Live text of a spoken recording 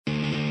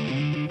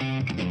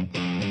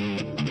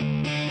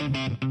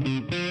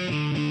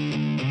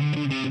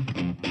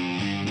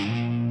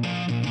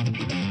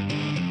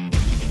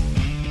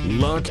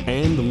lock,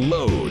 and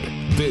load.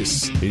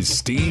 This is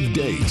Steve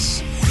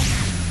Deace.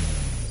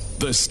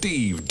 The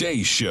Steve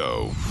Deace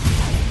Show.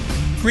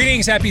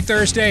 Greetings, happy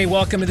Thursday.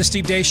 Welcome to the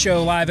Steve Deace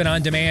Show, live and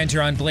on demand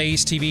here on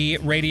Blaze TV,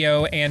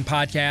 radio, and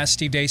podcast.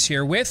 Steve Deace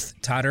here with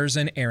Todd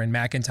Erzin, Aaron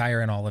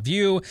McIntyre, and all of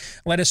you.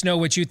 Let us know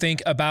what you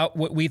think about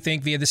what we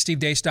think via the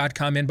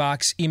stevedeace.com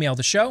inbox. Email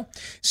the show,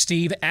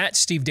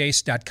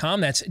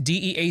 steve@stevedeace.com. That's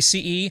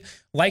DEACE.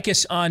 Like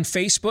us on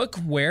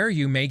Facebook, where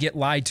you may get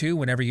lied to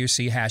whenever you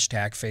see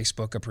hashtag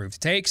Facebook approved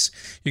takes.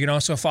 You can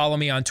also follow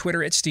me on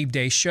Twitter at Steve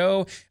Deace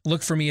Show.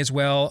 Look for me as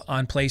well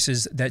on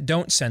places that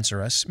don't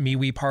censor us,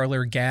 MeWe,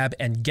 Parler, Gab,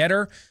 and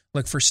Getter.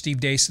 Look for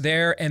Steve Deace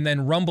there. And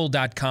then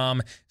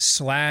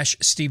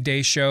rumble.com/Steve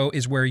Deace Show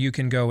is where you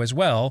can go as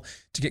well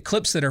to get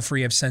clips that are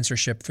free of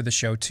censorship for the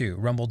show too.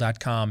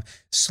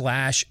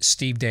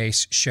 Rumble.com/Steve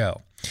Deace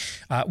Show.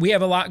 We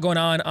have a lot going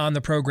on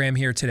the program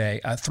here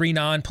today. 3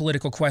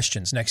 non-political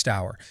questions next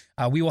hour.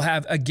 We will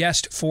have a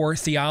guest for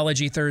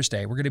Theology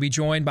Thursday. We're going to be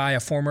joined by a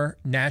former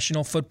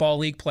National Football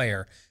League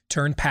player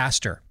turned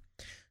pastor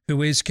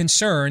who is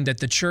concerned that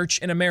the church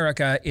in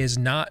America is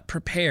not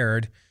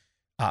prepared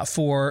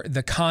for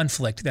the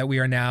conflict that we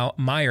are now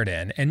mired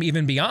in. And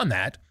even beyond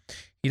that,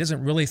 he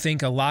doesn't really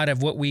think a lot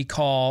of what we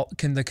call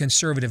the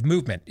conservative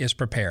movement is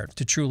prepared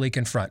to truly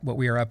confront what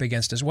we are up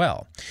against as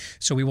well.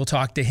 So we will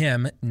talk to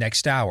him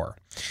next hour.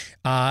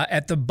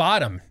 At the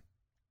bottom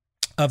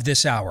of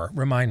this hour,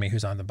 remind me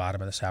who's on the bottom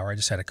of this hour. I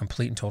just had a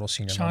complete and total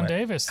senior Sean moment.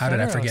 Davis. How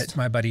did I forget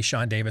my buddy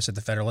Sean Davis at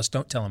the Federalist?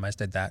 Don't tell him I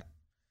did that,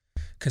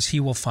 because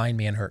he will find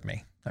me and hurt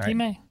me. All right? He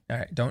may. All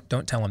right.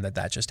 Don't tell him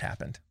that just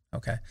happened.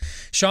 Okay.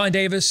 Sean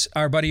Davis,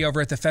 our buddy over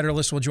at the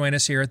Federalist, will join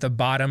us here at the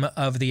bottom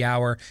of the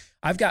hour.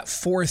 I've got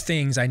 4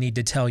 things I need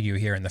to tell you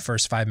here in the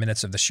first 5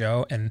 minutes of the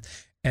show, and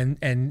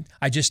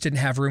I just didn't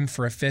have room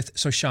for a 5th,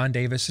 so Sean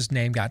Davis's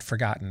name got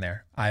forgotten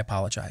there. I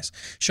apologize.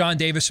 Sean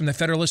Davis from the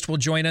Federalist will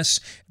join us.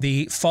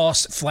 The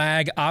false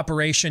flag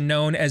operation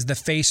known as the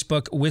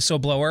Facebook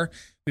whistleblower.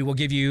 We will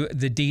give you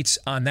the deets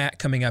on that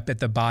coming up at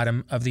the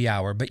bottom of the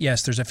hour. But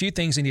yes, there's a few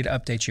things I need to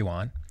update you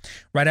on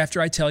right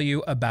after I tell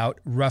you about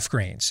Rough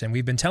Greens. And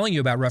we've been telling you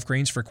about Rough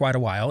Greens for quite a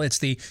while. It's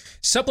the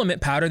supplement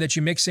powder that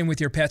you mix in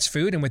with your pet's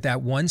food. And with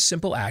that one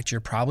simple act,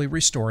 you're probably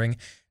restoring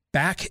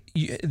back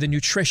the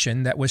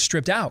nutrition that was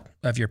stripped out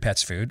of your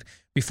pet's food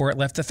before it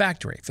left the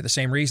factory, for the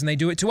same reason they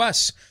do it to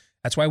us.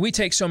 That's why we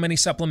take so many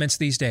supplements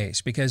these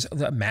days, because of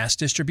the mass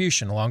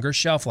distribution, longer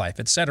shelf life,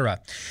 etc.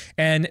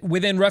 And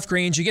within Rough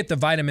Greens, you get the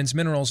vitamins,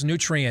 minerals,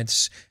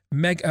 nutrients,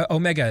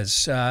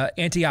 omegas,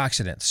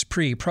 antioxidants,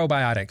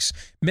 probiotics,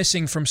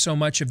 missing from so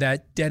much of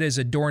that dead as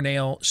a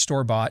doornail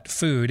store-bought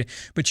food.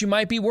 But you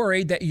might be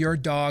worried that your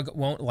dog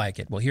won't like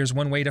it. Well, here's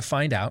one way to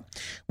find out.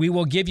 We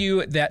will give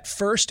you that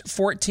first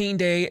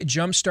 14-day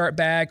Jumpstart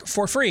bag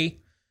for free.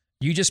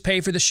 You just pay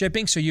for the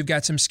shipping, so you've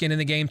got some skin in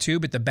the game too,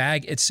 but the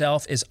bag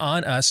itself is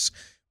on us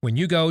when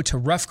you go to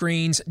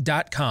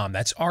roughgreens.com.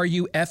 That's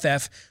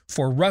RUFF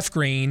for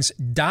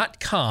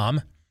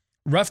roughgreens.com,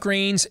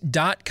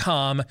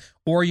 roughgreens.com,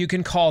 or you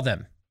can call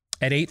them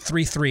at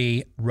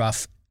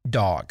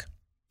 833-ROUGH-DOG.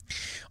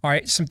 All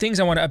right, some things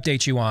I want to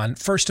update you on.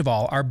 First of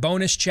all, our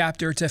bonus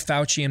chapter to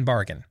Fauci and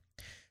Bargain,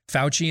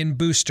 Fauci and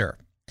Booster,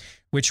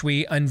 which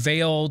we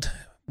unveiled,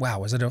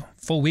 was it a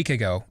full week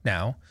ago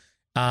now?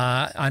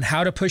 On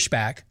how to push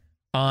back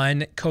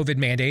on COVID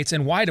mandates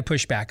and why to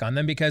push back on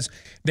them, because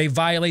they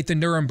violate the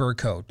Nuremberg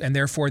Code and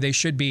therefore they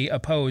should be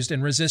opposed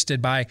and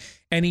resisted by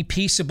any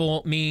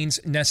peaceable means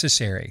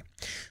necessary.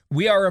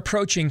 We are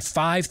approaching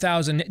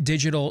 5,000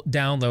 digital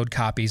download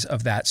copies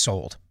of that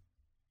sold,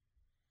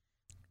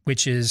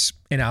 which is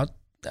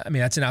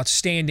that's an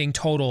outstanding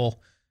total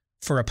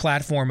for a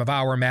platform of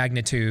our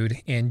magnitude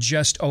in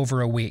just over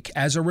a week.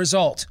 As a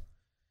result,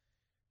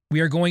 we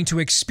are going to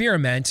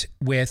experiment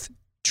with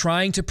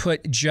trying to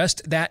put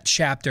just that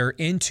chapter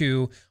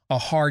into a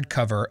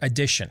hardcover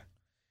edition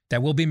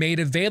that will be made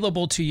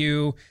available to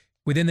you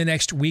within the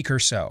next week or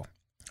so.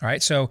 All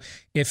right. So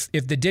if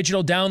the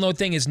digital download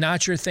thing is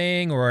not your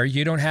thing, or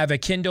you don't have a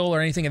Kindle or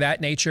anything of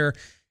that nature,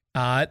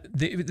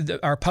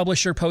 our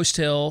publisher Post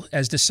Hill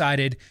has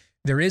decided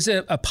there is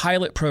a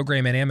pilot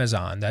program at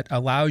Amazon that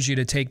allows you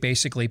to take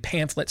basically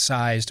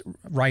pamphlet-sized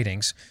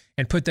writings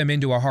and put them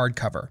into a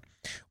hardcover.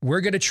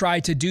 We're going to try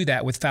to do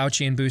that with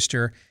Fauci and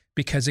Booster,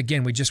 because,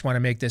 again, we just want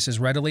to make this as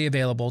readily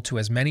available to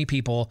as many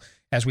people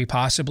as we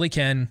possibly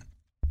can.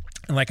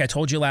 And like I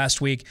told you last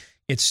week,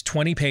 it's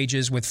 20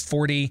 pages with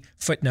 40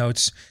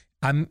 footnotes.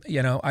 I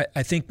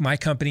think my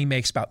company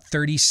makes about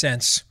 30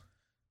 cents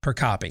per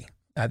copy.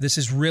 This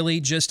is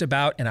really just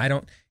about, and I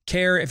don't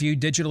care if you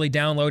digitally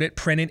download it,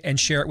 print it, and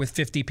share it with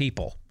 50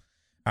 people.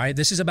 All right,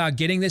 this is about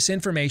getting this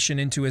information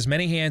into as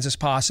many hands as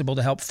possible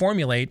to help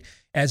formulate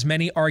as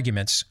many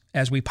arguments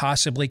as we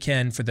possibly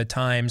can for the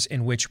times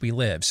in which we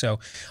live. So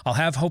I'll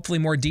have hopefully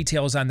more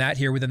details on that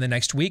here within the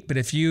next week. But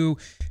if you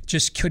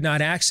just could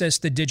not access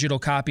the digital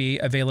copy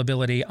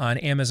availability on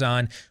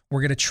Amazon,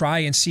 we're going to try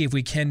and see if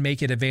we can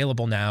make it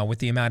available now with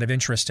the amount of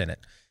interest in it.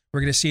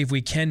 We're going to see if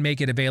we can make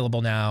it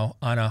available now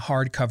on a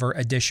hardcover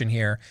edition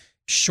here.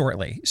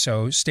 shortly.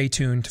 So stay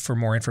tuned for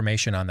more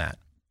information on that.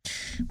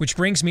 Which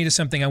brings me to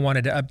something I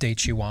wanted to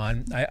update you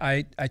on.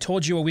 I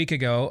told you a week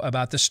ago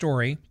about the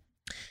story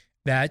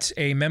that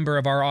a member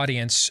of our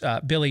audience,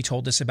 Billy,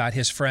 told us about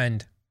his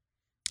friend,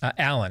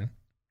 Alan.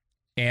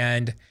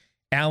 And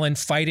Alan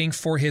fighting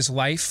for his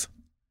life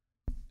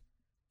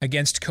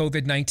against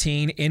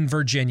COVID-19 in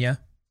Virginia,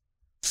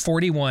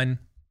 41,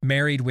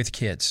 married with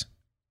kids.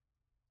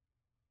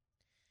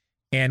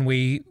 And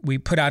we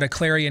put out a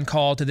clarion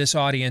call to this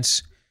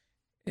audience,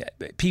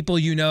 people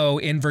you know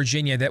in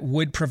Virginia that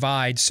would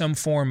provide some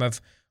form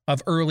of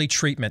early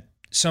treatment,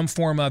 some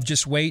form of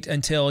just wait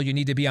until you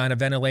need to be on a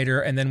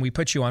ventilator and then we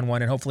put you on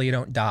one and hopefully you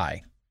don't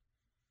die.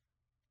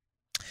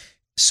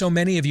 So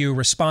many of you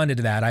responded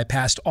to that. I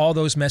passed all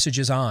those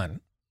messages on.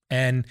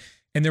 And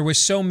there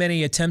was so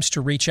many attempts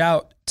to reach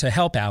out to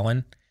help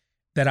Alan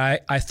that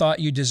I thought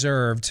you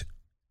deserved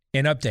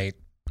an update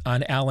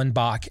on Alan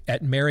Bach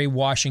at Mary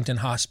Washington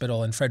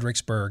Hospital in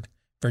Fredericksburg,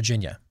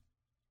 Virginia.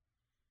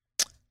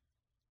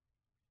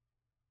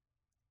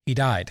 He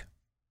died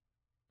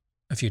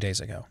a few days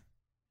ago.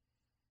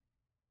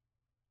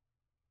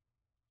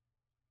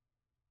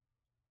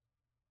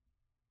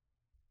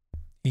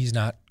 He's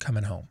not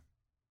coming home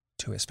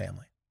to his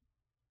family.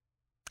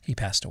 He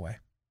passed away.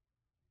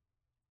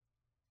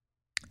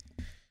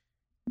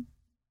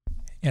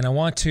 And I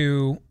want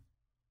to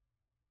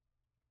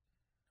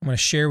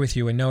share with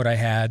you a note I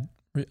had,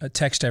 a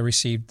text I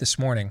received this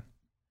morning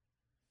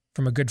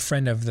from a good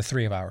friend of the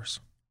three of ours.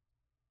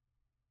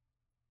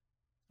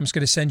 I'm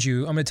going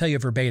to tell you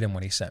verbatim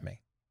what he sent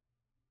me.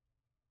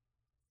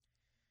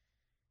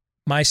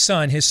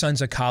 His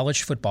son's a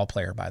college football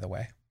player, by the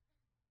way.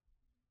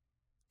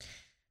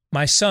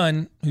 My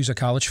son, who's a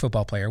college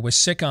football player, was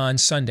sick on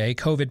Sunday,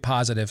 COVID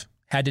positive,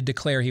 had to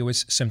declare he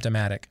was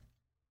symptomatic.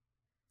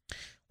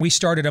 We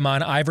started him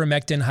on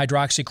ivermectin,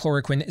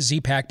 hydroxychloroquine,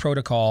 Z-Pak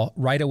protocol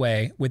right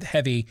away with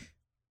heavy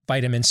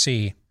vitamin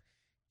C.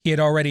 He had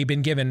already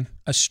been given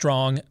a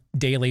strong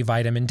daily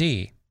vitamin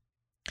D.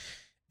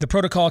 The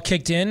protocol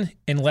kicked in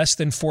less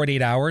than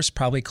 48 hours,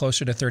 probably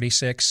closer to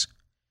 36.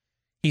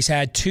 He's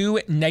had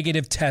 2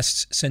 negative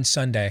tests since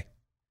Sunday,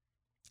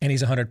 and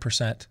he's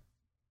 100%.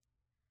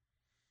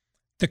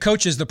 The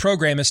coaches, the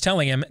program is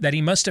telling him that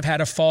he must have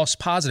had a false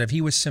positive.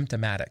 He was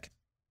symptomatic.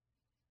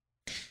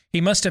 He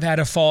must have had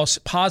a false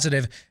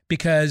positive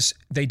because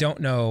they don't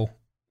know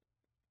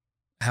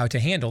how to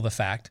handle the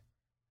fact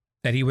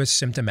that he was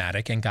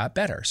symptomatic and got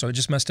better. So it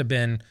just must have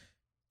been,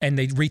 and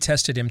they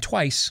retested him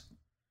twice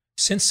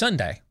since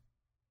Sunday.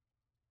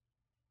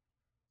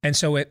 And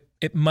so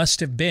it must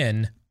have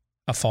been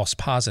a false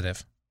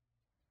positive.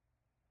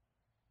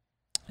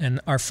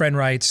 And our friend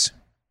writes,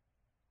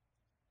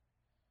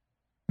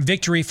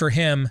 victory for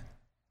him,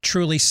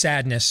 truly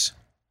sadness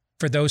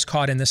for those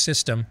caught in the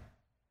system.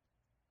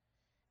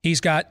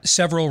 He's got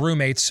several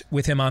roommates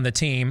with him on the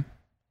team,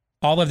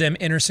 all of them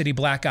inner city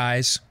black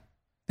guys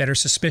that are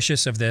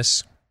suspicious of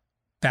this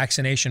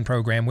vaccination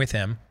program with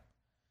him.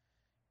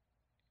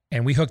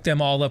 And we hooked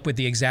them all up with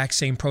the exact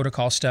same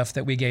protocol stuff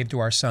that we gave to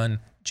our son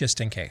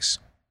just in case.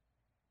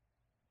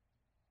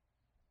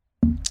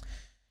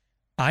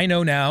 I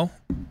know now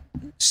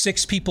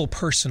 6 people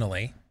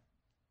personally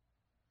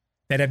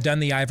that have done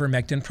the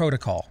ivermectin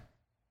protocol.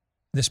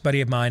 This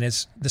buddy of mine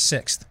is the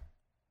 6th.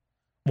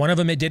 One of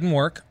them, it didn't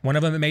work. One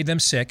of them, it made them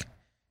sick.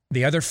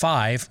 The other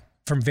 5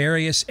 from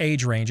various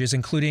age ranges,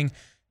 including,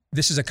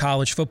 this is a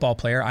college football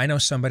player. I know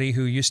somebody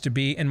who used to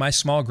be in my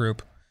small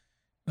group.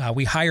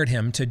 We hired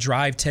him to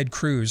drive Ted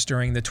Cruz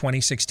during the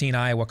 2016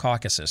 Iowa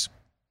caucuses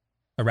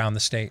around the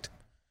state.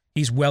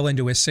 He's well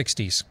into his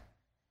 60s.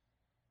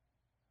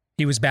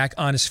 He was back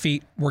on his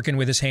feet working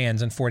with his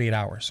hands in 48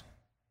 hours.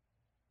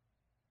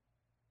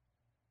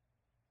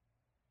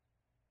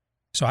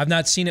 So I've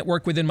not seen it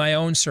work within my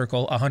own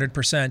circle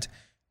 100%,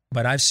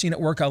 but I've seen it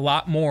work a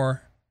lot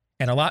more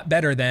and a lot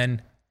better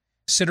than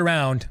sit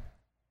around,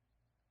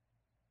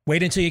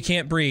 wait until you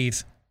can't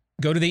breathe,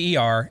 go to the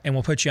ER, and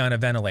we'll put you on a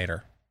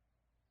ventilator.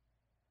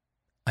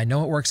 I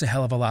know it works a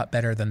hell of a lot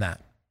better than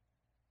that.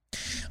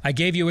 I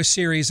gave you a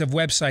series of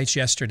websites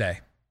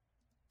yesterday,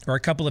 or a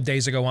couple of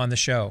days ago on the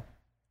show.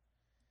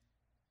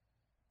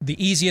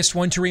 The easiest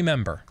one to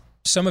remember.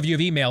 Some of you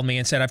have emailed me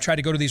and said, I've tried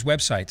to go to these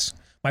websites.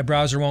 My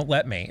browser won't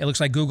let me. It looks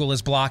like Google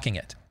is blocking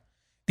it.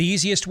 The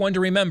easiest one to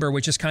remember,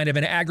 which is kind of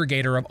an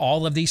aggregator of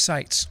all of these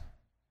sites,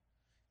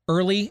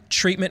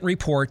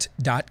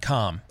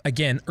 earlytreatmentreport.com.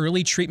 Again,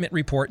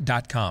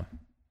 earlytreatmentreport.com.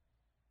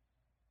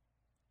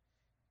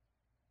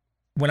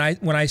 When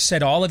I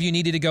said all of you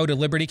needed to go to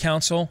Liberty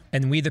Counsel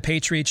and We the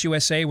Patriots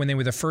USA, when they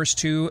were the first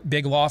 2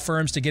 big law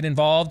firms to get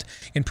involved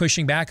in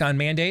pushing back on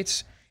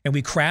mandates, and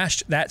we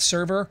crashed that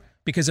server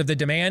because of the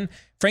demand,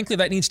 frankly,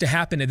 that needs to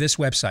happen to this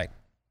website.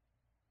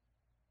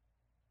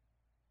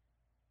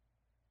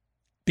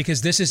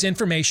 Because this is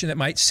information that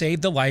might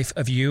save the life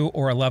of you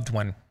or a loved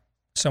one,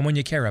 someone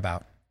you care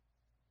about.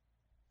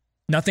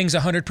 Nothing's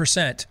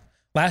 100%.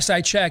 Last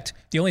I checked,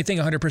 the only thing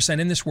 100%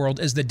 in this world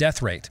is the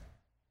death rate.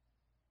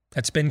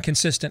 That's been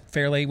consistent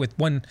fairly, with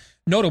one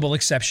notable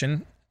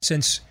exception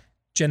since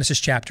Genesis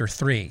chapter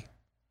 3.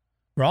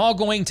 We're all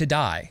going to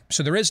die.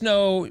 So there is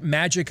no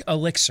magic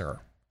elixir.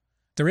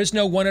 There is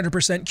no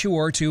 100%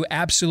 cure to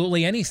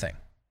absolutely anything.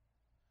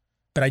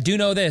 But I do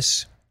know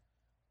this,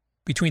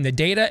 between the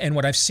data and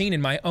what I've seen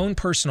in my own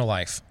personal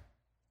life,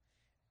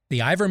 the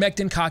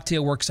ivermectin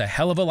cocktail works a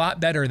hell of a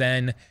lot better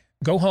than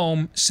go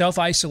home,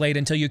 self-isolate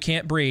until you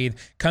can't breathe,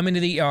 come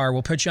into the ER,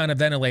 we'll put you on a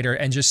ventilator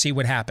and just see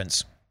what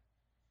happens.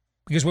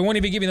 Because we won't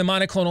even give you the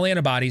monoclonal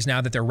antibodies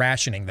now that they're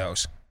rationing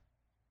those.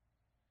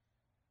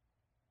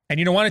 And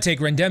you don't want to take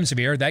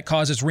remdesivir. That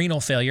causes renal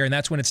failure, and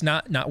that's when it's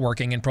not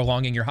working and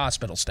prolonging your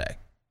hospital stay.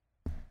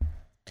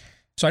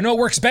 So I know it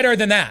works better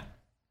than that.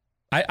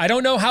 I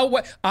don't know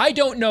I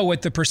don't know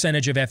what the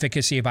percentage of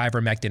efficacy of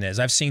ivermectin is.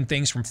 I've seen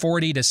things from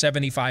 40 to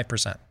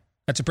 75%.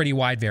 That's a pretty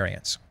wide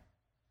variance.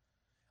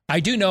 I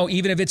do know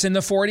even if it's in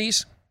the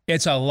 40s,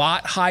 it's a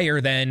lot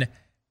higher than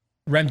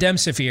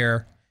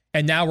remdesivir,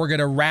 and now we're going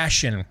to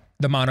ration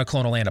the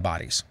monoclonal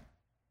antibodies.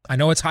 I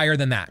know it's higher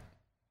than that.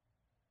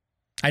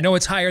 I know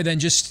it's higher than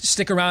just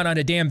stick around on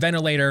a damn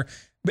ventilator.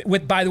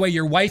 By the way,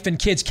 your wife and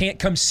kids can't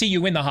come see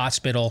you in the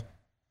hospital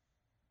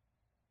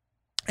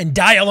and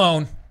die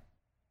alone.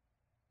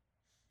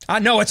 I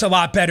know it's a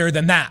lot better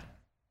than that.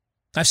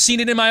 I've seen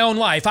it in my own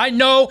life. I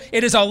know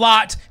it is a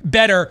lot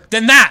better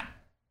than that.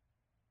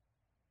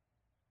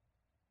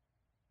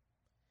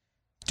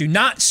 Do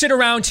not sit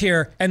around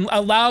here and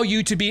allow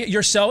you to be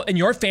yourself and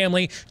your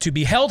family to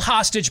be held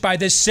hostage by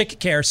this sick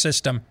care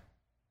system.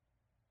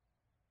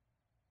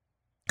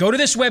 Go to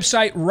this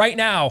website right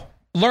now.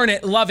 Learn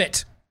it, love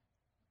it.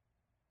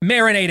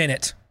 Marinate in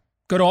it.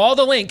 Go to all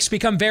the links,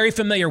 become very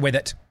familiar with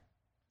it.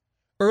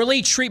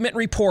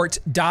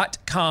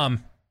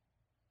 earlytreatmentreport.com.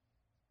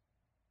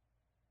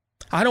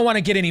 I don't want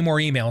to get any more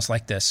emails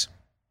like this.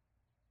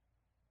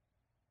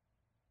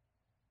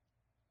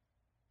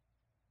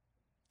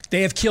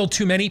 They have killed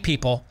too many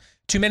people.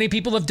 Too many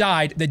people have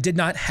died that did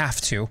not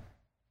have to.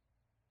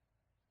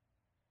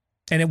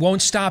 And it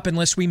won't stop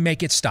unless we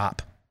make it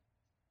stop.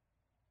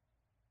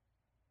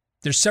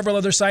 There's several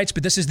other sites,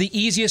 but this is the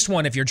easiest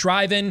one. If you're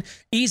driving,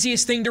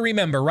 easiest thing to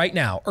remember right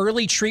now,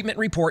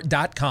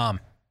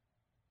 earlytreatmentreport.com.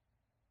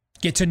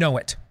 Get to know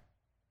it.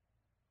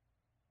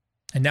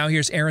 And now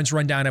here's Aaron's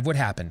rundown of what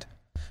happened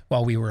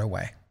while we were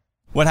away.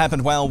 What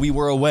happened while we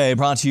were away,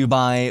 brought to you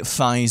by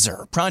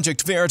Pfizer.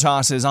 Project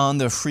Veritas is on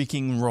the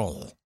freaking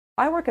roll.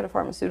 I work at a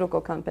pharmaceutical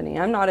company.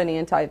 I'm not an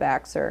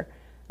anti-vaxxer.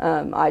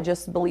 I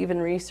just believe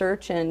in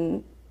research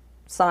and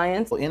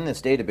science. Well, in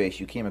this database,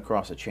 you came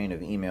across a chain of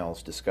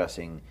emails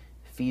discussing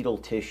fetal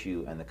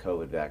tissue and the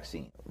COVID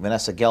vaccine.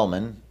 Vanessa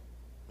Gelman,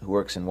 who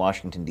works in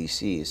Washington,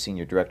 D.C., is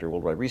Senior Director of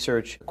Worldwide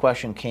Research. The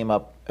question came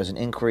up as an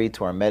inquiry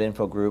to our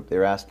MedInfo group.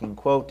 They're asking,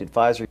 quote, did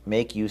Pfizer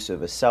make use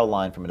of a cell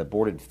line from an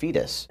aborted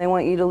fetus? They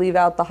want you to leave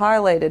out the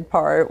highlighted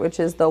part, which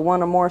is the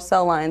one or more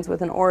cell lines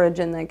with an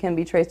origin that can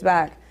be traced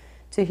back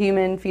to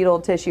human fetal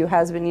tissue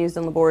has been used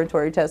in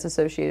laboratory tests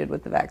associated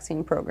with the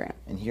vaccine program.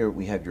 And here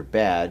we have your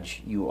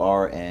badge. You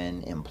are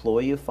an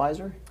employee of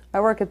Pfizer? I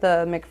work at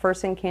the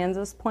McPherson,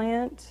 Kansas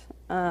plant.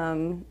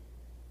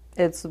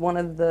 It's one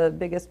of the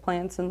biggest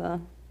plants in the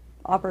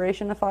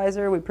operation of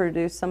Pfizer. We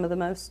produce some of the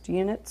most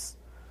units.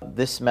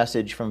 This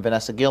message from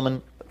Vanessa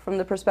Gelman. From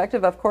the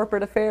perspective of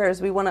corporate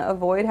affairs, we want to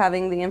avoid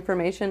having the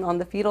information on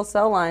the fetal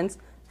cell lines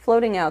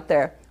floating out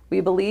there. We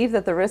believe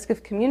that the risk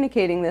of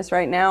communicating this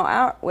right now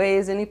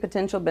outweighs any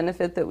potential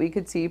benefit that we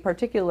could see,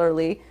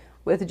 particularly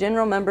with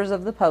general members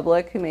of the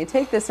public who may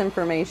take this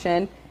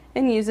information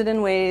and use it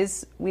in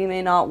ways we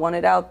may not want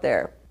it out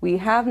there. We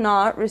have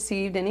not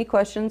received any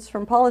questions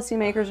from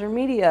policymakers or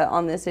media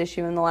on this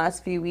issue in the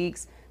last few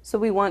weeks, so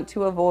we want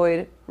to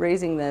avoid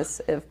raising this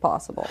if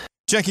possible.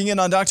 Checking in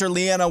on Dr.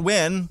 Leanna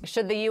Wen.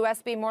 Should the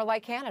U.S. be more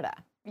like Canada?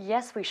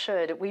 Yes, we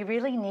should. We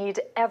really need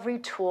every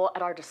tool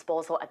at our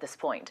disposal at this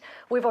point.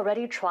 We've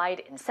already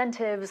tried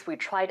incentives, we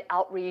tried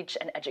outreach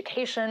and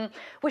education.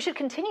 We should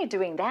continue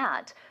doing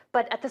that.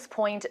 But at this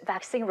point,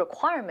 vaccine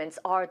requirements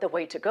are the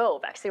way to go.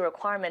 Vaccine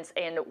requirements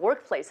in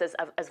workplaces,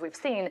 as we've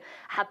seen,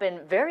 have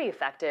been very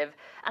effective.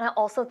 And I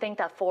also think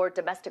that for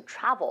domestic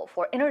travel,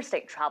 for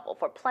interstate travel,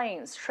 for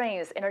planes,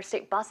 trains,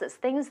 interstate buses,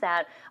 things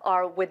that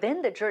are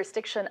within the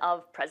jurisdiction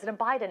of President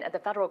Biden and the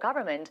federal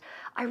government,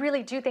 I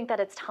really do think that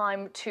it's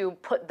time to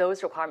put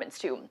those requirements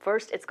too.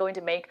 First, it's going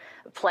to make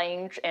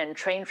plane and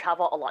train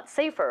travel a lot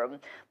safer,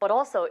 but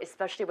also,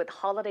 especially with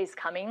holidays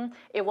coming,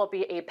 it will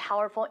be a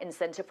powerful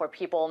incentive for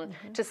people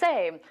to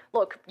say,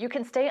 look, you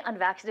can stay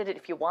unvaccinated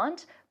if you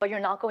want, but you're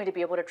not going to be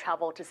able to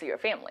travel to see your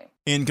family.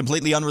 In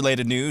completely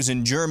unrelated news,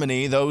 in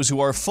Germany, those who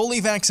are fully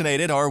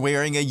vaccinated are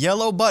wearing a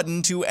yellow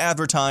button to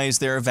advertise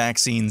their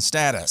vaccine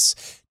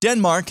status.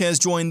 Denmark has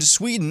joined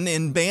Sweden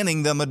in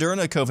banning the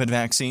Moderna COVID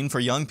vaccine for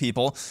young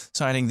people,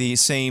 citing the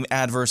same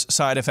adverse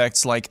side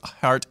effects like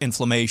heart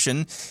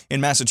inflammation.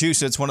 In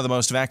Massachusetts, one of the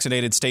most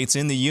vaccinated states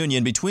in the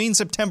union, between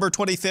September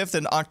 25th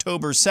and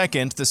October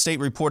 2nd, the state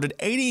reported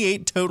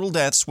 88 total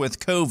deaths with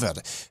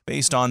COVID.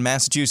 Based on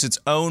Massachusetts'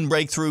 own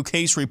breakthrough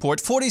case report,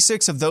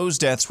 46 of those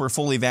deaths were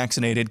fully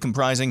vaccinated,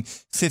 comprising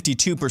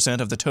 52%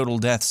 of the total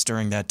deaths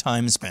during that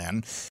time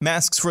span.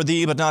 Masks for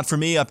thee, but not for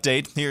me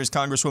update. Here's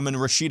Congresswoman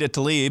Rashida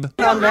Tlaib.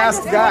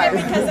 Masked guy.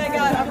 Because I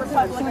got a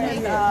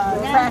Republican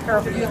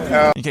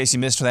tracker. In case you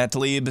missed that,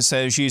 Tlaib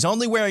says she's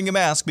only wearing a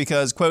mask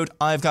because, quote,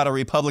 I've got a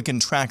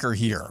Republican tracker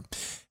here.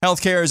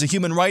 Healthcare is a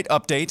human right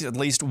update. At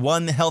least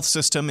one health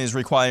system is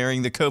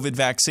requiring the COVID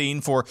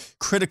vaccine for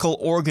critical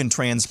organ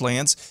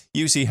transplants.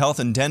 UC Health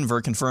in Denver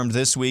confirmed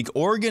this week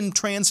organ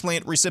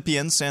transplant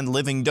recipients and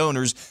living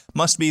donors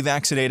must be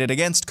vaccinated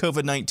against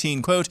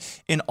COVID-19, quote,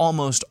 in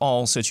almost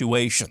all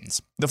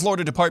situations. The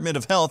Florida Department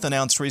of Health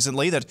announced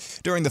recently that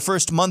during the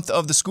first month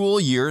of the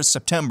school year,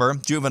 September,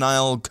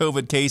 juvenile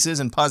COVID cases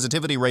and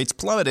positivity rates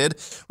plummeted,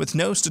 with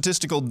no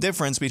statistical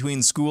difference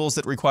between schools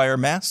that require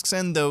masks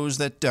and those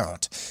that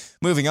don't.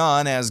 Moving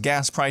on, as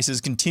gas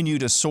prices continue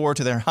to soar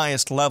to their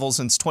highest level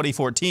since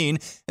 2014,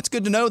 it's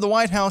good to know the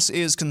White House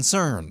is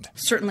concerned.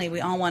 Certainly,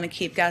 we all want to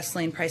keep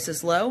gasoline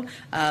prices low,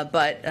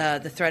 but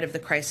the threat of the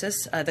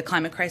crisis, the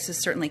climate crisis,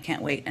 certainly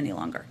can't wait any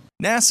longer.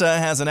 NASA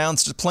has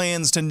announced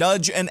plans to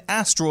nudge an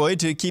asteroid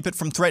to keep it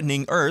from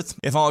threatening Earth.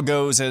 If all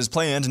goes as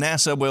planned,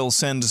 NASA will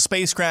send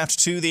spacecraft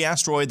to the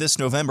asteroid this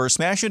November,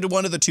 smash into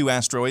one of the two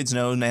asteroids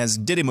known as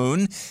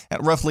Didymoon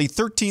at roughly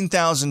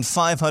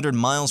 13,500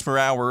 miles per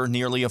hour,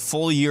 nearly a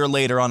full year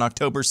later on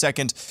October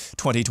 2nd,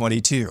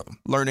 2022.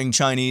 Learning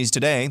Chinese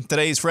today,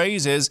 today's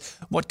phrase is,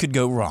 what could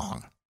go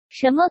wrong?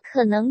 什么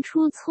可能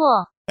出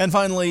错? And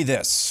finally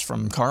this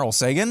from Carl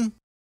Sagan.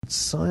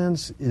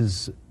 Science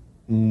is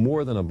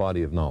more than a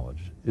body of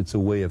knowledge. It's a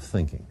way of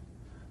thinking,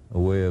 a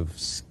way of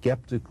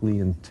skeptically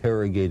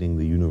interrogating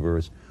the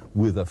universe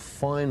with a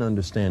fine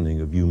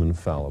understanding of human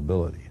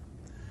fallibility.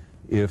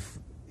 If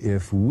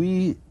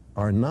we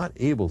are not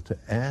able to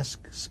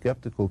ask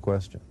skeptical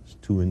questions,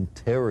 to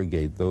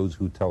interrogate those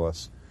who tell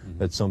us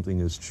that something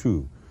is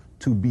true,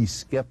 to be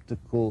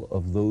skeptical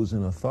of those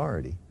in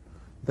authority,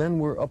 then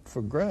we're up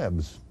for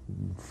grabs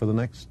for the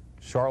next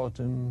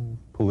charlatan,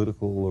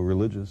 political or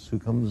religious, who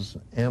comes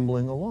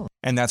ambling along.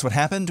 And that's what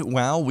happened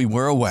while we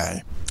were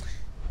away.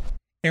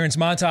 Aaron's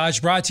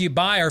Montage brought to you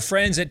by our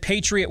friends at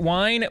Patriot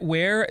Wine,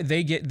 where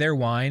they get their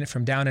wine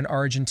from down in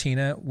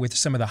Argentina with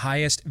some of the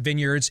highest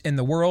vineyards in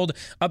the world,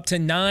 up to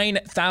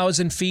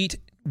 9,000 feet,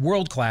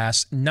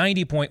 world-class,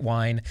 90-point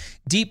wine,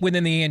 deep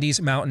within the Andes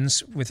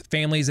Mountains with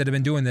families that have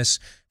been doing this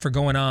for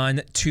going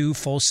on 2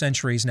 full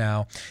centuries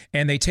now.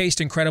 And they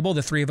taste incredible.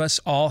 The three of us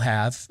all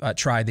have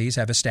tried these,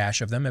 have a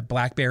stash of them. A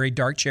blackberry,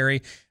 dark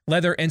cherry,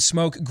 leather, and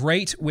smoke.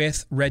 Great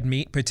with red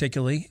meat,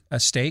 particularly a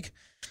steak.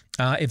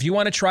 If you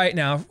want to try it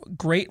now,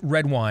 great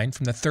red wine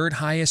from the 3rd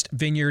highest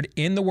vineyard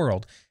in the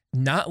world,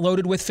 not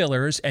loaded with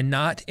fillers and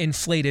not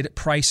inflated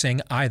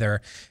pricing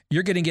either.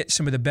 You're going to get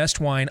some of the best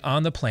wine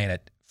on the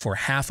planet for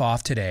half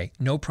off today.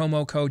 No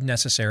promo code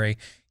necessary.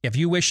 If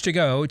you wish to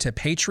go to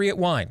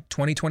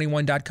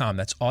PatriotWine2021.com,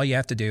 that's all you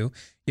have to do.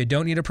 You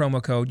don't need a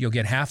promo code. You'll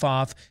get half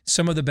off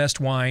some of the best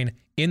wine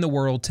in the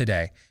world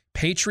today.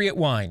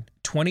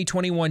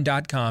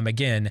 PatriotWine2021.com.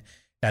 Again,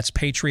 that's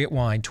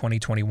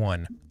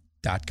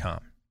PatriotWine2021.com.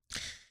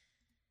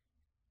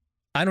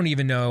 I don't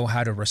even know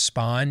how to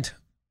respond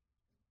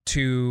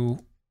to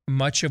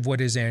much of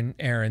what is in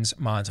Aaron's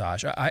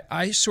montage.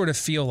 I sort of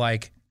feel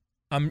like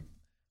I'm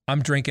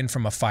drinking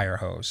from a fire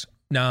hose.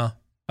 No,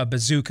 a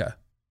bazooka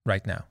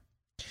right now.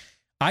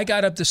 I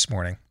got up this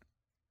morning,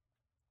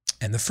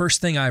 and the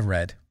first thing I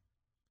read,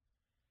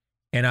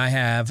 and I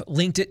have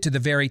linked it to the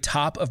very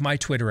top of my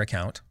Twitter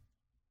account.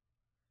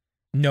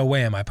 No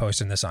way am I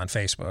posting this on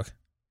Facebook.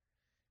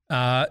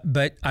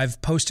 But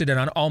I've posted it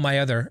on all my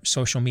other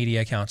social media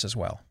accounts as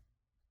well.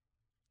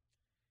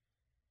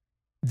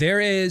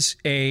 There is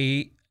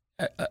a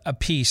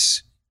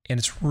piece, and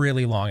it's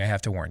really long, I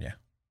have to warn you.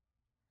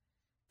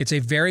 It's a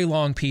very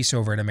long piece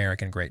over at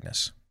American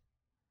Greatness.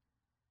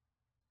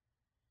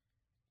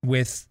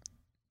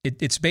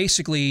 It's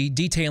basically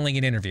detailing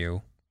an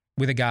interview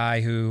with a guy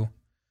who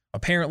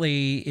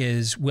apparently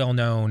is well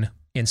known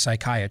in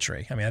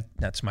psychiatry. I mean,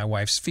 that's my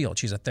wife's field.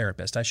 She's a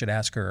therapist. I should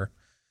ask her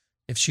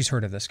if she's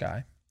heard of this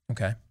guy.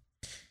 Okay.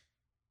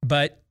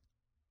 But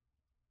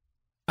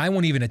I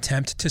won't even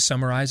attempt to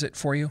summarize it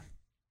for you.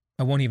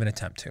 I won't even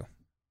attempt to.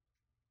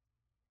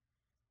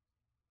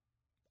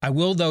 I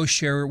will, though,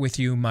 share with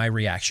you my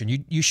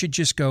reaction. You should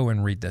just go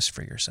and read this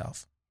for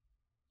yourself.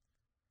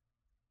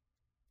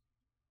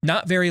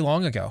 Not very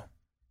long ago. I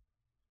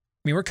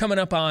mean, we're coming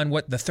up on,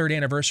 the 3rd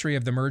anniversary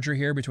of the merger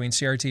here between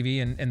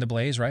CRTV and The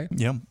Blaze, right?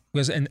 Yeah.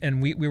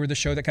 And we were the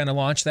show that kind of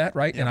launched that,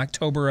 right? Yeah. In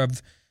October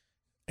of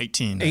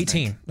 18.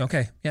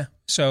 Okay, yeah.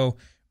 So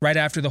right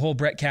after the whole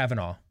Brett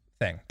Kavanaugh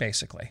thing,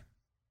 basically.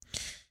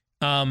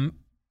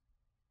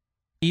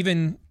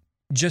 Even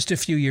just a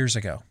few years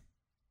ago,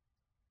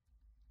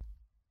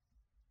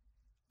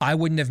 I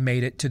wouldn't have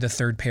made it to the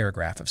third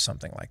paragraph of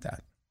something like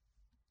that.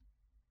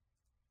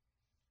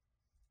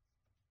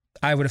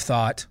 I would have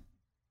thought,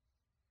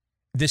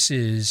 this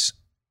is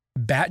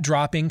bat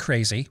dropping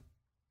crazy,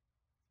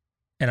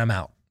 and I'm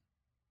out.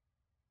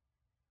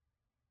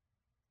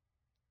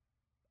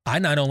 I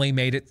not only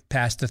made it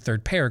past the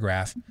third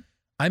paragraph,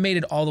 I made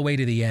it all the way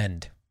to the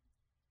end.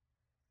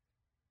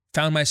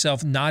 Found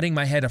myself nodding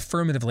my head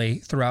affirmatively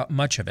throughout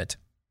much of it.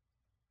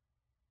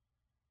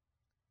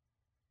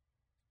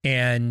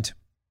 And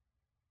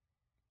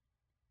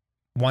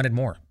wanted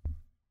more.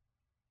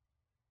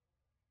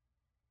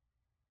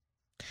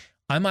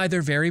 I'm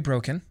either very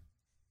broken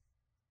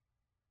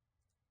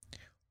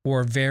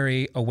or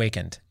very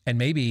awakened. And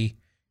maybe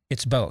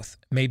it's both.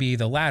 Maybe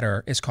the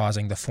latter is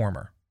causing the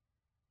former.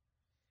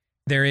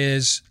 There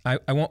is,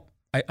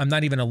 I'm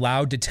not even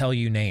allowed to tell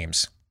you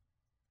names.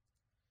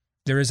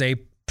 There is a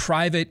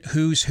private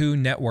who's who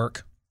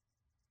network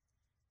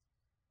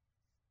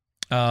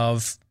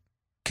of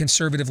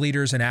conservative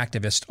leaders and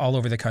activists all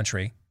over the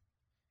country.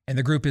 And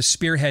the group is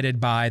spearheaded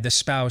by the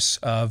spouse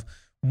of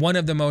one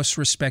of the most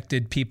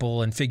respected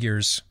people and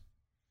figures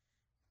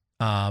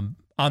on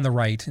the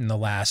right in the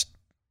last,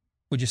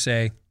 would you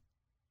say,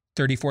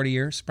 30, 40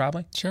 years,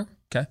 probably? Sure.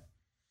 Okay.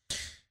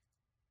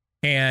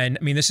 And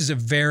I mean, this is a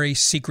very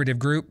secretive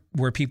group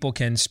where people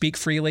can speak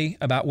freely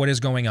about what is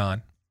going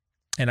on.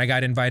 And I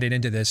got invited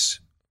into this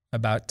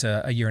about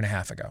a year and a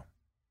half ago.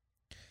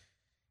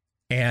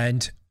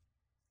 And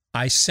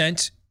I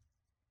sent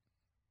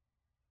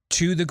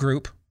to the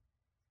group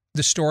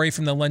the story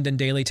from the London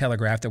Daily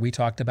Telegraph that we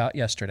talked about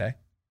yesterday.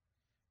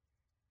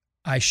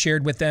 I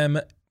shared with them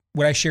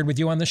what I shared with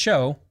you on the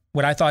show,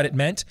 what I thought it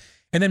meant,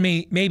 and then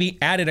maybe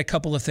added a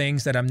couple of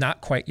things that I'm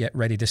not quite yet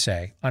ready to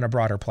say on a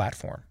broader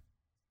platform.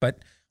 But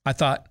I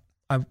thought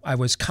I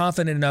was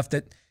confident enough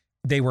that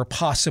they were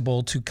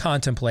possible to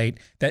contemplate,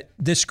 that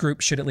this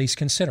group should at least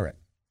consider it.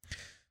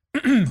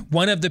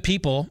 One of the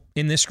people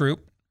in this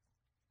group,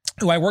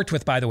 who I worked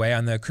with, by the way,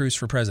 on the Cruz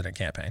for President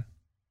campaign,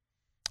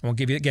 I won't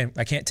give you, again,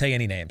 I can't tell you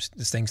any names.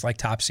 This thing's like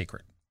top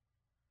secret.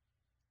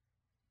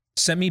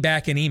 Sent me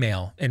back an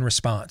email in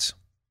response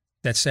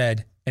that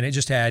said, and it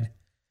just had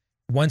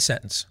one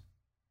sentence: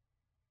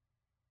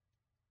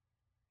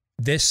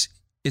 "This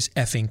is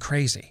effing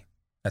crazy."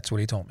 That's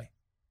what he told me.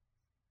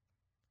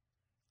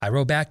 I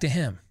wrote back to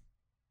him,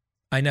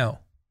 "I know.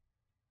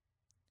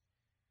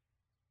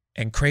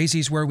 And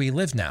crazy's where we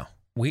live now.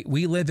 We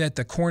live at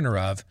the corner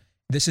of,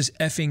 this is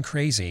effing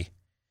crazy,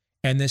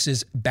 and this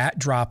is bat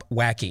drop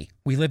wacky.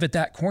 We live at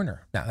that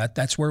corner. Now,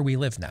 that's where we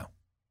live now."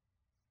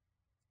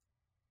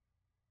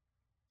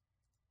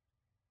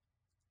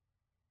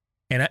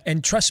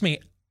 And trust me,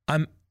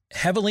 I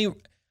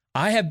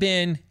have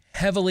been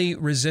heavily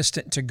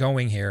resistant to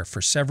going here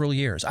for several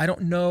years. I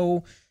don't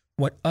know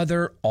what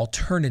other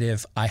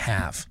alternative I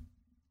have.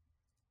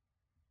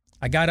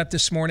 I got up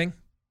this morning,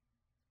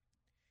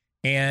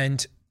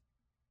 and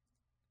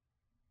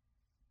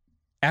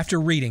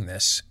after reading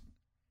this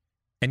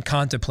and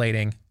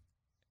contemplating,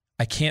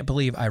 I can't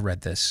believe I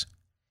read this.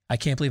 I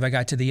can't believe I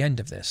got to the end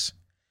of this.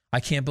 I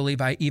can't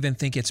believe I even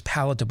think it's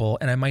palatable,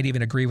 and I might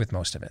even agree with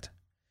most of it.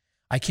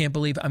 I can't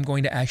believe I'm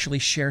going to actually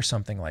share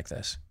something like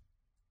this.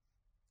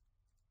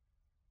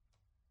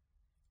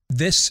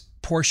 This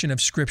portion of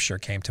Scripture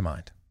came to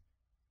mind.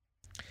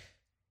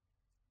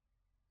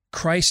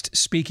 Christ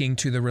speaking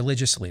to the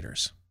religious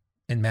leaders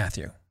in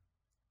Matthew.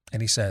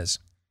 And he says,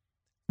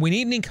 "When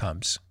evening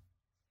comes,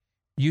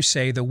 you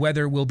say the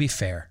weather will be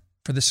fair,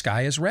 for the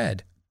sky is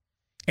red.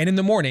 And in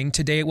the morning,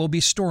 today it will be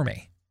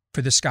stormy,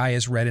 for the sky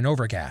is red and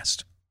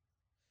overcast.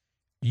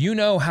 You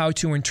know how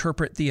to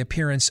interpret the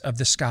appearance of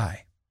the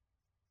sky,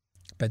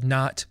 but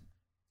not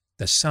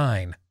the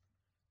sign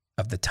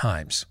of the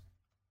times."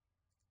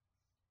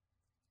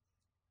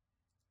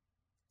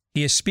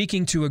 He is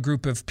speaking to a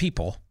group of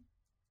people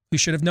who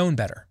should have known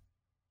better,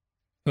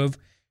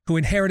 who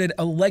inherited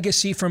a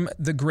legacy from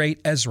the great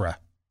Ezra.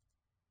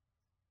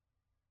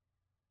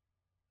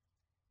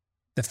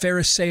 The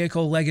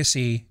Pharisaical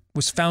legacy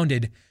was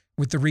founded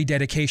with the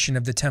rededication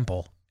of the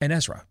temple and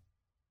Ezra.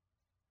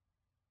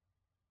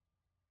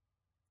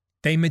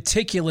 They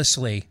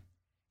meticulously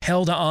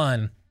held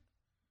on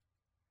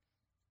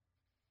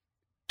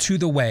to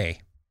the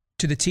way,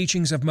 to the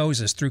teachings of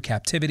Moses through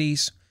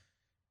captivities,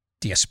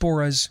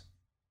 diasporas.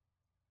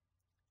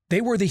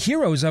 They were the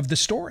heroes of the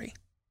story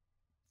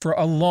for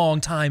a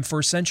long time,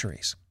 for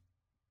centuries.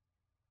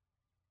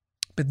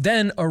 But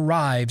then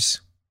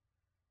arrives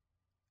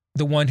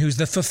the one who's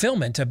the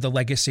fulfillment of the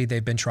legacy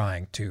they've been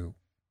trying to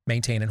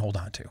maintain and hold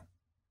on to.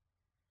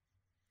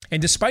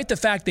 And despite the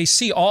fact they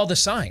see all the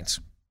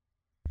signs,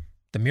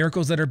 the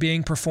miracles that are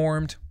being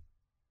performed,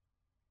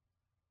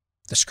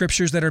 the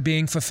scriptures that are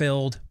being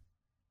fulfilled,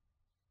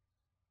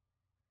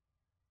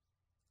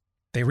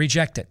 they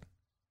reject it.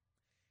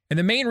 And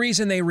the main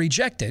reason they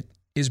reject it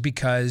is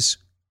because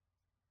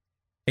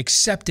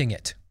accepting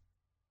it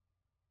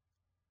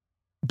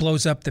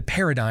blows up the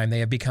paradigm they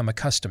have become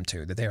accustomed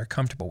to, that they are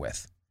comfortable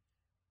with.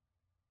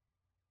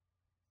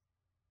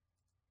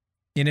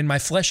 And in my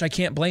flesh, I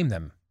can't blame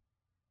them.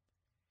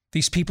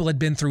 These people had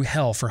been through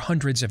hell for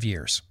hundreds of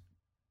years.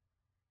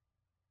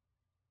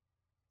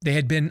 They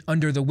had been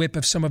under the whip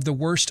of some of the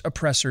worst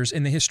oppressors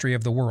in the history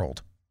of the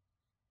world.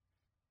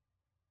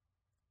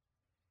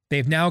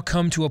 They've now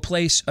come to a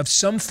place of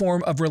some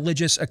form of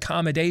religious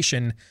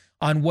accommodation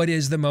on what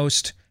is the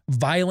most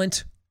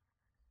violent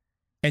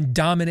and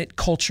dominant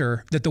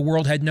culture that the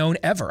world had known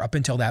ever up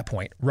until that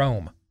point,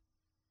 Rome.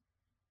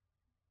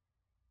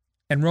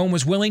 And Rome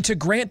was willing to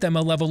grant them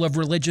a level of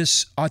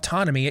religious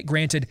autonomy it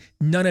granted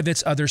none of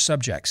its other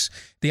subjects.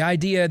 The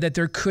idea that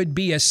there could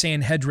be a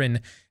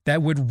Sanhedrin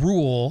that would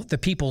rule the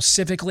people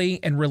civically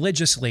and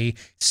religiously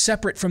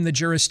separate from the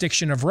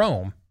jurisdiction of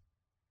Rome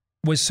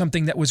was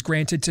something that was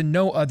granted to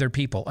no other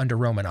people under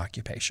Roman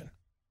occupation.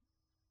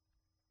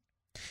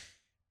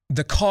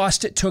 The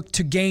cost it took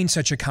to gain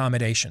such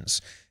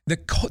accommodations,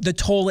 the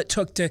toll it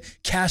took to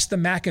cast the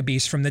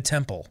Maccabees from the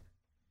temple,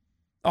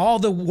 all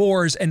the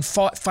wars and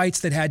fights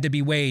that had to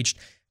be waged,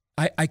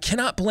 I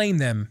cannot blame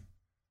them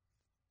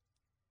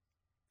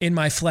in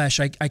my flesh.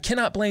 I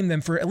cannot blame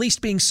them for at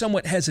least being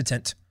somewhat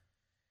hesitant,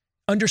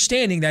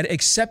 understanding that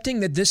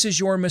accepting that this is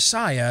your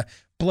Messiah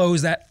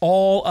blows that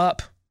all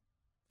up.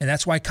 And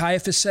that's why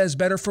Caiaphas says,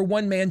 better for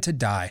one man to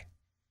die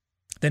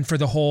than for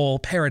the whole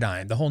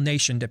paradigm, the whole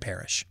nation to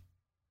perish.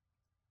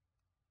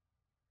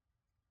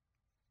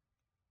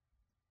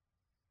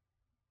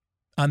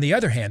 On the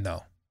other hand,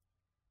 though,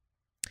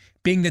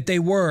 being that they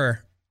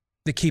were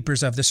the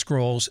keepers of the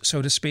scrolls,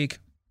 so to speak,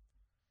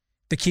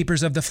 the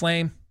keepers of the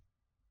flame,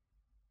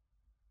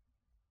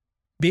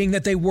 being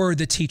that they were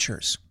the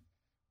teachers,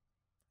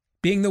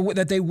 being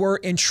that they were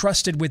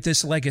entrusted with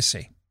this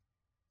legacy,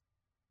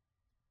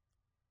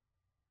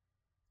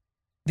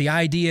 the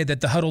idea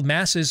that the huddled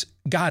masses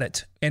got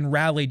it and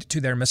rallied to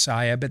their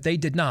Messiah, but they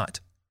did not,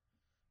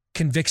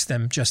 convicts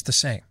them just the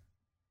same.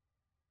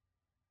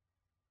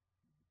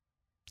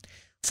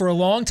 For a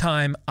long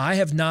time, I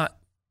have not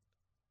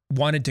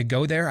wanted to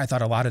go there. I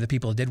thought a lot of the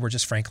people who did were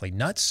just frankly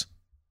nuts,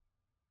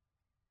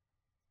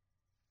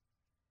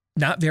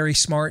 not very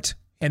smart,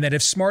 and that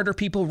if smarter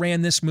people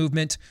ran this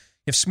movement,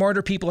 if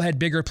smarter people had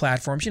bigger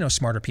platforms,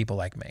 smarter people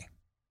like me,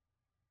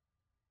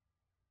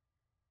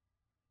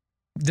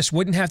 this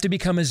wouldn't have to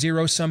become a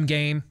zero-sum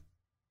game,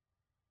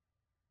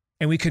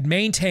 and we could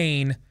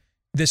maintain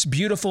this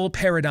beautiful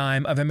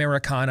paradigm of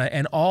Americana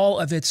and all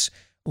of its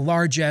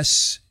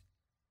largesse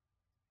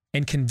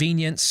and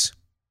convenience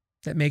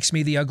that makes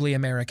me the ugly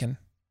American.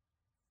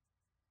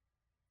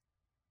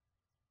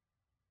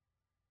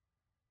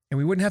 And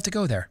we wouldn't have to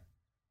go there.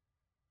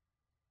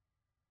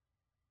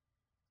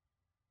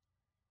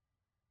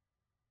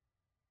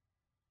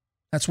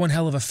 That's one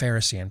hell of a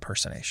Pharisee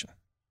impersonation.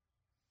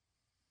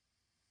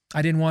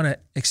 I didn't want to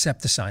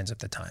accept the signs of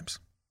the times.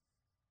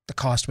 The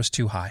cost was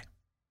too high.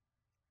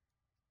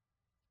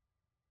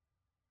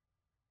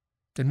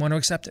 Didn't want to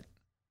accept it.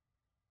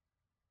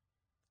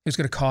 It was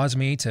going to cause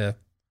me to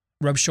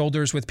rub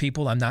shoulders with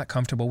people I'm not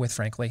comfortable with,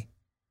 frankly.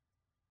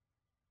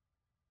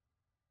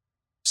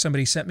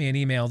 Somebody sent me an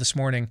email this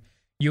morning.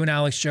 You and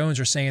Alex Jones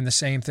are saying the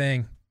same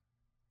thing.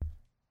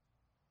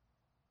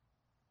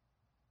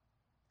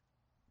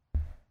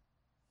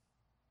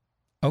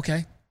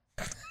 Okay.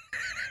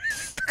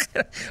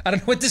 I don't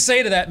know what to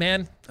say to that,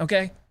 man.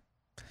 Okay.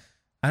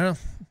 I don't know.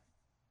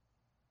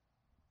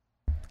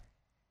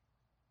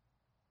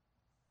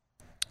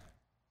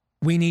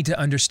 We need to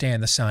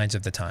understand the signs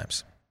of the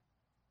times.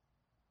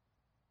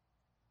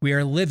 We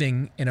are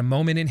living in a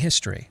moment in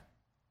history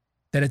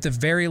that at the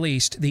very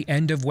least, the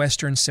end of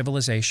Western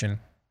civilization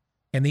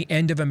and the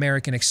end of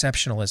American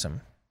exceptionalism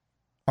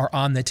are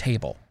on the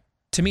table.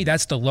 To me,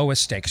 that's the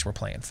lowest stakes we're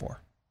playing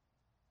for.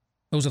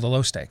 Those are the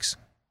low stakes.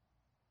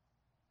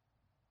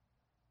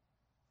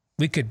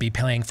 We could be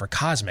playing for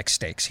cosmic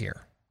stakes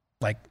here,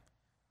 like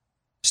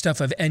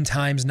stuff of end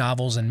times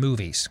novels and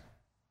movies.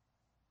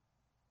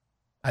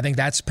 I think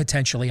that's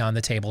potentially on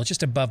the table. It's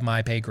just above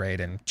my pay grade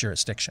and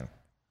jurisdiction.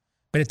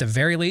 But at the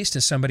very least,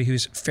 as somebody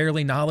who's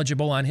fairly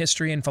knowledgeable on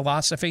history and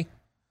philosophy,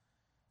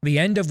 the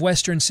end of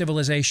Western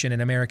civilization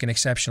and American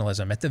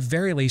exceptionalism, at the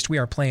very least, we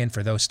are playing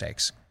for those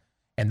stakes.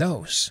 And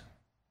those,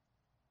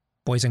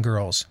 boys and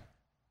girls,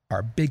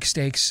 are big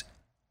stakes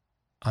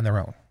on their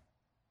own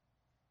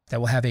that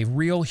will have a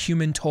real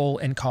human toll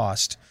and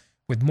cost,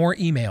 with more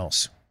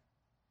emails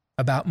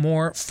about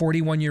more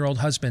 41-year-old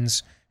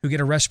husbands who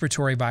get a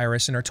respiratory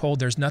virus and are told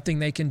there's nothing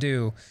they can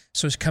do.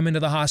 So just come into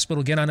the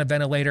hospital, get on a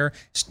ventilator,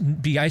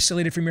 be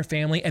isolated from your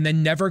family, and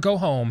then never go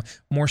home.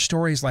 More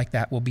stories like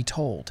that will be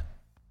told.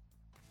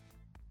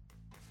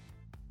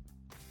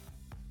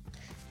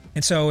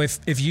 And so if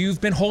you've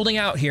been holding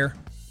out here,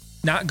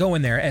 not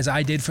going there, as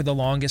I did for the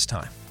longest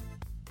time,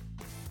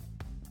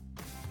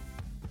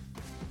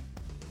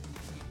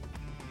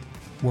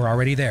 we're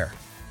already there.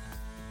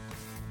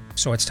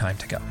 So it's time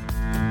to go.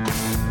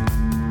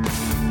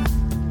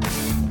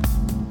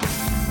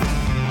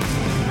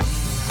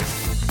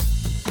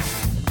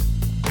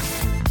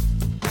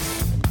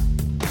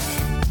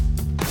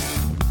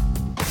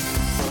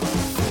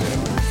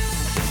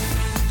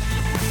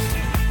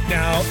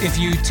 Now, If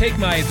you take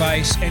my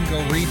advice and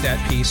go read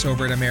that piece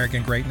over at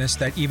American Greatness,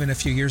 that even a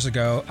few years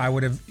ago, I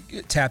would have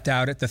tapped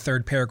out at the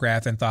third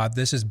paragraph and thought,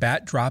 this is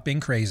bat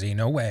dropping crazy.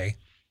 No way.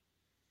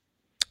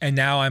 And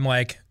now I'm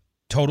like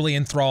totally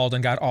enthralled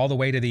and got all the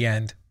way to the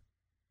end.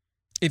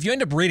 If you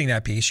end up reading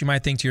that piece, you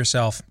might think to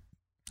yourself,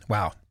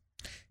 wow,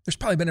 there's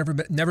probably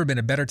never been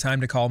a better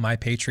time to call My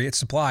Patriot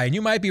Supply. And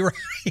you might be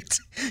right.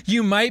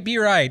 You might be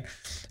right.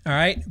 All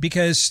right.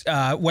 Because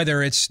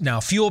whether it's now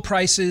fuel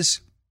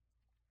prices,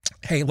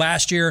 hey,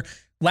 last year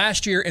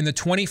in the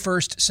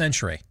 21st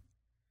century,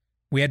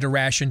 we had to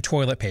ration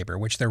toilet paper,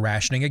 which they're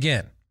rationing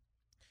again.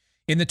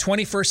 In the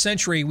 21st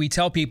century, we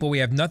tell people we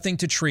have nothing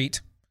to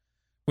treat.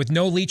 With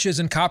no leeches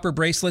and copper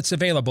bracelets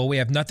available, we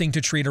have nothing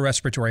to treat a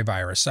respiratory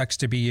virus. Sucks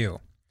to be you.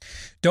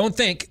 Don't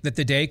think that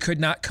the day could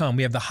not come.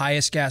 We have the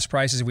highest gas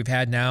prices we've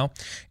had now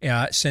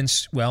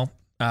since, the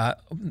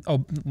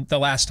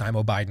last time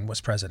Biden was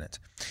president.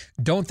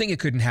 Don't think it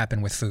couldn't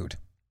happen with food.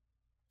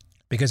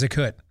 Because it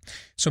could.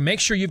 So make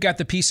sure you've got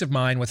the peace of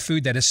mind with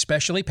food that is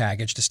specially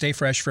packaged to stay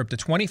fresh for up to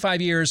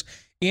 25 years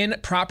in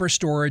proper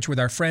storage with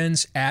our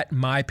friends at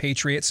My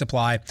Patriot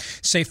Supply.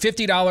 Save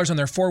 $50 on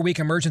their 4-week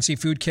emergency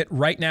food kit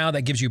right now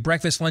that gives you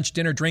breakfast, lunch,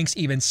 dinner, drinks,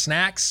 even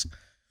snacks.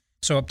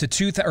 So up to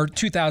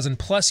 2,000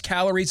 plus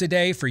calories a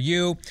day for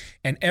you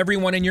and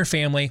everyone in your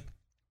family.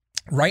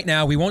 Right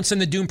now, we won't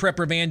send the Doom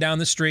Prepper van down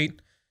the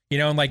street,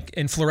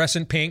 in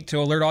fluorescent pink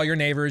to alert all your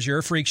neighbors. You're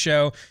a freak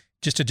show.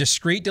 Just a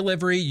discreet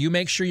delivery. You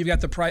make sure you've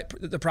got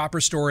the proper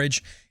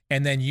storage,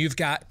 and then you've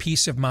got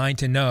peace of mind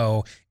to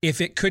know if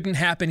it couldn't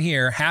happen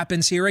here,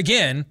 happens here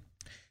again,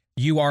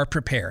 you are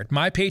prepared.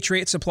 My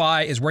Patriot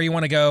Supply is where you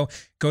want to go.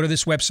 Go to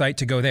this website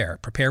to go there.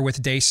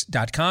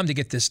 Preparewithdace.com to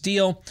get this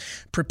deal.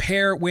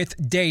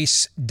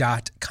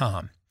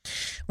 Preparewithdace.com.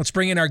 Let's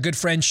bring in our good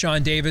friend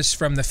Sean Davis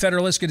from The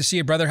Federalist. Good to see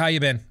you, brother. How you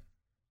been?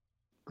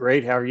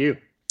 Great. How are you?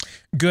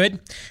 Good.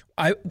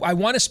 I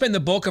want to spend the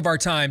bulk of our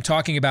time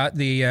talking about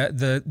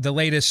the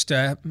latest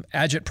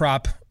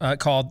agitprop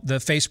called the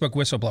Facebook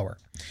whistleblower.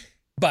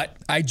 But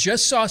I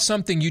just saw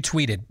something you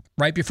tweeted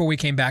right before we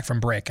came back from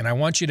break, and I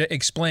want you to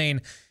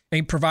explain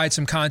and provide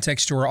some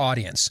context to our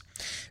audience.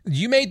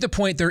 You made the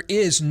point there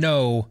is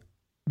no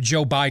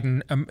Joe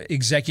Biden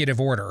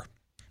executive order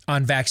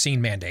on vaccine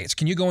mandates.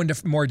 Can you go into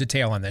more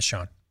detail on this,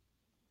 Sean?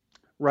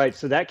 Right.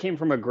 So that came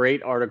from a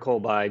great article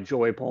by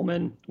Joy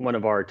Pullman, one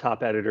of our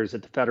top editors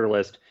at The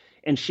Federalist.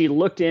 And she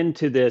looked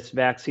into this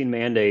vaccine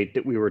mandate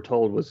that we were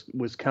told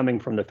was coming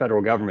from the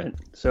federal government.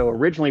 So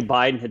originally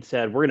Biden had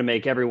said, we're going to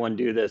make everyone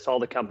do this. All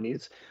the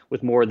companies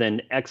with more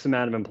than X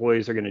amount of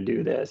employees are going to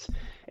do this.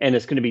 And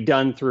it's going to be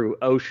done through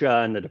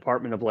OSHA and the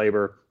Department of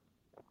Labor.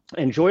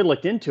 And Joy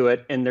looked into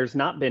it, and there's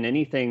not been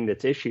anything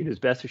that's issued. As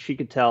best as she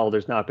could tell,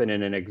 there's not been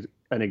an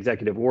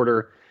executive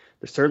order.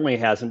 There certainly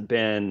hasn't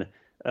been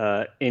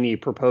any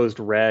proposed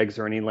regs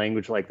or any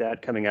language like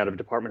that coming out of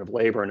Department of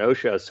Labor and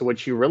OSHA. So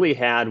what you really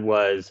had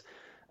was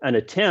an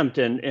attempt,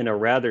 and a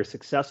rather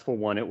successful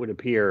one, it would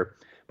appear,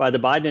 by the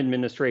Biden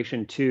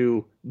administration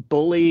to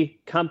bully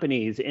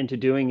companies into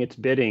doing its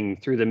bidding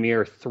through the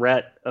mere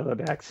threat of a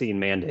vaccine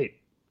mandate.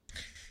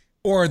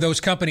 Or those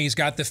companies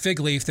got the fig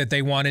leaf that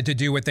they wanted to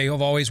do what they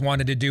have always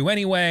wanted to do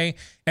anyway,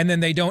 and then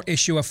they don't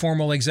issue a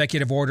formal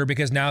executive order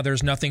because now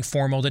there's nothing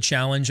formal to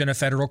challenge in a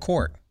federal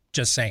court.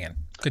 Just saying.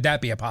 Could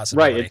that be a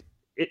possibility?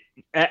 Right.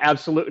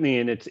 Absolutely.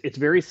 And it's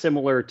very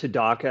similar to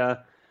DACA,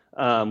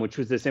 which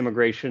was this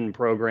immigration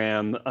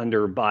program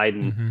under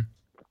Biden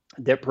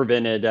that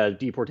prevented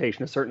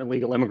deportation of certain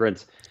illegal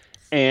immigrants.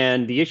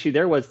 And the issue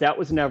there was that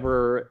was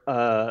never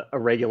a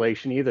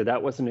regulation either.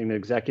 That wasn't an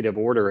executive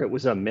order. It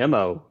was a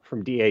memo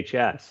from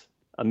DHS,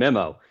 a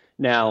memo.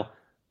 Now,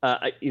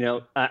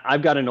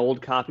 I've got an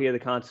old copy of the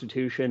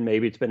Constitution.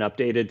 Maybe it's been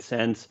updated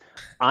since.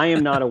 I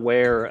am not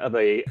aware of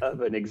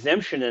an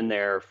exemption in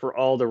there for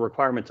all the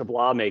requirements of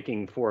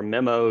lawmaking for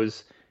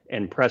memos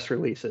and press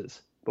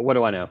releases. But what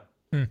do I know?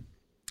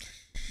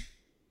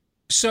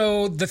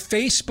 So the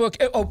Facebook.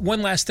 Oh,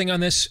 one last thing on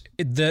this: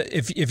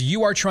 if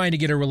you are trying to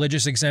get a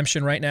religious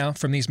exemption right now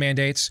from these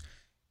mandates,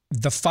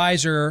 the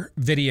Pfizer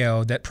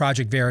video that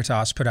Project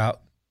Veritas put out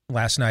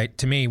last night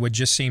to me would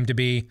just seem to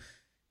be.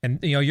 And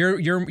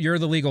you're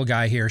the legal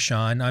guy here,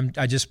 Sean.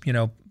 I just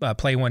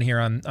play one here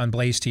on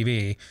Blaze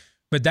TV,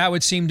 but that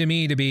would seem to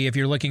me to be, if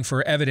you're looking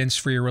for evidence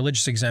for your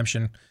religious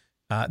exemption,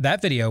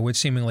 that video would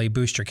seemingly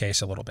boost your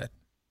case a little bit.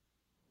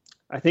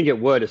 I think it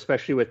would,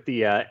 especially with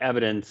the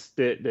evidence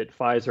that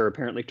Pfizer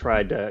apparently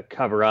tried to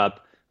cover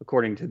up,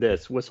 according to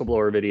this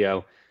whistleblower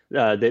video,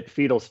 that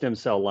fetal stem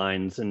cell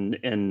lines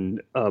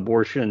and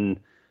abortion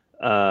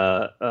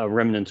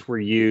remnants were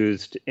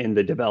used in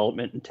the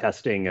development and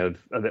testing of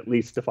at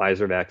least the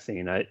Pfizer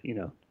vaccine.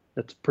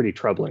 That's pretty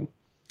troubling.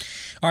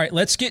 All right,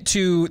 let's get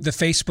to the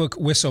Facebook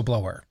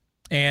whistleblower.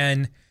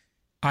 And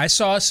I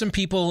saw some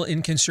people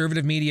in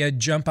conservative media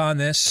jump on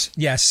this.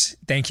 Yes,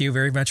 thank you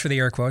very much for the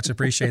air quotes.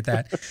 Appreciate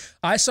that.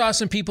 I saw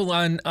some people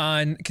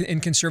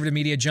in conservative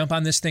media jump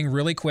on this thing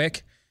really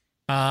quick.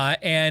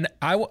 And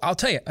I'll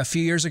tell you, a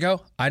few years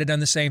ago, I'd have done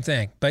the same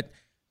thing. But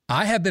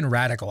I have been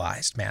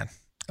radicalized, man.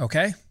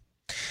 Okay?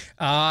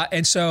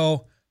 And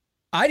so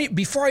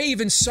before I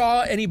even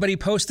saw anybody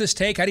post this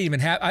take,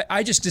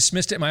 I just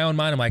dismissed it in my own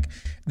mind. I'm like,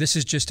 this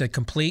is just a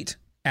complete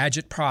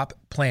agitprop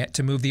plant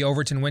to move the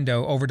Overton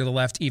window over to the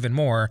left even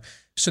more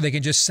so they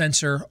can just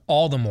censor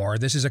all the more.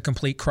 This is a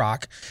complete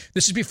crock.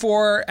 This is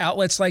before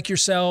outlets like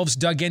yourselves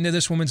dug into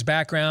this woman's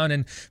background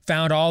and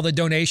found all the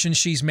donations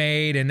she's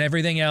made and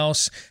everything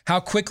else,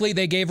 how quickly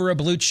they gave her a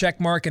blue check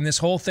mark, and this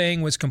whole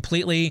thing was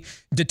completely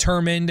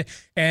determined.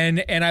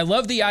 And I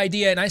love the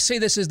idea, and I say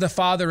this as the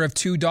father of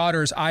 2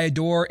 daughters I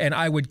adore and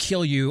I would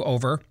kill you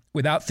over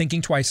without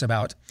thinking twice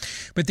about.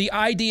 But the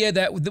idea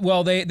that,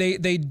 well,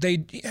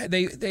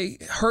 they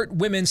hurt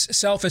women's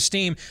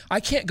self-esteem.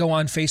 I can't go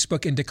on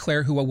Facebook and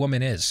declare who a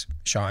woman is,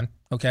 Sean,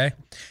 okay?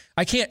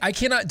 I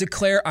cannot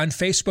declare on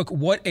Facebook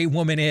what a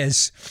woman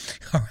is,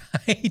 all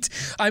right?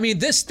 I mean,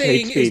 this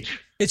thing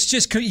this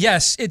is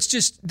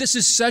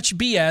such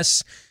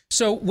BS.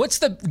 So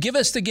give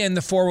us again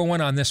the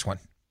 411 on this one.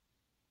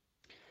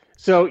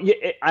 So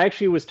I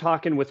actually was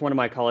talking with one of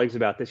my colleagues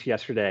about this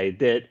yesterday,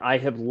 that I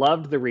have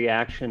loved the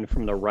reaction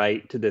from the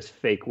right to this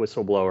fake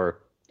whistleblower,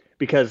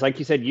 because like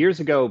you said, years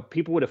ago,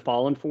 people would have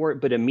fallen for it,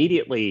 but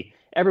immediately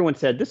everyone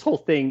said this whole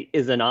thing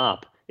is an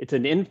op. It's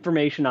an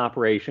information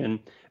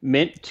operation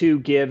meant to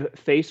give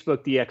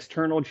Facebook the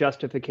external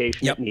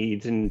justification it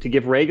needs, and to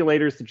give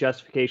regulators the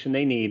justification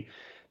they need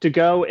to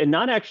go and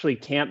not actually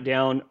tamp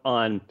down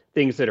on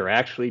things that are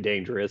actually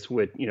dangerous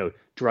with,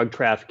 drug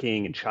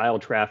trafficking and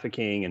child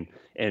trafficking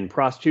and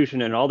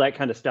prostitution and all that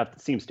kind of stuff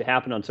that seems to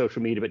happen on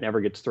social media but never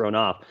gets thrown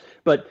off.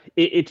 But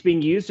it's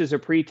being used as a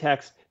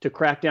pretext to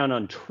crack down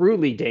on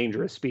truly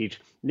dangerous speech,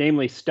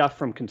 namely stuff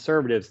from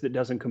conservatives that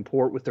doesn't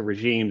comport with the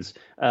regime's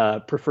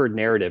preferred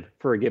narrative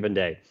for a given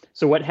day.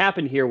 So what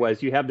happened here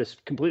was you have this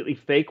completely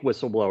fake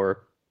whistleblower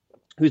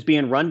who's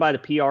being run by the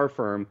PR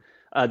firm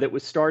that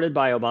was started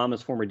by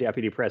Obama's former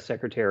deputy press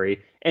secretary,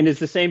 and is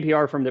the same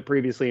PR firm that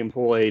previously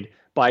employed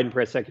Biden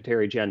press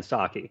secretary Jen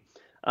Psaki.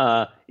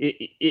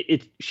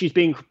 She's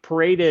being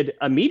paraded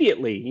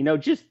immediately,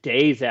 just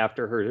days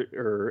after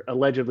her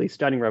allegedly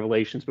stunning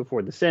revelations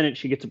before the Senate.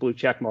 She gets a blue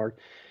check mark.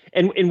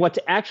 And what's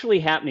actually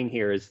happening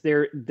here is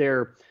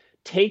they're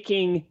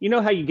taking,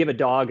 how you give a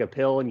dog a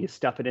pill and you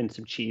stuff it in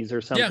some cheese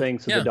or something,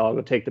 the dog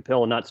will take the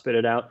pill and not spit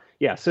it out.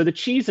 Yeah, so the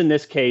cheese in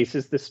this case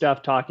is the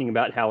stuff talking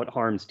about how it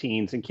harms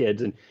teens and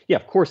kids. And yeah,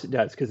 of course it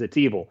does, because it's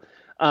evil.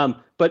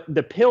 But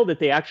the pill that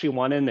they actually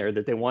want in there,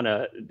 that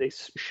they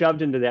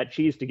shoved into that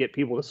cheese to get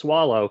people to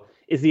swallow,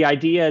 is the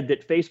idea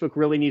that Facebook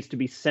really needs to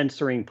be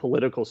censoring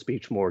political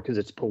speech more, because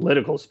it's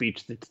political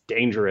speech that's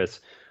dangerous.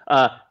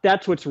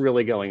 That's what's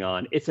really going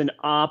on. It's an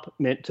op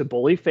meant to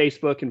bully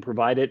Facebook and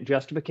provide it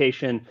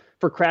justification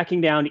for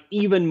cracking down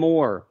even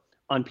more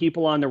on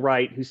people on the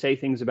right who say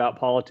things about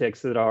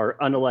politics that our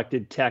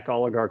unelected tech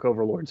oligarch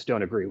overlords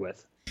don't agree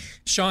with.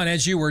 Sean,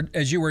 as you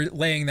were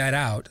laying that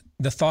out,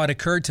 the thought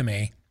occurred to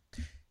me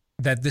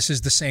that this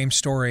is the same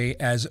story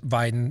as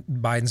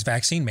Biden's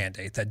vaccine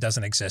mandate that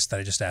doesn't exist, that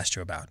I just asked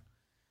you about.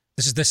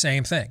 This is the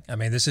same thing. I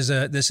mean, this is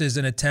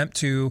an attempt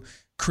to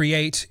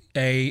create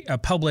a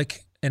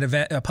public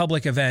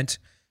event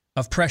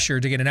of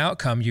pressure to get an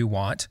outcome you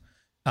want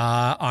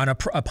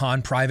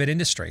upon private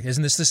industry.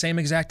 Isn't this the same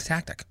exact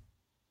tactic?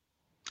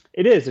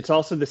 It is. It's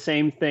also the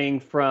same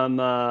thing from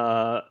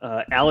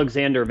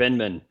Alexander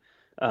Vindman,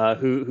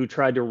 who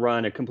tried to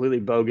run a completely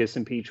bogus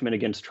impeachment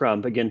against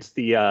Trump, against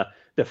the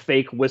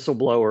fake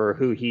whistleblower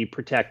who he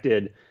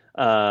protected,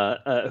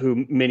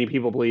 who many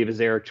people believe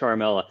is Eric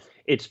Ciaramella.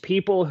 It's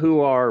people who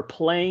are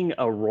playing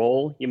a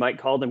role, you might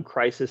call them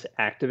crisis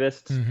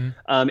activists,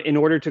 in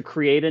order to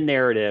create a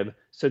narrative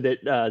so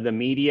that the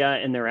media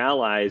and their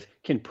allies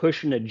can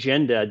push an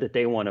agenda that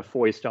they want to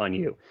foist on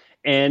you.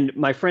 And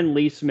my friend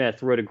Lee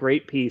Smith wrote a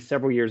great piece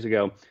several years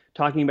ago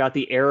talking about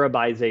the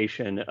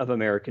Arabization of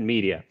American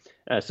media.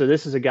 So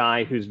this is a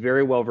guy who's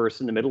very well versed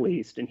in the Middle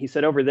East. And he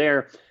said over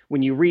there,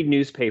 when you read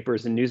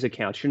newspapers and news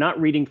accounts, you're not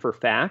reading for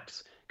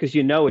facts because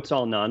it's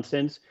all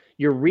nonsense.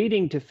 You're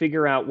reading to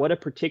figure out what a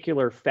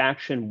particular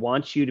faction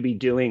wants you to be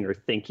doing or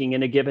thinking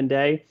in a given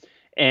day.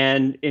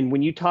 And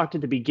when you talked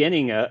at the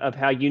beginning of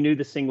how you knew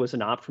this thing was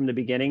an op from the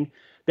beginning,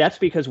 that's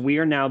because we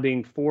are now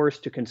being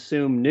forced to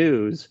consume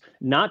news,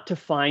 not to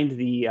find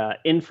the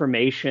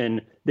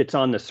information that's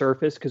on the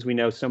surface, because we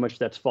know so much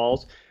that's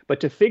false, but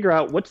to figure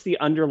out what's the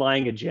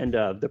underlying agenda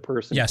of the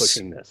person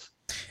pushing this.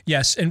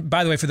 Yes. And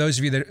by the way, for those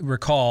of you that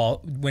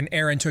recall, when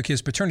Aaron took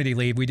his paternity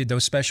leave, we did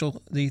those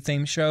specialty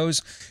themed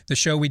shows. The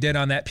show we did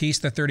on that piece,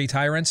 The 30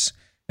 Tyrants,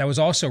 that was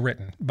also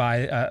written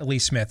by Lee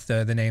Smith,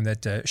 the name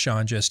that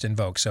Sean just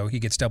invoked. So he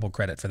gets double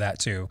credit for that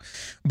too.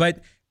 But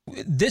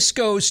this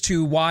goes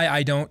to why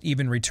I don't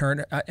even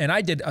return. And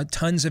I did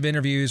tons of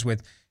interviews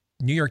with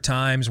New York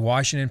Times,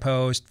 Washington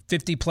Post,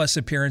 50 plus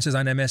appearances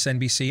on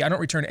MSNBC. I don't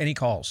return any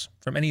calls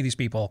from any of these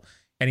people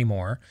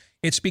anymore.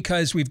 It's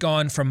because we've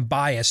gone from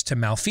bias to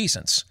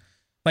malfeasance.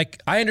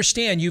 Like, I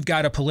understand you've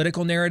got a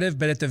political narrative,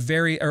 but at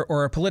the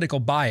or a political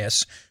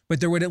bias, but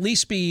there would at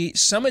least be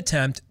some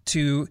attempt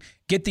to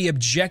get the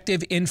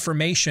objective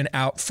information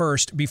out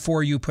first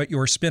before you put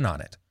your spin on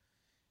it.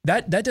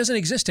 That doesn't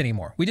exist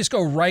anymore. We just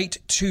go right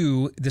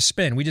to the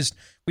spin. We just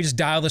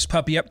dial this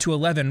puppy up to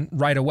 11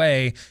 right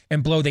away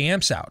and blow the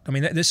amps out. I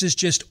mean, this is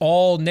just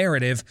all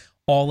narrative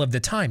all of the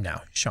time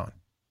now, Sean.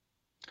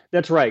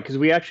 That's right, because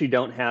we actually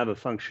don't have a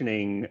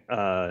functioning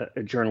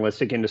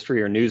journalistic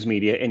industry or news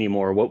media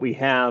anymore. What we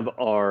have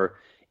are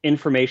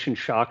information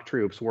shock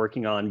troops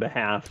working on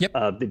behalf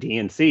of the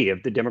DNC,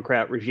 of the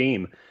Democrat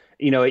regime.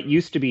 It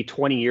used to be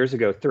 20 years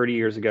ago, 30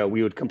 years ago,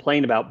 we would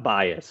complain about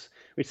bias.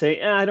 We'd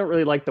say, I don't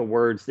really like the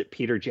words that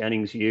Peter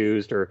Jennings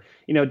used, or,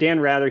 Dan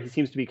Rather, he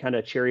seems to be kind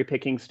of cherry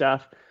picking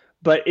stuff.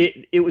 But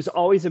it was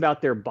always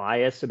about their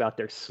bias, about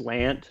their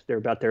slant,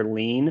 about their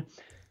lean.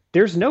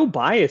 There's no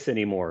bias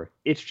anymore.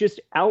 It's just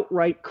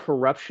outright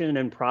corruption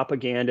and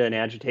propaganda and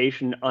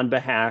agitation on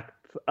behalf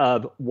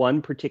of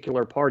one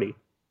particular party.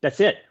 That's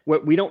it.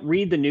 We don't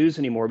read the news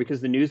anymore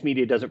because the news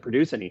media doesn't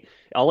produce any.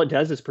 All it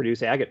does is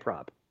produce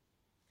agitprop.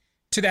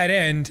 To that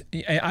end,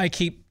 I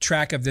keep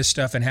track of this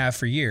stuff and have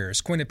for years.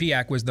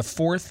 Quinnipiac was the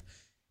 4th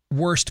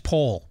worst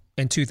poll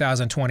in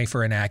 2020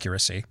 for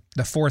inaccuracy.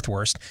 The 4th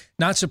worst.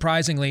 Not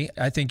surprisingly,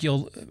 I think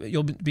you'll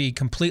be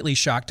completely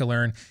shocked to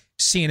learn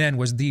CNN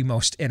was the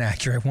most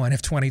inaccurate one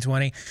of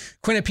 2020.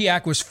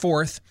 Quinnipiac was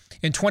 4th.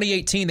 In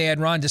 2018, they had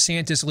Ron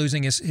DeSantis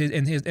losing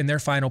in their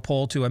final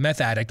poll to a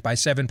meth addict by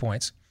 7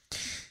 points.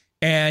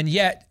 And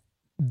yet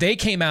they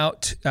came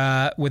out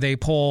with a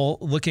poll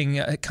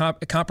looking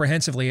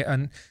comprehensively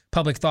on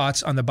public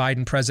thoughts on the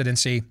Biden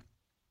presidency.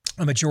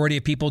 A majority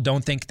of people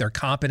don't think they're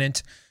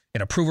competent,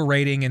 an approval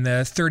rating in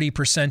the 30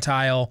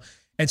 percentile.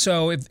 And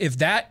so if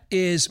that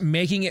is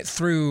making it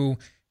through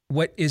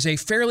what is a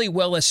fairly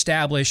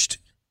well-established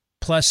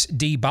plus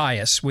D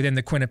bias within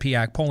the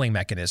Quinnipiac polling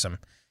mechanism,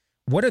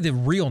 what are the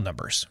real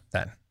numbers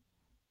then?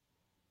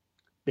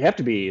 They have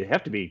to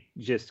be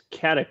just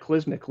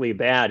cataclysmically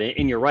bad.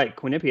 And you're right,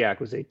 Quinnipiac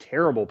was a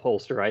terrible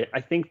pollster. I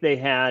think they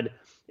had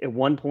at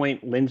one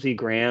point Lindsey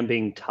Graham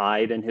being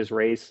tied in his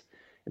race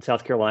in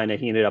South Carolina.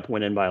 He ended up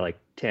winning by like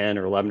 10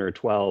 or 11 or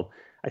 12.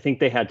 I think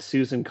they had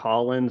Susan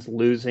Collins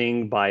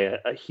losing by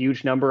a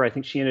huge number. I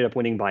think she ended up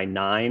winning by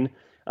 9.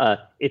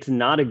 It's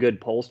not a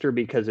good pollster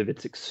because of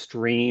its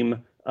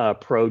extreme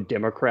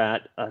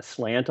pro-Democrat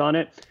slant on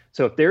it.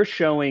 So if they're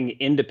showing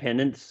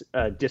independents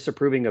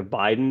disapproving of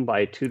Biden by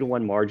a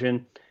 2-to-1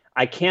 margin,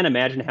 I can't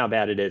imagine how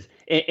bad it is.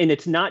 And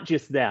it's not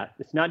just that.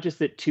 It's not just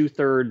that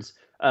 2/3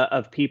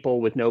 of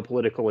people with no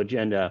political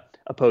agenda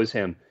oppose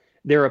him.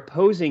 They're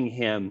opposing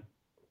him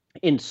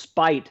in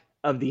spite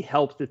of the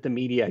help that the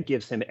media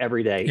gives him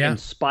every day, in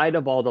spite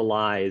of all the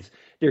lies.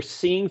 They're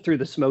seeing through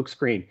the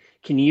smokescreen.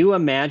 Can you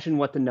imagine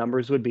what the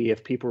numbers would be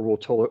if people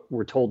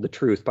were told the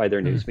truth by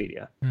their news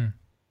media?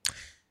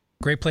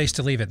 Great place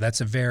to leave it. That's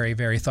a very,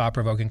 very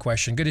thought-provoking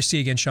question. Good to see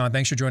you again, Sean.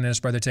 Thanks for joining us,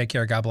 brother. Take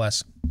care. God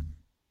bless.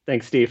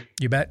 Thanks, Steve.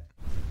 You bet.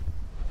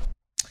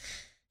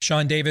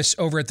 Sean Davis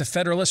over at The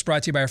Federalist,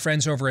 brought to you by our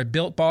friends over at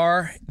Built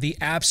Bar, the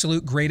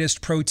absolute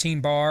greatest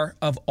protein bar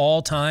of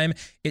all time.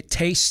 It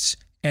tastes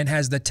and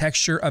has the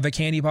texture of a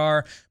candy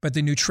bar, but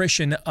the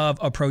nutrition of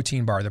a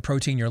protein bar. The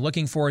protein you're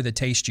looking for, the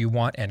taste you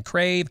want and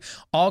crave,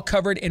 all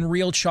covered in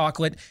real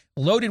chocolate,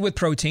 loaded with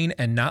protein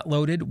and not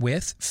loaded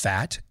with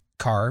fat,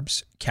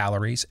 carbs,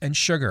 calories, and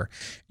sugar.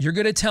 You're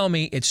going to tell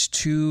me it's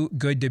too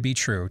good to be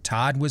true.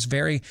 Todd was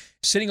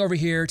sitting over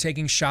here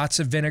taking shots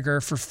of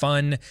vinegar for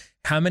fun.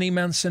 How many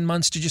months and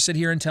months did you sit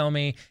here and tell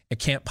me it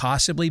can't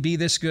possibly be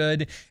this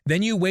good?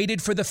 Then you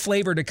waited for the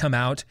flavor to come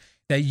out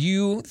that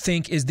you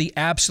think is the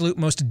absolute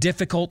most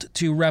difficult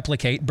to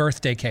replicate,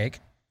 birthday cake,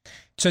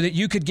 so that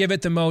you could give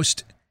it the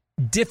most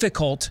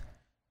difficult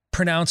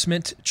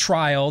pronouncement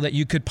trial that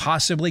you could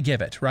possibly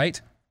give it, right?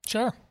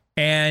 Sure.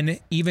 And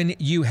even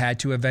you had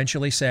to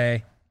eventually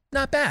say,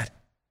 not bad,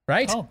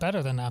 right? Oh,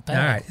 better than not bad.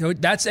 All right. So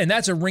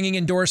that's a ringing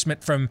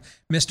endorsement from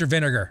Mr.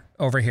 Vinegar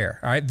over here.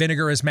 All right.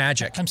 Vinegar is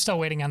magic. I'm still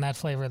waiting on that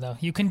flavor, though.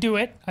 You can do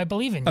it. I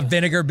believe in you. A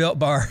vinegar Built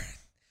Bar.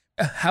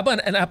 How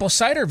about an apple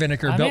cider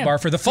vinegar Built Bar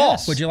for the fall?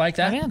 Yes. Would you like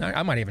that?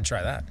 I might even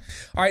try that.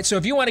 All right, so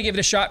if you want to give it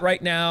a shot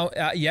right now,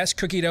 yes,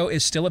 cookie dough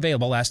is still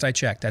available. Last I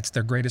checked, that's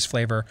their greatest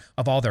flavor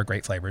of all their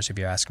great flavors, if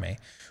you ask me.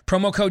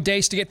 Promo code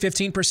DEACE to get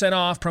 15%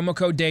 off. Promo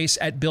code DEACE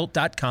at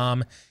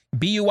Built.com.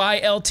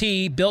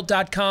 BUILT,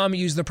 Built.com.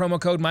 Use the promo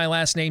code my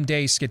last name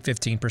DEACE, get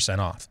 15%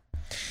 off.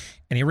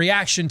 Any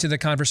reaction to the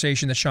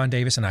conversation that Sean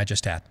Davis and I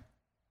just had?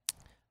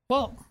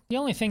 Well, the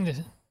only thing to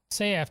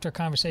say after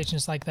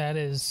conversations like that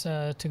is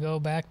to go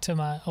back to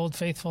my old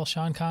faithful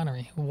Sean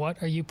Connery.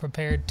 What are you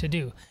prepared to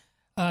do?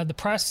 The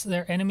press,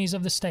 they're enemies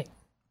of the state.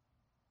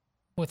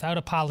 Without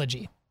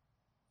apology.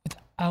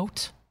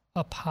 Without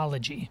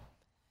apology.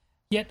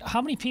 Yet,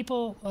 how many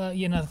people,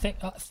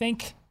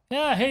 think,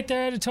 I hate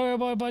their editorial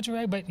board budget,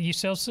 right? But you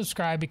still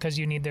subscribe because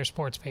you need their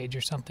sports page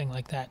or something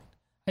like that.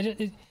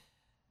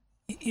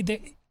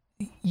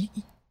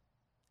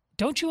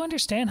 Don't you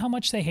understand how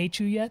much they hate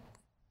you yet?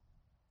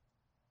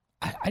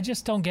 I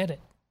just don't get it.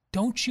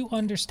 Don't you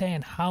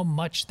understand how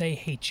much they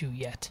hate you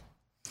yet?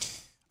 I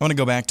want to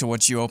go back to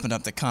what you opened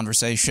up the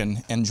conversation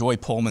and Joy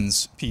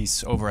Pullman's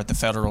piece over at The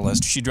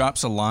Federalist. She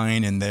drops a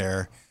line in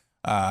there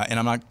and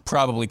I'm not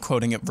probably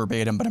quoting it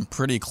verbatim, but I'm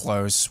pretty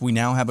close. We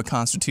now have a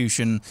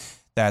constitution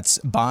that's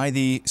by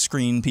the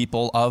screen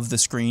people, of the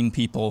screen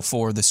people,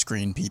 for the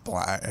screen people.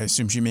 I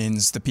assume she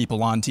means the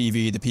people on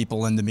TV, the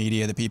people in the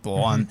media, the people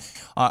on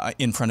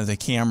in front of the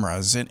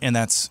cameras. And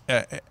that's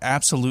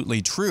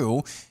absolutely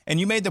true. And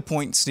you made the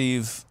point,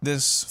 Steve,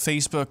 this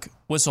Facebook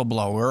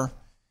whistleblower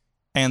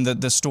and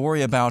the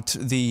story about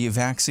the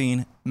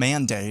vaccine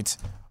mandate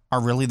are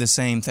really the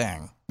same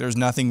thing. There's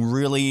nothing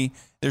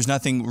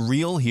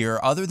real here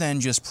other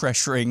than just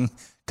pressuring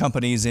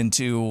companies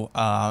into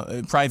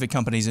private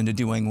companies into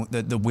doing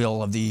the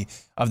will of the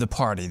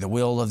party, the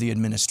will of the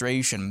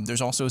administration.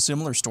 There's also a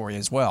similar story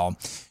as well.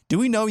 Do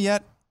we know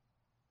yet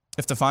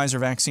if the Pfizer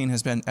vaccine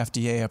has been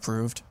FDA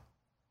approved?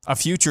 A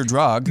future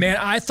drug. Man,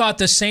 I thought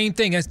the same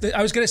thing.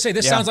 I was going to say,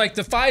 this sounds like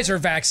the Pfizer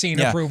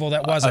vaccine approval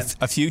that wasn't.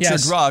 A future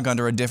drug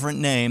under a different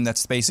name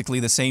that's basically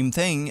the same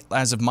thing,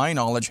 as of my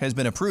knowledge, has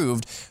been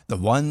approved. The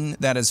one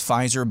that is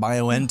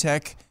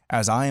Pfizer-BioNTech,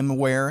 as I am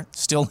aware,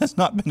 still has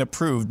not been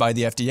approved by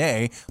the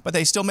FDA, but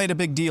they still made a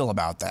big deal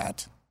about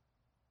that,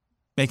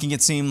 making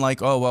it seem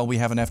like, oh, well, we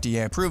have an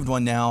FDA-approved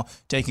one now,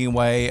 taking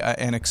away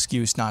an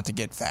excuse not to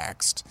get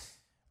vaxxed.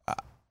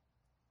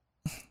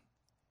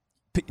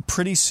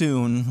 Pretty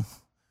soon...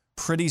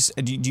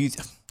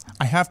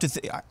 I have to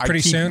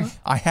soon?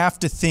 I have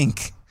to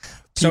think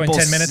so people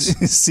in 10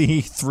 minutes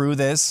see through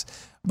this,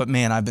 but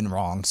man, I've been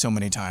wrong so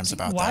many times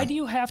about that. Why do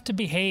you have to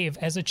behave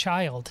as a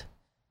child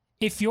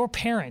if your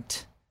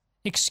parent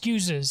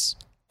excuses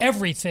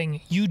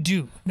everything you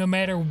do, no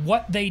matter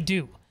what they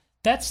do?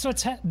 That's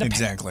what's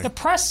exactly. The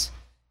press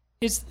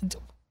is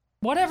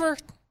whatever,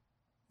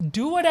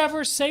 do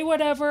whatever, say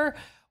whatever.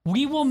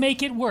 We will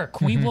make it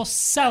work. We will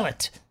sell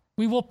it.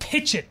 We will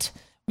pitch it.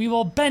 We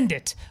will bend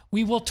it.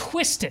 We will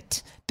twist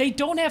it. They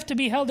don't have to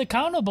be held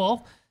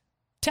accountable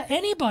to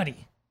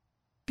anybody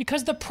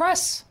because the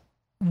press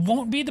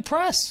won't be the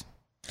press.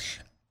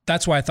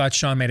 That's why I thought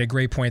Sean made a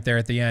great point there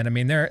at the end. I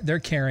mean, they're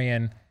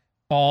carrying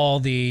all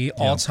the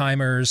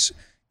Alzheimer's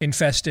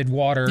infested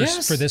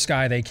waters for this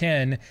guy they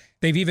can.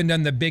 They've even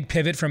done the big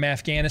pivot from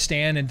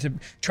Afghanistan and to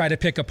try to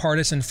pick a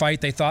partisan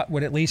fight they thought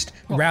would at least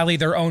rally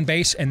their own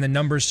base, and the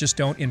numbers just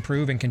don't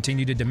improve and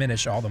continue to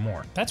diminish all the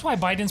more. That's why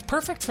Biden's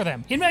perfect for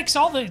them. It makes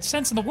all the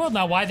sense in the world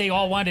now why they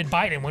all wanted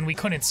Biden when we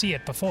couldn't see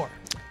it before.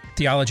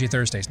 Theology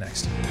Thursday's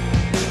next.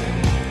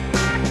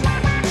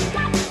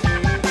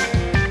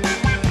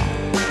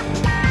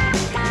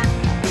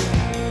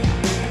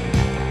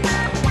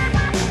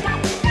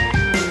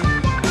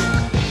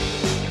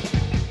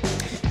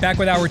 Back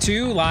with Hour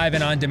 2, live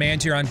and on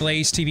demand here on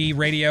Blaze TV,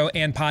 radio,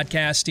 and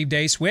podcast. Steve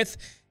Deace with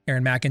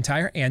Aaron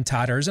McIntyre and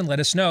Todd Erzin.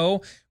 Let us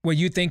know what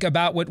you think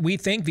about what we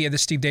think via the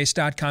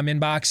stevedeace.com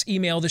inbox.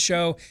 Email the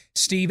show,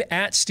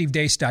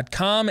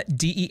 steve@stevedeace.com,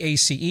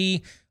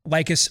 DEACE.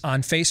 Like us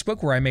on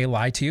Facebook, where I may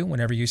lie to you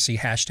whenever you see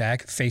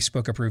hashtag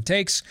Facebook approved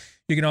takes.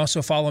 You can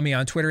also follow me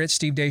on Twitter at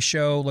Steve Deace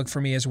Show. Look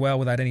for me as well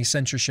without any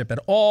censorship at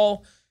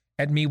all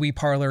at MeWe,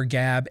 Parler,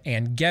 Gab,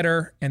 and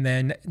Getter, and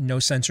then no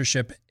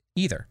censorship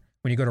either.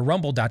 When you go to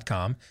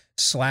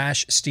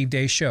rumble.com/Steve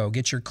Deace Show,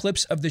 get your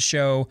clips of the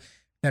show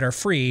that are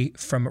free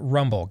from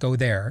Rumble. Go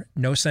there.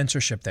 No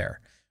censorship there.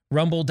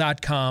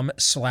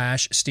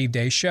 Rumble.com/Steve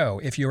Deace Show.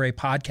 If you're a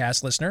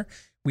podcast listener,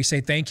 we say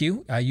thank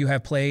you. You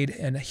have played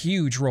a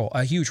huge role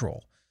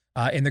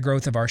in the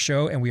growth of our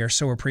show, and we are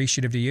so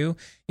appreciative to you.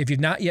 If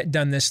you've not yet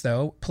done this,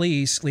 though,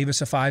 please leave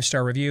us a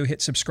 5-star review,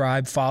 hit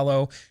subscribe,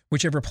 follow,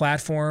 whichever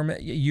platform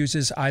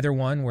uses either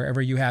one,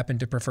 wherever you happen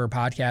to prefer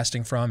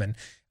podcasting from, and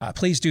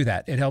please do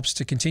that. It helps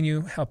to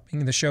continue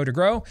helping the show to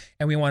grow,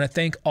 and we want to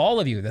thank all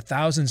of you, the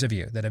thousands of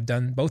you that have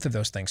done both of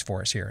those things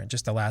for us here in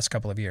just the last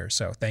couple of years,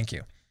 so thank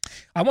you.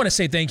 I want to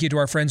say thank you to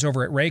our friends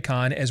over at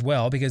Raycon as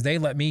well, because they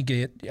let me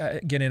get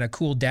in a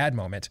cool dad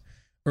moment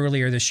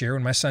earlier this year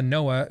when my son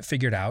Noah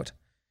figured out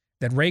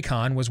that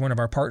Raycon was one of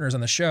our partners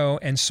on the show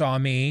and saw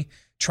me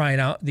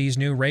trying out these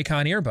new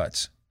Raycon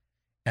earbuds.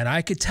 And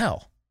I could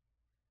tell.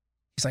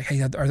 He's like,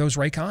 hey, are those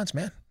Raycons,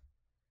 man?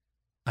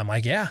 I'm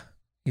like, yeah.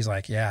 He's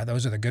like, yeah,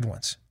 those are the good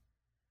ones.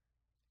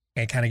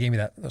 And kind of gave me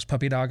those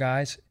puppy dog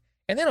eyes.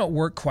 And they don't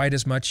work quite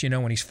as much,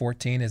 when he's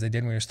 14 as they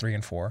did when he was 3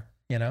 and 4,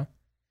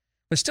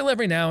 But still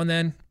every now and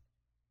then,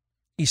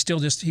 he's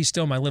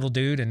still my little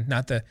dude and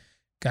not the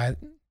guy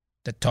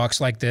that talks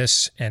like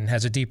this and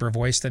has a deeper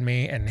voice than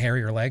me and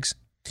hairier legs.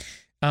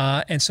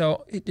 And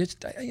so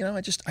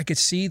I could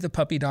see the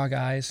puppy dog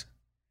eyes,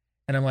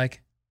 and I'm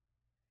like,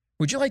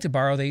 would you like to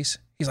borrow these?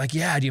 He's like,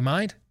 yeah, do you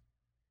mind?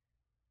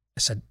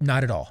 I said,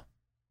 not at all.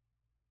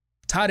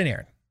 Todd and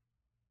Aaron,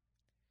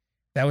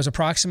 that was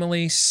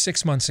approximately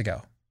 6 months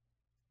ago.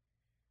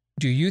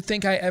 Do you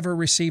think I ever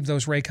received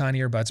those Raycon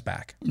earbuds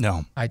back?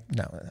 No. No, I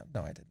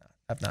did not.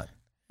 I've not.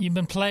 You've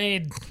been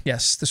played.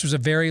 Yes, this was a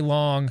very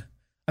long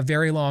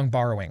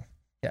borrowing.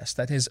 Yes,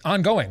 that is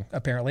ongoing,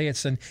 apparently.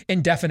 It's an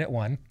indefinite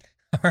one.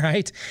 All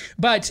right.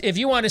 But if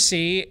you want to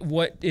see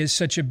what is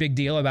such a big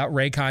deal about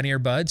Raycon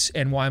earbuds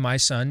and why my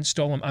son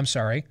stole them, I'm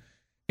sorry.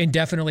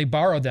 indefinitely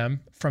borrow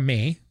them from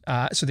me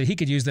so that he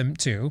could use them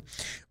too.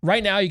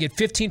 Right now, you get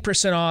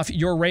 15% off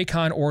your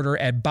Raycon order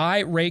at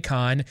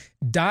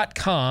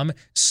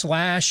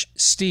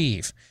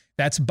buyraycon.com/Steve.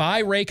 That's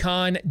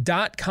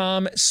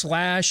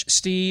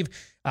buyraycon.com/Steve.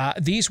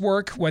 These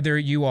work whether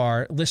you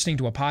are listening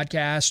to a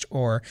podcast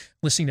or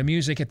listening to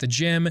music at the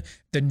gym.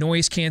 The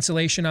noise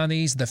cancellation on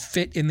these, the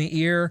fit in the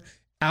ear,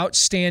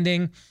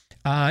 outstanding.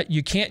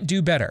 You can't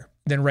do better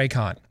than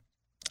Raycon.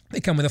 They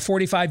come with a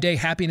 45-day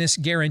happiness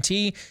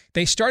guarantee.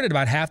 They start at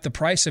about half the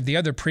price of the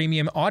other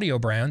premium audio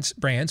brands,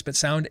 but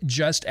sound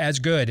just as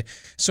good.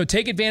 So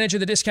take advantage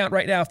of the discount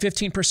right now.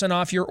 15%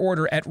 off your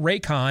order at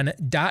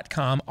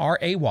raycon.com,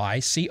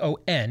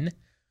 R-A-Y-C-O-N,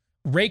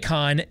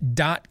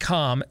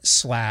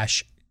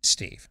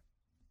 raycon.com/Steve.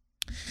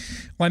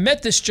 Well, I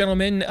met this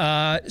gentleman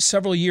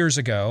several years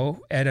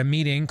ago at a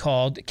meeting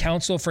called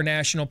Council for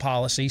National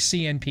Policy,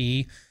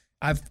 CNP.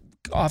 I've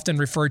often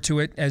referred to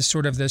it as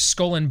sort of the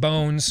skull and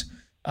bones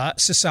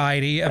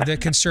society of the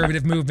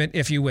conservative movement,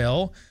 if you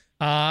will.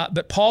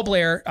 But Paul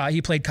Blair,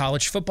 he played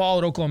college football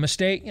at Oklahoma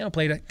State,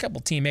 played a couple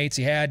teammates.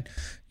 He had,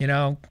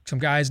 some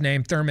guys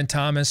named Thurman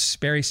Thomas,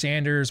 Barry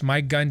Sanders,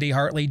 Mike Gundy,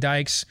 Hartley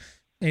Dykes,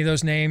 any of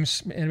those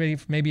names.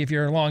 Maybe if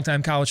you're a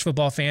longtime college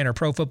football fan or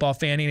pro football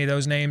fan, any of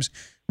those names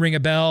ring a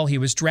bell. He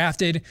was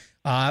drafted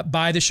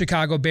by the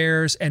Chicago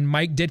Bears and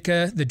Mike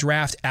Ditka, the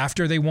draft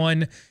after they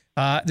won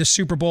the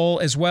Super Bowl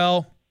as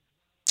well.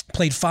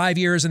 Played 5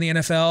 years in the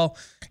NFL.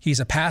 He's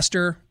a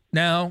pastor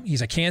now.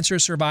 He's a cancer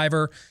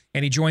survivor,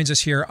 and he joins us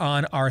here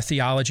on our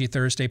Theology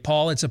Thursday.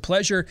 Paul, it's a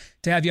pleasure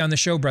to have you on the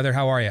show, brother.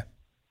 How are you?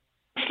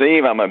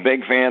 Steve, I'm a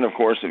big fan, of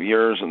course, of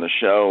yours and the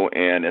show,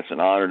 and it's an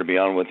honor to be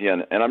on with you,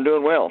 and I'm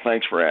doing well.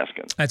 Thanks for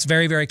asking. That's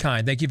very, very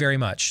kind. Thank you very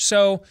much.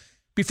 So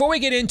before we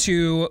get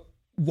into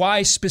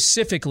why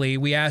specifically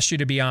we asked you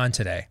to be on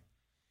today,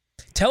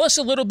 tell us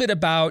a little bit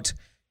about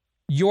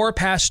your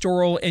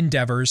pastoral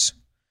endeavors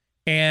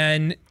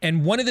and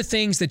one of the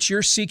things that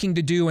you're seeking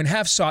to do and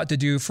have sought to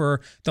do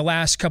for the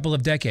last couple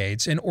of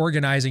decades in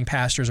organizing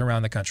pastors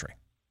around the country.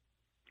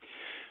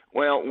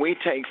 Well, we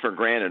take for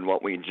granted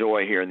what we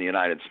enjoy here in the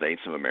United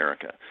States of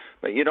America.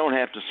 But you don't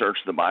have to search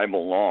the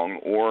Bible long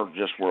or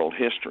just world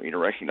history to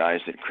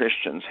recognize that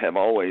Christians have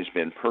always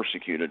been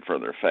persecuted for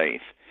their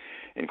faith.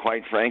 And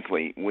quite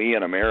frankly, we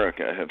in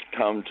America have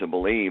come to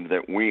believe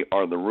that we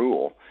are the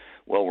rule.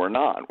 Well, we're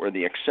not. We're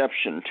the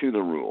exception to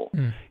the rule.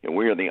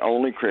 We are the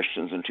only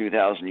Christians in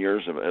 2,000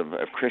 years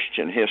of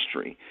Christian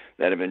history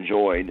that have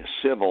enjoyed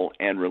civil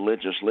and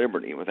religious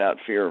liberty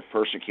without fear of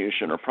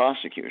persecution or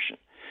prosecution.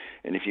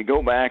 And if you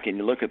go back and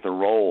you look at the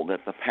role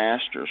that the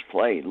pastors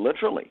played,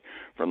 literally,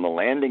 from the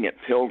landing at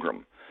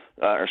Plymouth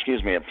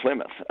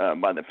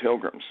by the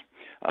Pilgrims,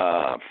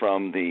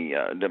 from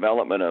the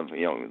development of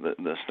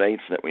the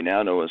states that we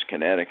now know as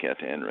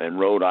Connecticut and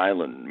Rhode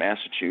Island,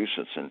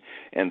 Massachusetts,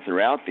 and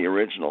throughout the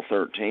original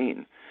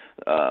 13,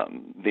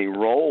 the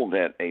role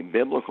that a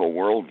biblical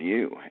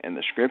worldview and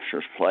the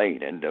scriptures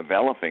played in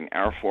developing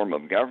our form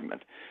of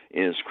government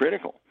is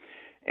critical.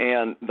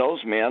 And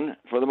those men,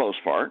 for the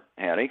most part,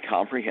 had a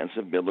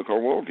comprehensive biblical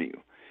worldview.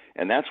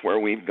 And that's where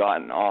we've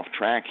gotten off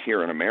track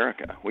here in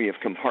America. We have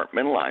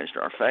compartmentalized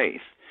our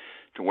faith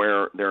to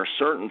where there are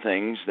certain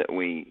things that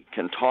we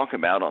can talk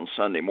about on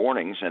Sunday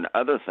mornings and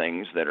other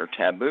things that are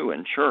taboo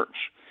in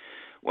church.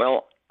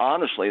 Well,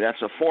 honestly,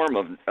 that's a form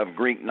of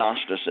Greek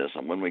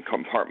Gnosticism when we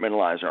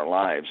compartmentalize our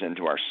lives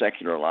into our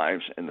secular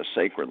lives and the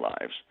sacred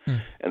lives.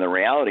 And the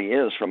reality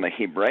is, from a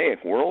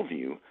Hebraic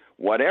worldview,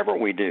 whatever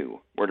we do,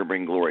 we're to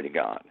bring glory to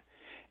God.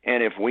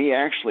 And if we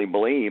actually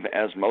believe,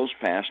 as most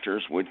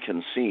pastors would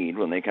concede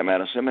when they come out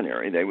of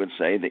seminary, they would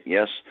say that,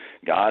 yes,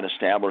 God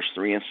established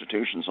 3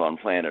 institutions on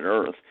planet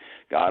Earth.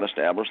 God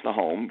established the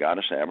home, God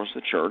established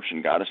the church,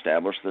 and God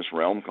established this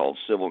realm called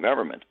civil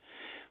government.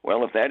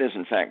 Well, if that is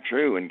in fact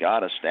true, and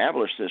God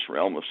established this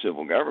realm of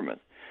civil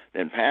government,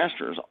 then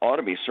pastors ought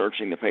to be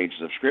searching the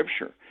pages of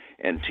Scripture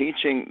and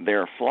teaching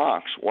their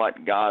flocks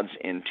what God's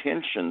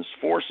intentions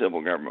for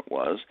civil government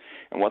was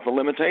and what the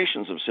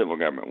limitations of civil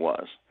government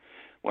was.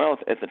 Well,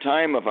 at the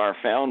time of our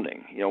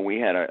founding, we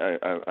had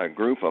a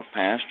group of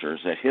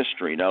pastors that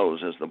history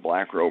knows as the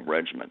Black Robe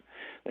Regiment.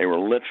 They were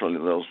literally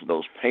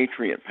those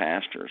patriot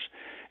pastors.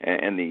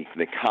 And the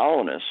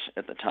colonists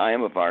at the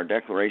time of our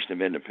Declaration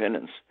of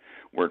Independence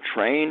were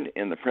trained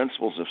in the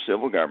principles of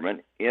civil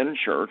government in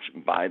church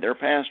by their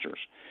pastors.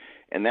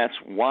 And that's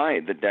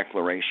why the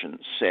Declaration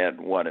said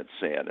what it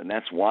said. And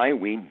that's why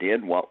we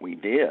did what we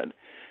did.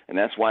 And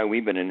that's why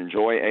we've been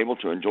able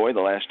to enjoy the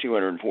last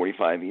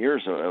 245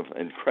 years of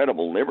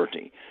incredible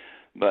liberty.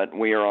 But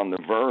we are on the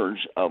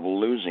verge of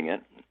losing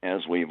it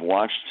as we've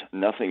watched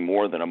nothing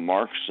more than a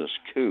Marxist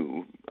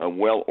coup, a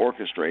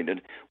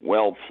well-orchestrated,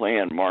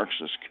 well-planned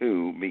Marxist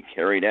coup be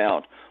carried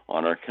out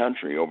on our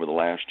country over the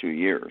last 2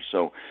 years.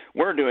 So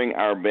we're doing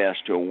our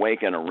best to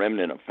awaken a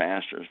remnant of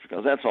pastors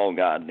because that's all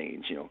God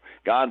needs.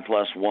 God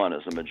plus one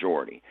is a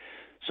majority.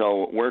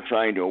 So we're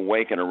trying to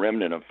awaken a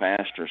remnant of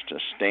pastors to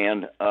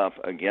stand up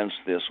against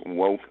this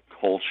woke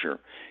culture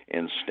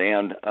and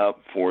stand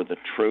up for the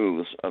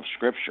truths of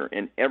Scripture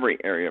in every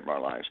area of our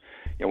lives.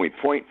 You know, we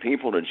point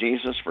people to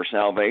Jesus for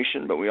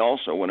salvation, but we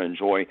also want to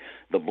enjoy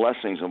the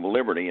blessings of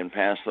liberty and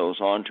pass those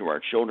on to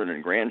our children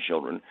and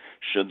grandchildren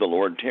should the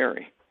Lord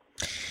tarry.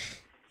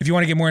 If you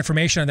want to get more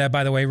information on that,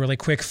 by the way, really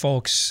quick,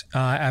 folks,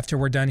 after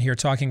we're done here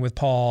talking with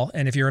Paul,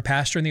 and if you're a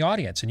pastor in the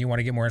audience and you want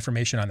to get more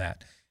information on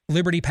that,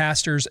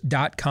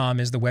 libertypastors.com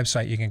is the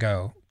website you can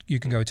go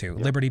to,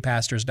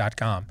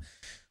 libertypastors.com.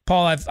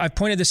 Paul, I've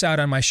pointed this out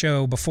on my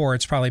show before.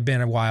 It's probably been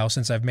a while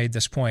since I've made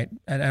this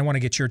point, and I want to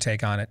get your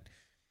take on it.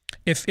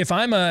 If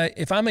I'm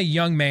a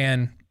young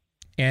man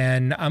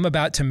and I'm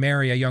about to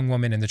marry a young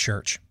woman in the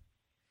church,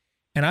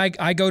 and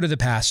I go to the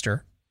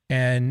pastor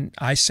and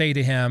I say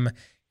to him,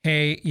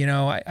 hey, you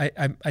know,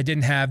 I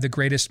didn't have the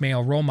greatest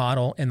male role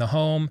model in the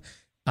home.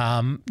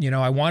 You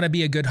know, I want to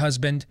be a good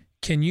husband.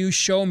 Can you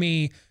show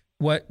me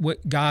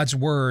what God's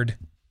word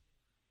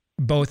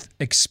both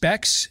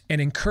expects and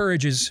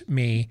encourages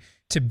me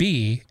to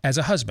be as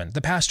a husband?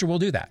 The pastor will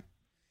do that.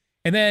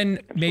 And then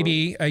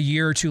maybe a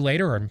year or two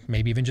later, or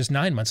maybe even just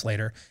 9 months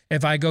later,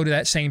 if I go to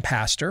that same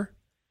pastor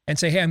and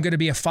say, hey, I'm going to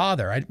be a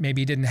father. I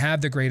maybe didn't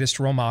have the greatest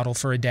role model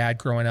for a dad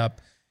growing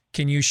up.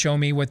 Can you show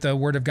me what the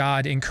Word of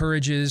God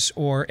encourages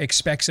or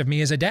expects of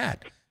me as a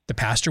dad? The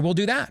pastor will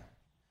do that.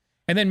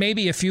 And then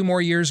maybe a few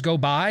more years go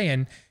by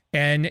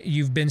and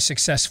you've been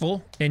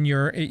successful in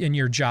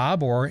your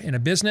job or in a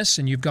business,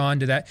 and you've gone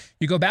to that,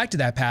 you go back to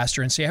that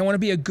pastor and say, I want to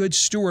be a good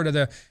steward of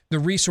the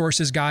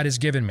resources God has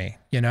given me,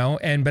 you know,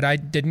 but I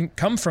didn't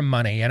come from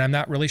money and I'm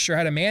not really sure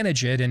how to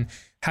manage it and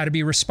how to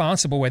be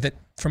responsible with it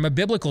from a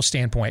biblical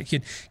standpoint.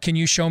 Can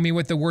you show me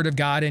what the Word of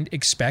God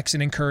expects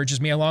and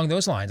encourages me along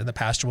those lines? And the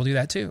pastor will do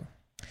that too.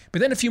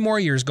 But then a few more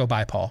years go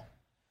by, Paul,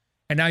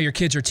 and now your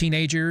kids are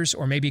teenagers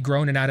or maybe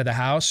grown and out of the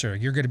house, or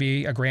you're going to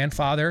be a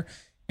grandfather,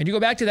 and you go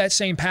back to that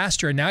same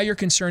pastor, and now you're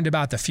concerned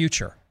about the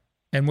future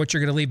and what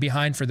you're going to leave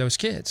behind for those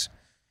kids.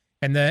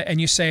 And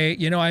you say,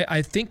 you know,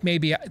 I think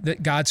maybe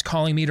that God's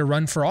calling me to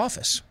run for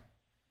office.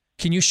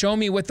 Can you show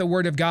me what the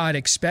Word of God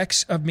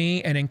expects of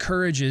me and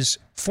encourages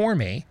for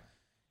me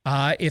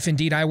if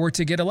indeed I were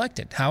to get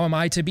elected? How am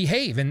I to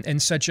behave in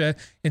such a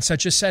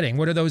setting?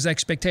 What are those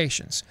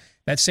expectations?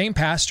 That same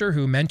pastor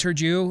who mentored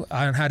you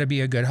on how to be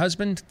a good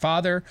husband,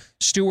 father,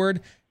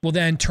 steward, will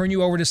then turn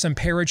you over to some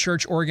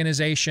parachurch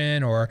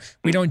organization, or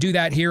we don't do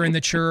that here in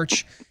the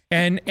church.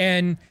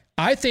 And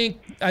I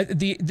think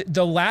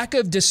the lack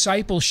of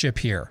discipleship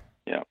here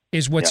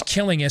is what's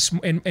killing us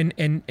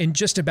in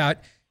just about,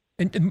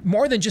 and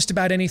more than just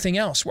about anything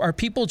else. Our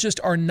people just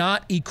are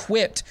not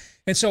equipped.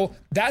 And so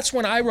that's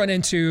when I run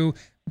into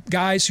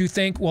guys who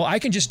think, well, I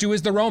can just do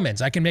as the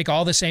Romans. I can make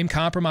all the same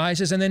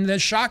compromises. And then they're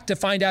shocked to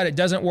find out it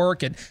doesn't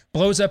work. It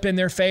blows up in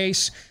their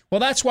face. Well,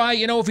 that's why,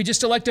 you know, if we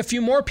just elect a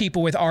few more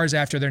people with R's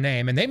after their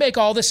name and they make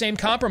all the same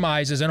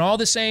compromises and all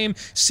the same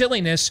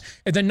silliness,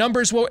 the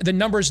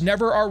numbers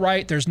never are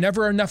right. There's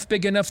never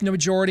big enough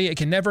majority. It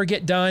can never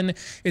get done.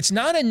 It's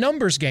not a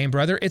numbers game,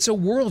 brother. It's a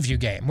worldview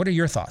game. What are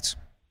your thoughts?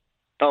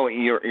 Oh,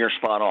 you're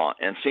spot on.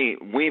 And see,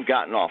 we've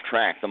gotten off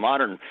track. The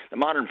modern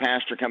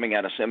pastor coming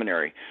out of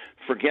seminary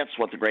forgets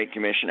what the Great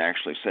Commission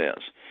actually says.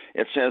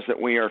 It says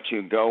that we are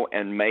to go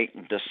and make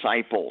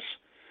disciples.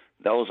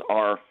 Those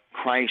are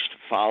Christ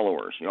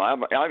followers. You know,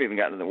 I've even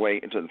gotten to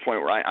the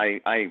point where I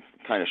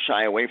kind of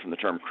shy away from the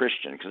term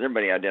Christian, because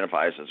everybody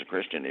identifies as a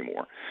Christian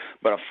anymore.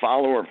 But a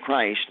follower of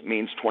Christ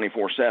means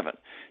 24/7.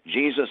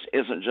 Jesus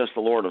isn't just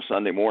the Lord of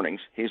Sunday mornings.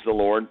 He's the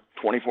Lord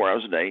 24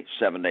 hours a day,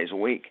 7 days a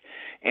week.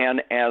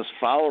 And as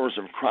followers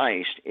of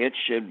Christ, it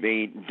should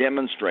be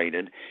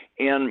demonstrated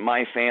in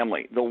my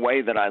family, the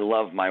way that I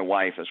love my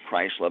wife as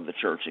Christ loved the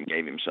church and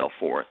gave himself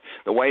for it,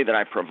 the way that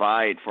I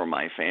provide for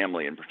my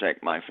family and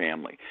protect my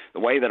family, the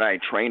way that I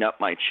train up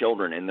my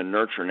children in the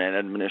nurture and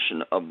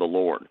admonition of the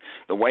Lord,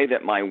 the way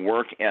that my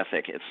work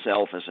ethic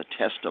itself is a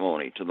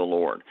testimony to the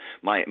Lord,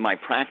 my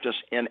practice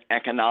in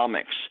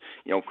economics.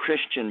 You know,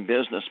 Christian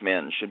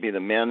businessmen should be the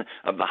men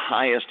of the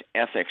highest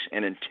ethics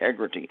and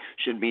integrity,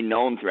 should be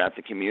known throughout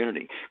the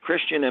community.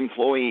 Christian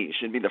employees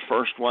should be the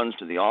first ones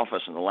to the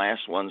office and the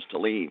last ones to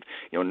leave.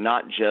 You know,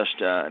 not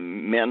just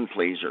men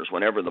pleasers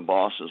whenever the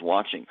boss is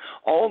watching.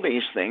 All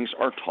these things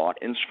are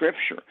taught in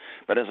Scripture.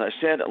 But as I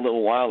said a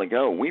little while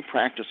ago, we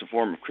practice a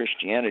form of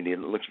Christianity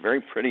that looks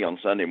very pretty on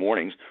Sunday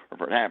mornings or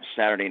perhaps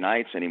Saturday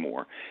nights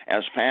anymore,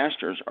 as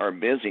pastors are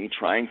busy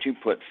trying to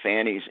put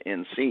fannies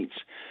in seats.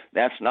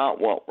 That's not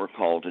what we're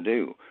called to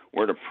do.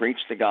 We're to preach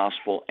the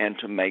gospel and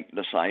to make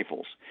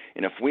disciples.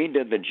 And if we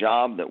did the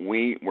job that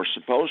we were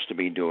supposed to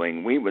be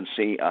doing, we would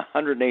see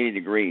 180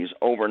 degrees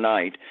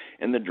overnight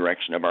in the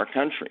direction of our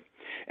country.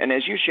 And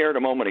as you shared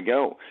a moment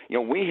ago, you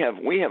know, we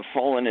have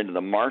fallen into the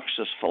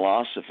Marxist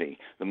philosophy,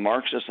 the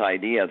Marxist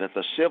idea that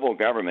the civil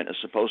government is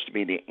supposed to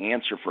be the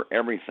answer for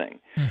everything.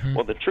 Mm-hmm.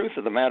 Well, the truth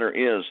of the matter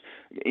is,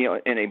 you know,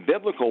 in a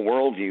biblical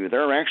worldview,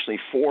 there are actually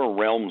 4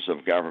 realms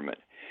of government.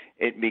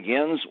 It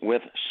begins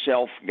with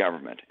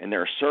self-government, and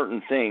there are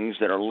certain things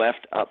that are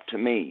left up to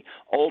me.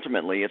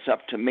 Ultimately, it's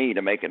up to me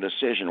to make a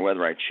decision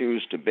whether I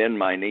choose to bend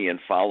my knee and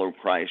follow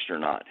Christ or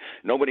not.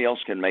 Nobody else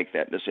can make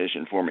that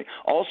decision for me.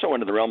 Also,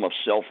 into the realm of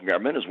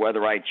self-government is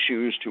whether I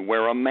choose to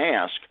wear a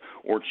mask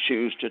or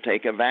choose to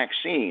take a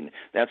vaccine.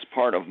 That's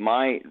part of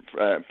my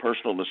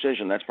personal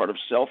decision. That's part of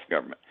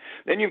self-government.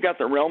 Then you've got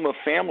the realm of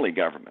family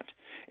government.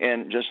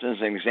 And just as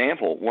an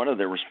example, one of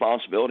the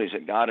responsibilities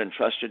that God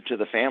entrusted to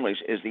the families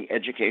is the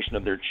education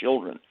of their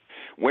children.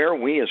 Where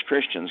we as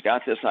Christians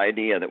got this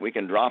idea that we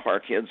can drop our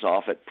kids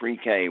off at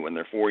pre-K when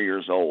they're 4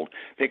 years old,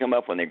 pick them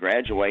up when they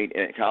graduate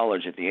at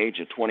college at the age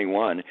of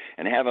 21,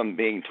 and have them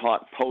being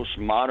taught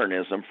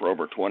postmodernism for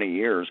over 20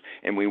 years,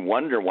 and we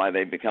wonder why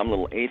they've become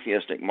little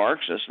atheistic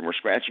Marxists, and we're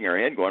scratching our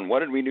head going, what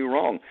did we do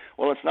wrong?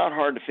 Well, it's not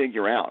hard to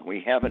figure out.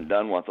 We haven't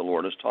done what the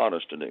Lord has taught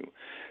us to do.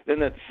 Then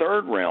the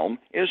third realm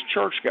is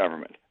church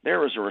government.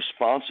 There is a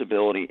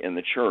responsibility in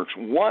the church,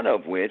 one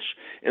of which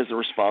is the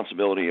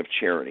responsibility of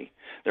charity.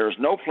 There is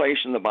no place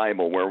in the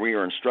Bible where we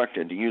are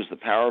instructed to use the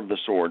power of the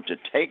sword to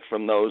take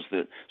from those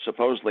that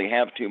supposedly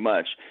have too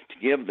much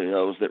to give to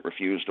those that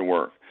refuse to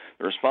work.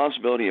 The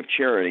responsibility of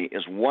charity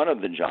is one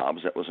of the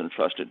jobs that was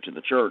entrusted to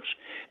the church.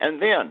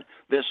 And then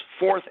this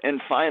fourth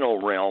and final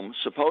realm,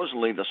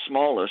 supposedly the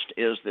smallest,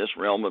 is this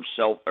realm of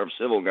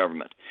civil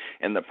government.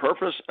 And the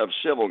purpose of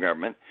civil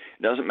government,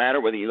 doesn't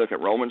matter whether you look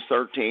at Romans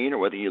 13 or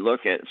whether you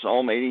look at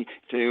Psalm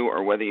 82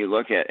 or whether you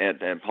look at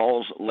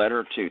Paul's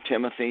letter to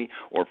Timothy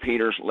or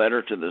Peter's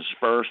letter to the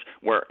dispersed,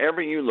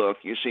 wherever you look,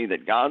 you see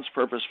that God's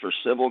purpose for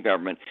civil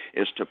government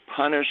is to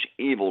punish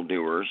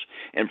evildoers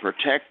and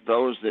protect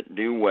those that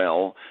do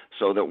well,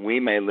 so that we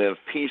may live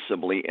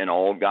peaceably in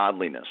all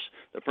godliness.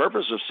 The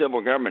purpose of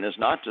civil government is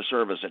not to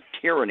serve as a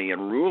tyranny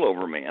and rule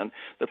over man.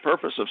 The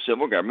purpose of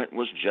civil government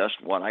was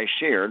just what I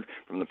shared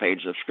from the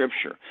pages of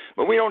Scripture.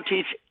 But we don't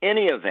teach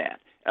any of that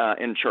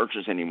in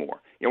churches anymore.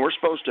 You know, we're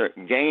supposed to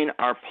gain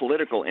our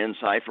political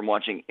insight from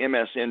watching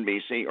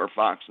MSNBC or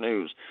Fox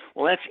News.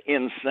 Well, that's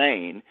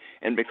insane.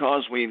 And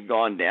because we've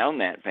gone down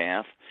that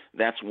path,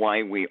 that's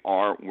why we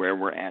are where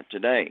we're at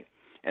today.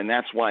 And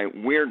that's why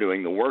we're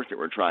doing the work that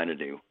we're trying to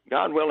do.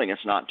 God willing,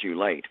 it's not too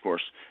late. Of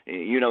course,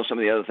 you know some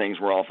of the other things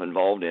we're often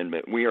involved in,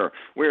 but we are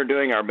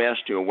doing our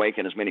best to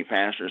awaken as many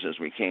pastors as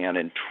we can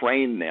and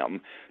train them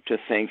to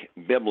think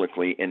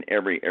biblically in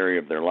every area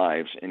of their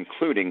lives,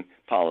 including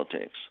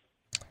politics.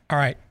 All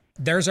right.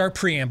 There's our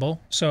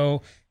preamble.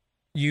 So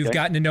you've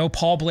gotten to know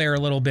Paul Blair a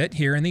little bit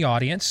here in the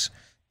audience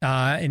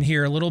and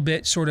hear a little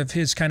bit sort of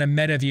his kind of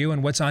meta view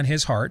and what's on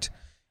his heart.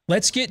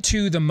 Let's get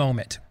to the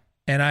moment.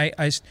 And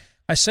I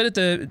said at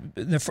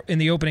in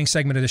the opening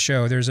segment of the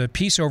show, there's a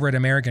piece over at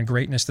American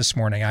Greatness this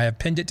morning. I have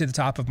pinned it to the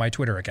top of my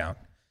Twitter account,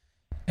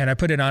 and I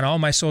put it on all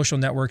my social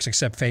networks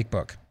except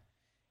Facebook.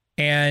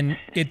 And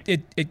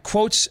it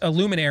quotes a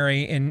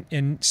luminary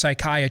in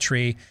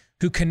psychiatry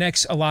who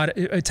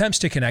attempts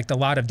to connect a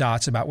lot of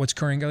dots about what's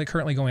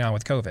currently going on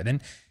with COVID.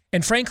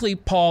 And frankly,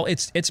 Paul,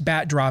 it's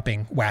bat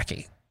dropping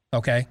wacky.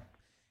 Okay,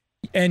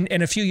 and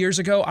a few years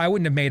ago, I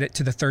wouldn't have made it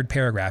to the third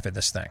paragraph of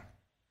this thing.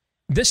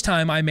 This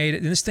time I made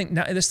it,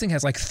 and this thing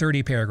has like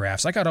 30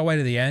 paragraphs. I got all the way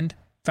to the end,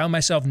 found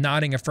myself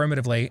nodding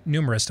affirmatively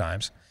numerous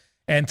times,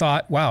 and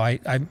thought, wow,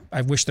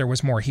 I wish there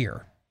was more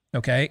here.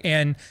 Okay.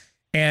 And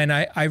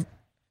I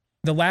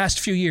the last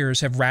few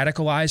years have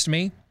radicalized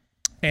me.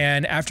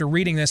 And after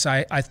reading this,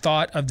 I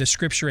thought of the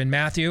scripture in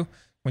Matthew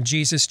when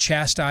Jesus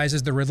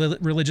chastises the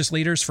religious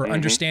leaders for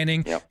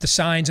understanding the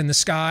signs in the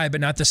sky,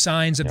 but not the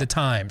signs of the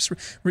times.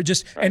 We're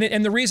just,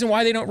 and the reason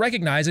why they don't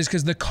recognize is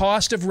because the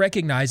cost of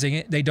recognizing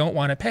it, they don't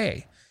want to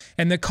pay.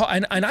 And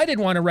I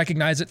didn't want to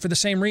recognize it for the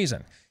same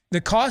reason.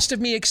 The cost of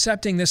me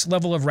accepting this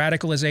level of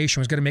radicalization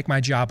was going to make my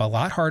job a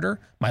lot harder,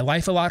 my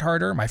life a lot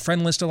harder, my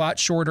friend list a lot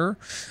shorter,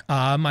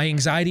 my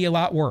anxiety a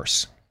lot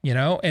worse. You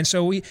know, and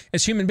so we,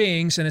 as human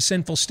beings in a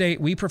sinful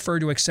state, we prefer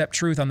to accept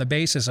truth on the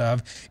basis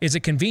of, is it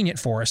convenient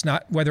for us,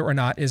 not whether or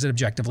not is it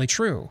objectively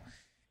true.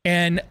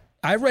 And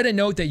I read a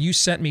note that you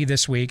sent me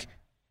this week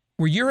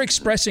where you're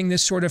expressing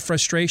this sort of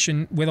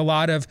frustration with a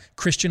lot of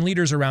Christian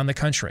leaders around the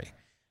country.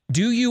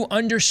 Do you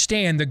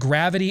understand the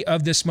gravity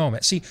of this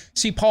moment?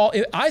 See, Paul,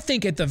 I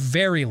think at the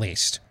very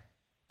least,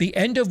 the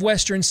end of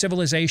Western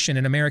civilization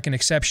and American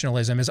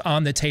exceptionalism is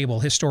on the table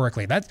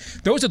historically.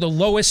 Those are the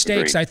lowest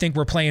stakes I think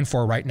we're playing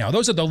for right now.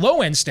 Those are the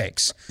low-end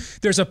stakes.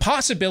 There's a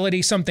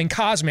possibility something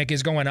cosmic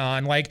is going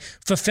on, like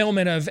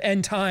fulfillment of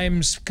end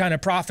times kind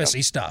of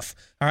prophecy stuff.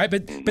 All right,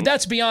 but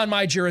that's beyond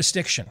my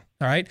jurisdiction.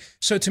 All right,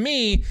 so to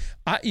me,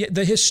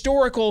 the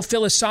historical,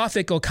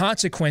 philosophical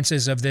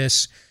consequences of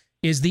this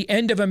is the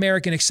end of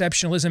American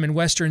exceptionalism and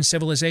Western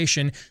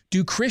civilization.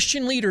 Do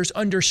Christian leaders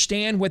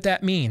understand what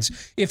that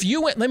means? If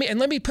you went, let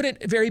me put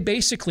it very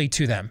basically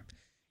to them.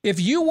 If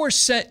you were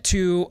sent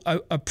to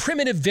a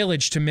primitive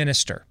village to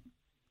minister,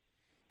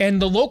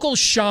 and the local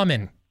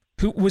shaman,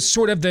 who was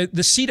sort of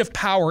the seat of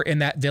power in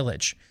that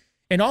village,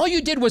 and all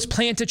you did was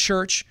plant a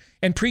church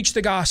and preach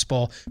the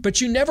gospel,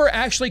 but you never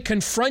actually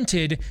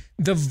confronted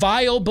the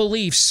vile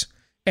beliefs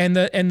and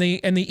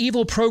the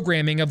evil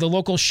programming of the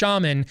local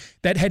shaman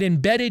that had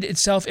embedded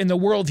itself in the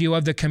worldview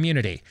of the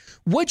community.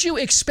 Would you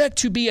expect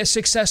to be a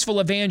successful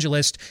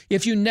evangelist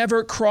if you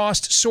never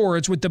crossed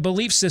swords with the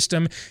belief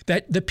system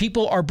that the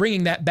people are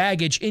bringing that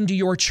baggage into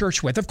your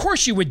church with? Of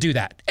course you would do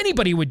that.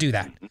 Anybody would do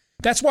that.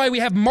 That's why we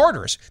have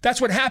martyrs.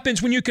 That's what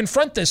happens when you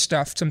confront this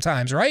stuff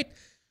sometimes, right?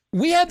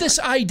 We have this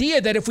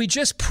idea that if we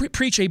just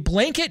preach a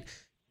blanket,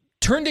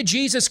 turn to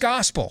Jesus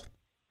gospel,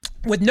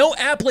 with no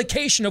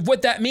application of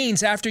what that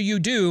means after you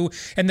do,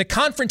 and the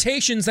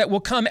confrontations that will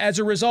come as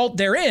a result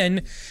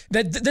therein,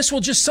 that this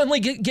will just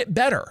suddenly get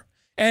better.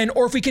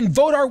 Or if we can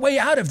vote our way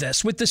out of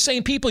this with the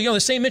same people,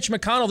 the same Mitch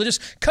McConnell that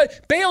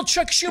just bailed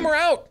Chuck Schumer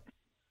out.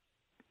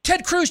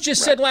 Ted Cruz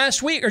just said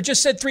last week, or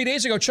just said 3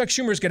 days ago, Chuck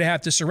Schumer's going to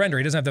have to surrender.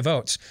 He doesn't have the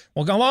votes.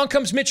 Well, along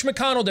comes Mitch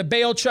McConnell to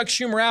bail Chuck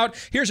Schumer out.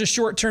 Here's a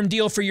short-term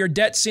deal for your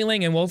debt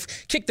ceiling, and we'll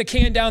kick the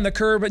can down the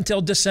curb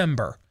until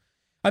December.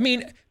 I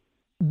mean,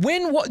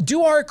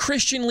 do our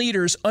Christian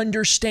leaders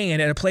understand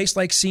at a place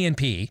like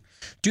CNP?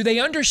 Do they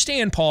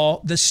understand,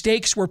 Paul, the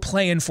stakes we're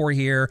playing for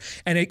here?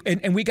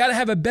 And we got to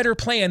have a better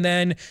plan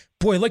than,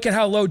 boy, look at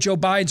how low Joe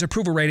Biden's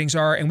approval ratings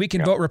are, and we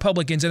can vote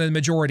Republicans into the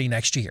majority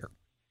next year.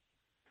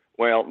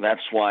 Well,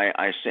 that's why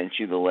I sent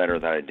you the letter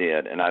that I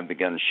did, and I've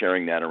begun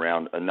sharing that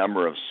around a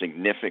number of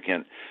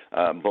significant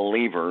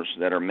believers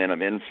that are men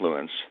of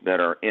influence that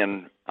are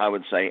in, I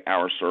would say,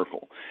 our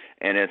circle.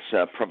 And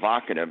it's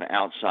provocative,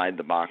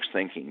 outside-the-box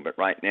thinking. But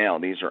right now,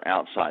 these are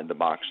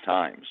outside-the-box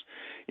times.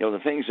 The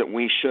things that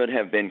we should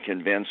have been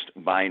convinced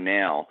by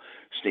now,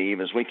 Steve,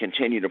 as we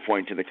continue to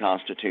point to the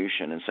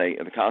Constitution and say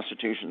the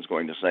Constitution is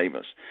going to save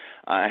us.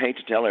 I hate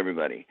to tell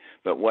everybody,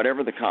 but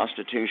whatever the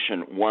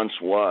Constitution once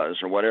was,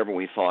 or whatever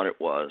we thought it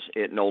was,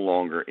 it no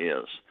longer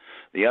is.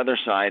 The other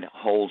side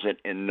holds it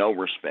in no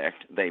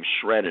respect. They've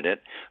shredded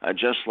it,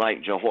 just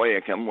like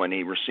Jehoiakim when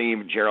he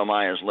received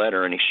Jeremiah's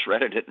letter and he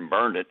shredded it and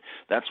burned it.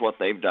 That's what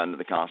they've done to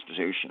the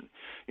Constitution.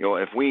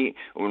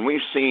 When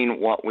we've seen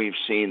what we've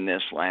seen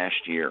this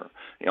last year,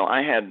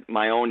 I had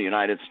my own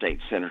United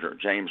States Senator,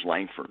 James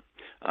Lankford,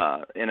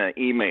 in an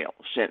email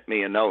sent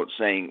me a note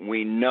saying,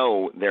 we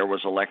know there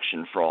was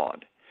election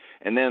fraud.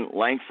 And then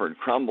Lankford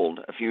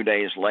crumbled a few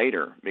days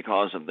later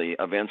because of the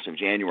events of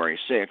January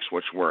 6th,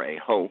 which were a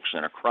hoax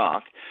and a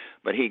crock.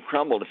 But he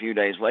crumbled a few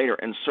days later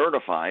and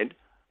certified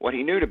what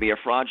he knew to be a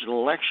fraudulent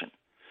election.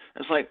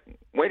 It's like,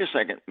 wait a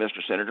second, Mr.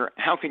 Senator,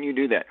 how can you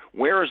do that?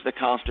 Where is the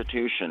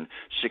Constitution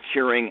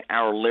securing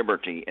our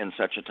liberty in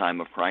such a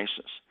time of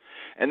crisis?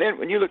 And then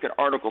when you look at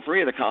Article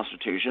 3 of the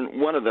Constitution,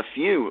 one of the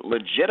few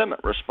legitimate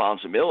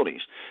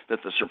responsibilities that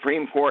the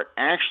Supreme Court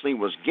actually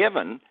was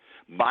given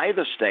by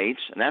the states,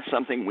 and that's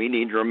something we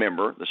need to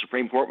remember. The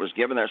Supreme Court was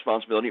given that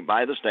responsibility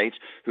by the states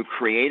who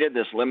created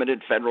this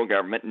limited federal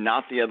government,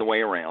 not the other way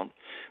around.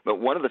 But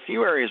one of the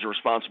few areas of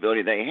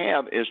responsibility they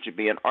have is to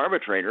be an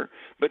arbitrator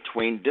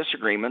between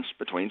disagreements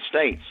between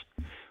states.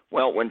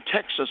 Well, when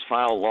Texas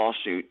filed a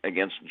lawsuit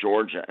against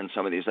Georgia and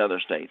some of these other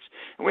states,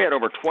 and we had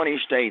over 20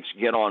 states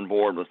get on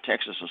board with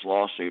Texas's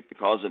lawsuit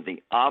because of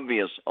the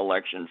obvious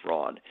election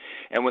fraud.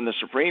 And when the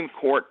Supreme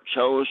Court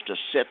chose to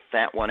sit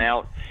that one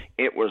out,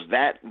 it was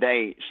that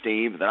day,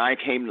 Steve, that I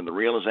came to the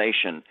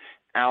realization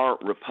our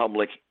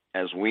republic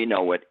as we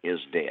know it is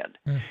dead.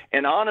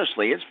 And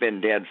honestly, it's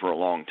been dead for a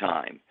long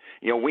time.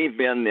 We've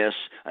been this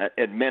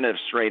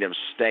administrative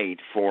state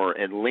for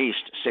at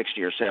least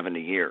 60 or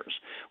 70 years.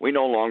 We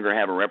no longer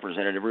have a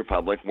representative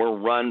republic. We're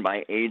run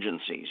by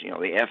agencies,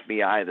 the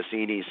FBI, the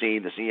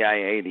CDC, the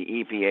CIA, the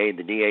EPA,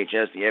 the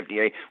DHS, the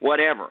FDA,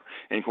 whatever.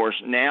 And, of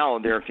course, now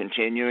they're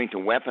continuing to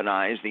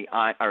weaponize the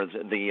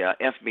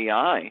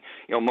FBI,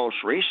 most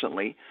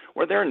recently,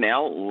 where they're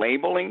now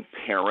labeling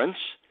parents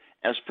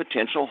as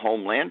potential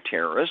homeland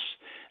terrorists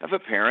if a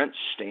parent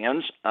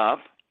stands up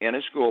in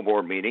a school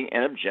board meeting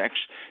and objects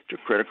to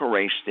critical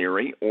race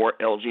theory or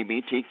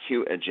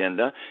LGBTQ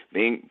agenda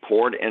being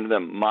poured into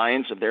the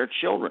minds of their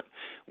children.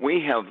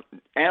 We have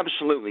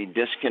absolutely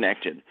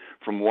disconnected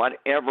from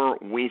whatever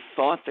we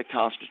thought the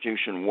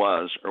Constitution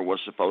was or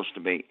was supposed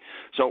to be.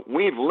 So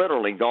we've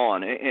literally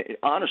gone,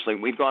 honestly,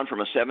 we've gone from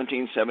a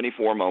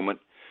 1774 moment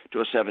to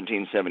a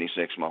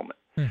 1776 moment.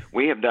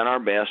 We have done our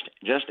best,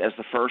 just as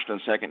the First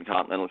and Second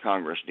Continental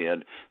Congress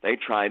did. They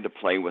tried to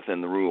play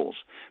within the rules.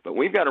 But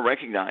we've got to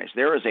recognize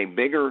there is a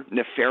bigger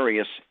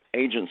nefarious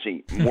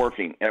agency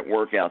working at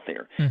work out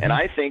there. And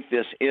I think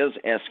this is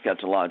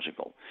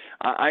eschatological.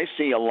 I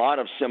see a lot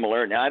of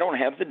similarity. Now, I don't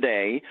have the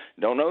day,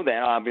 don't know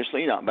that,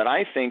 obviously not, but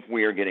I think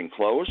we are getting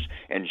close.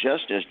 And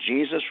just as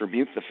Jesus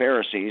rebuked the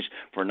Pharisees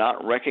for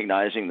not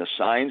recognizing the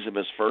signs of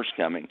his first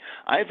coming,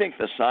 I think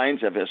the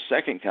signs of his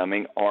second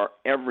coming are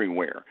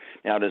everywhere.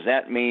 Now, does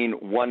that mean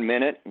 1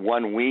 minute,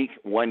 1 week,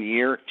 1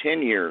 year,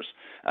 10 years?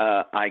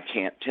 I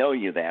can't tell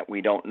you that.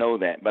 We don't know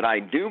that. But I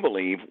do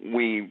believe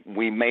we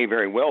may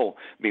very well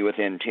be be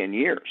within 10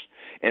 years.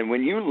 And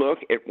when you look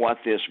at what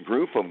this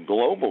group of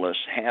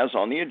globalists has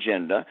on the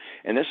agenda,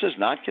 and this is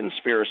not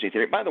conspiracy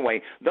theory. By the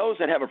way, those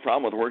that have a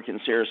problem with the word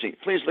conspiracy,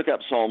 please look up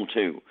Psalm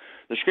 2.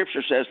 The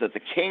scripture says that the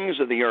kings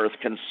of the earth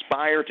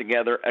conspire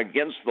together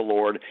against the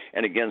Lord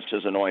and against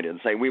his anointed and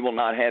say, we will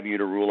not have you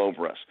to rule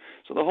over us.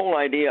 So the whole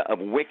idea of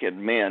wicked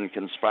men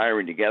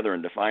conspiring together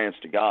in defiance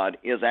to God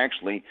is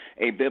actually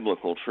a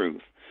biblical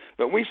truth.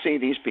 But we see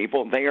these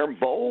people, they are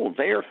bold,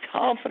 they are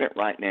confident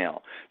right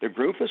now. The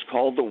group is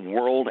called the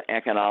World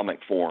Economic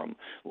Forum,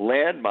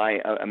 led by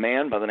a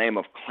man by the name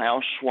of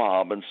Klaus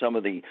Schwab and some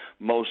of the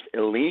most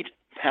elite,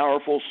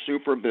 powerful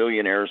super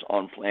billionaires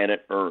on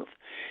planet Earth.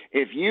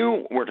 If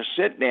you were to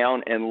sit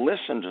down and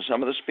listen to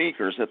some of the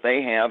speakers that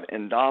they have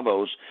in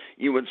Davos,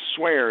 you would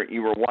swear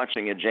you were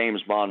watching a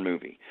James Bond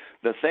movie.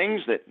 The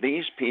things that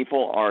these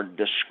people are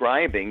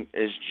describing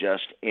is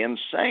just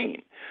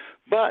insane.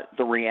 But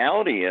the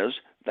reality is,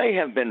 they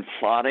have been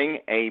plotting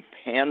a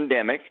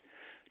pandemic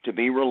to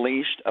be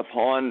released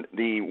upon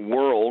the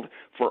world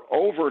for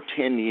over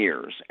 10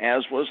 years,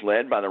 as was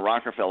led by the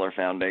Rockefeller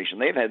Foundation.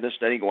 They've had this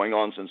study going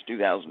on since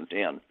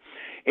 2010.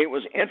 It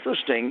was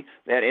interesting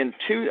that in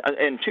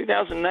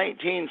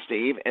 2019,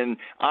 Steve, in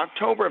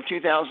October of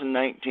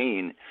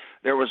 2019,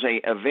 there was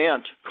an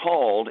event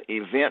called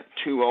Event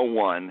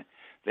 201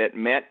 that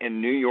met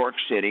in New York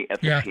City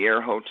at the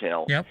Pierre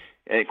Hotel. Yep.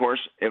 And of course,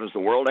 it was the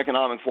World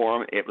Economic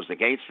Forum, it was the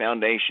Gates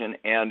Foundation,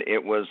 and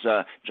it was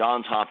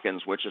Johns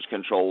Hopkins, which is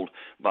controlled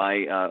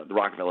by the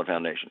Rockefeller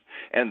Foundation.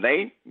 And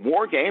they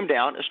war-gamed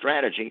out a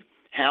strategy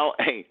how,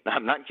 hey,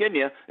 I'm not kidding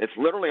you, it's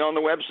literally on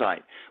the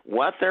website,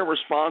 what their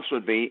response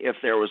would be if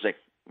there was a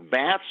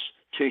bats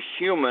to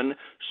human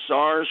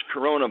SARS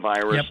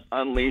coronavirus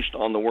unleashed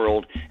on the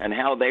world and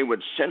how they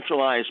would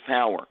centralize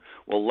power.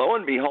 Well, lo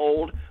and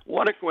behold,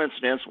 what a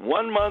coincidence,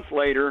 1 month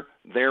later,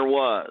 there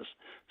was.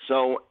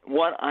 So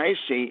what I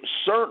see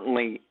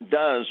certainly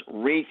does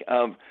reek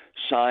of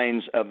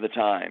signs of the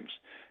times.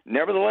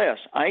 Nevertheless,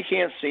 I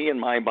can't see in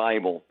my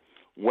Bible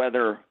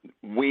whether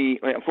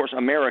of course,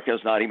 America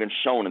is not even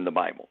shown in the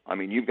Bible. I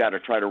mean, you've got to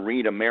try to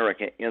read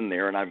America in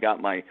there, and I've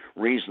got my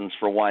reasons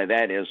for why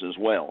that is as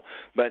well.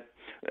 But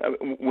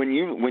when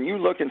you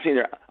look and see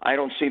there, I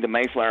don't see the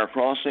Mayflower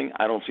Crossing.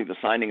 I don't see the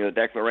signing of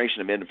the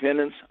Declaration of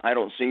Independence. I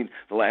don't see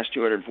the last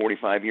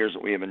 245 years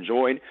that we have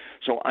enjoyed.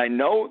 So I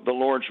know the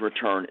Lord's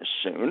return is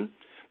soon.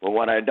 But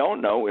what I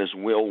don't know is,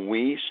 will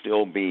we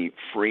still be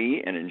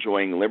free and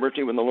enjoying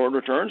liberty when the Lord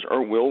returns,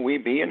 or will we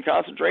be in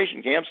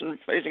concentration camps and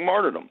facing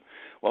martyrdom?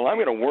 Well, I'm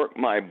going to work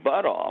my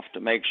butt off to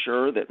make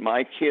sure that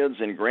my kids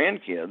and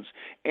grandkids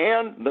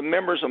and the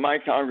members of my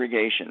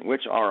congregation,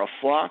 which are a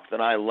flock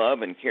that I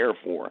love and care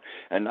for,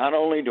 and not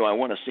only do I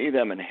want to see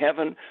them in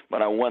heaven,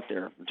 but I want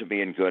them to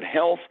be in good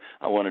health.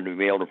 I want them to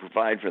be able to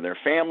provide for their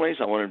families.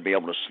 I want them to be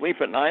able to sleep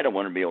at night. I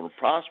want them to be able to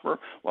prosper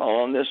while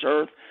on this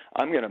earth.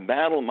 I'm going to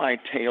battle my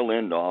tail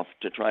end off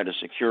to try to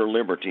secure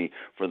liberty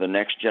for the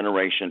next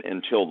generation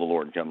until the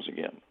Lord comes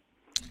again.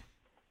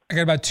 I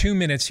got about 2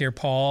 minutes here,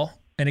 Paul.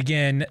 And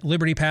again,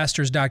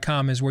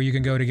 libertypastors.com is where you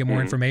can go to get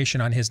more information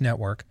on his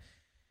network.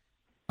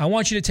 I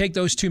want you to take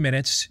those 2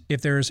 minutes.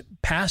 If there's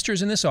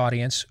pastors in this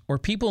audience or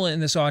people in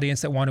this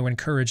audience that want to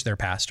encourage their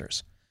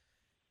pastors,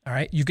 all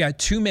right, you've got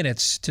 2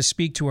 minutes to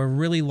speak to a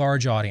really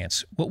large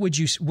audience. What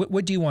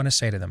do you want to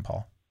say to them,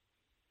 Paul?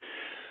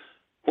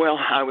 Well,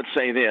 I would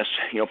say this.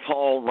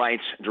 Paul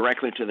writes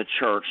directly to the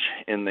church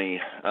in the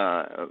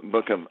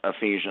book of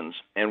Ephesians,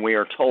 and we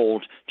are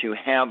told to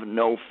have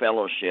no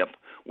fellowship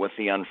with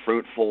the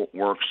unfruitful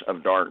works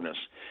of darkness.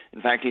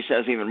 In fact, he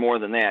says even more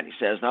than that. He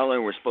says not only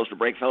are we supposed to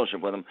break fellowship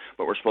with them,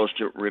 but we're supposed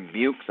to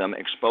rebuke them,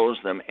 expose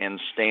them,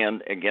 and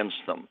stand against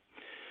them.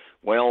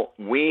 Well,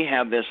 we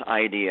have this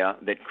idea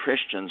that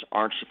Christians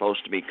aren't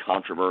supposed to be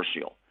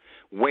controversial.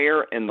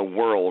 Where in the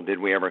world did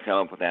we ever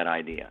come up with that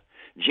idea?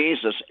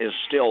 Jesus is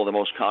still the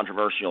most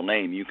controversial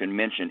name you can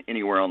mention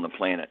anywhere on the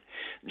planet.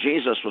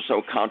 Jesus was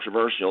so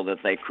controversial that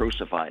they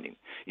crucified him.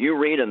 You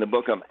read in the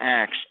book of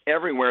Acts,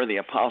 everywhere the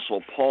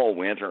Apostle Paul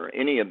went or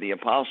any of the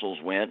apostles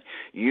went,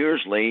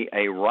 usually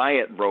a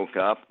riot broke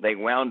up. They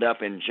wound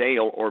up in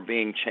jail or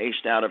being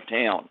chased out of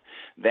town.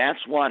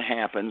 That's what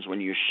happens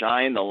when you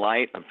shine the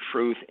light of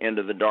truth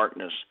into the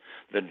darkness.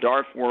 The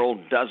dark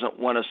world doesn't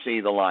want to see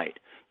the light,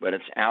 but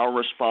it's our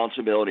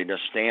responsibility to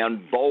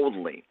stand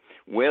boldly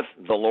with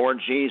the Lord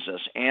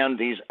Jesus and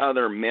these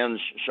other men's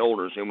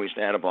shoulders whom we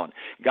stand upon.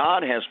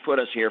 God has put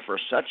us here for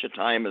such a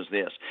time as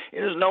this.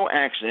 It is no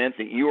accident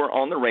that you are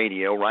on the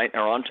radio or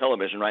on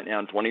television right now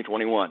in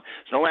 2021.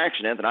 It's no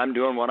accident that I'm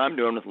doing what I'm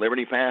doing with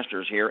Liberty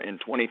Pastors here in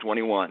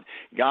 2021.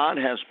 God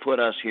has put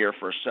us here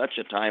for such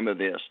a time as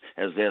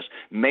this.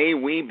 May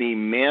we be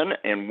men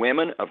and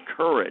women of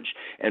courage,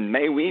 and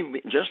may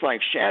we, just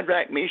like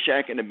Shadrach,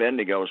 Meshach, and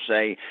Abednego,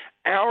 say,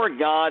 our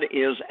God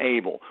is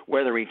able.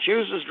 Whether he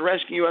chooses to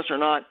rescue us or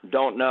not,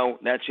 don't know.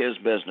 That's his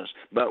business.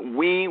 But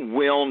we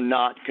will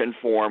not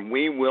conform.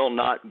 We will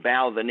not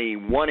bow the knee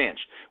 1 inch.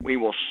 We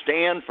will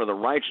stand for the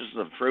righteousness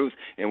of truth,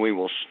 and we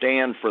will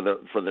stand for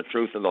the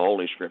truth of the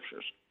Holy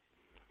Scriptures.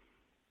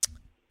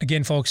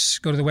 Again, folks,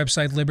 go to the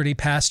website,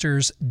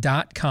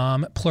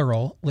 libertypastors.com,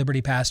 plural,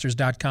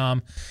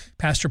 libertypastors.com.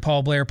 Pastor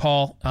Paul Blair.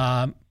 Paul,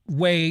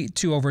 way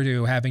too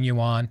overdue having you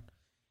on.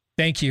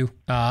 Thank you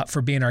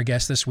for being our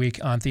guest this week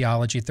on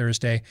Theology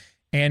Thursday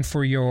and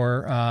for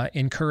your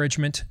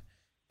encouragement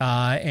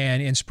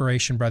and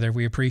inspiration, brother.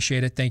 We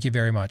appreciate it. Thank you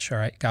very much. All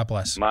right. God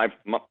bless. My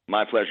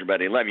pleasure,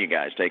 buddy. Love you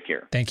guys. Take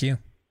care. Thank you.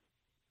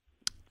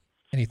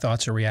 Any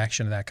thoughts or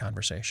reaction to that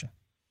conversation?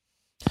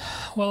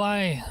 Well,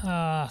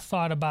 I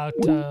thought about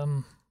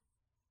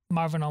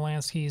Marvin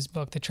Olansky's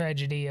book, The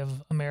Tragedy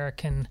of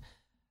American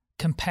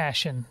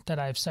Compassion, that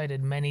I've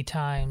cited many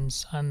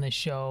times on the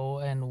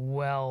show and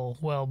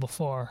well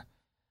before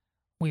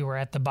we were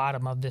at the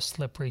bottom of this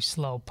slippery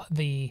slope.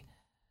 The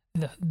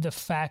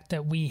fact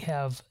that we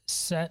have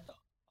set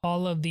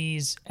all of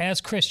these,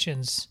 as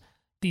Christians,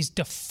 these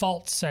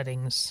default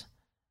settings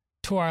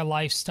to our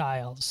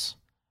lifestyles.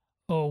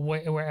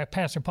 Where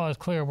Pastor Paul is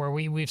clear, where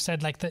we've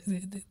said like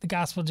the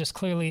gospel just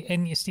clearly,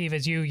 and Steve,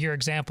 as your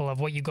example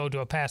of what you go to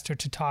a pastor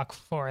to talk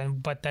for,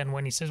 but then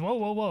when he says,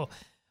 whoa,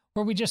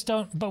 where we just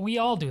don't, but we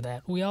all do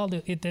that. We all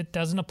do it. It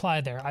doesn't apply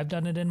there. I've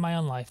done it in my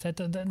own life.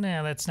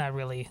 That's not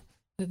really.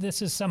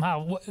 This is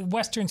somehow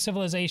Western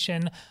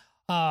civilization,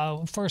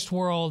 first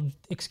world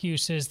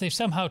excuses. They've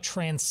somehow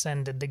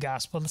transcended the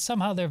gospel.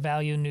 Somehow they're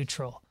value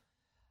neutral.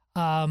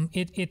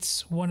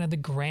 It's one of the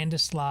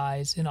grandest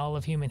lies in all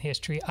of human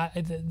history.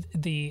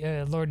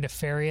 The Lord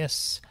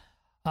Nefarious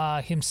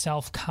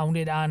himself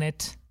counted on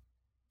it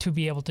to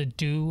be able to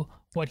do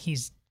what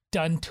he's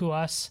done to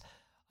us.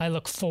 I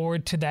look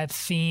forward to that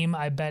theme.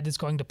 I bet it's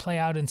going to play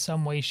out in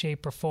some way,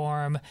 shape, or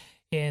form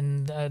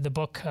in the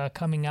book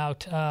coming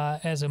out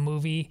as a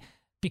movie,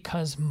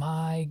 because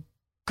my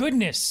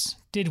goodness,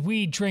 did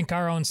we drink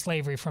our own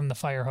slavery from the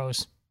fire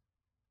hose.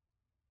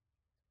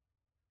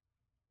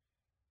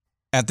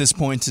 At this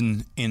point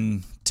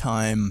in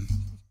time,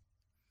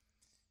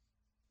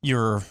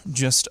 you're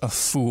just a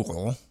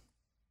fool.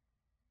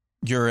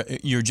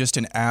 You're just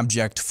an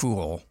abject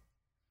fool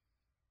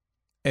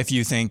if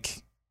you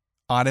think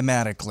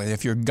automatically,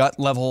 if your gut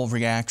level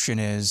reaction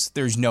is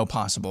there's no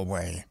possible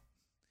way.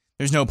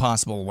 There's no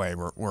possible way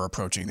we're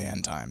approaching the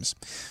end times.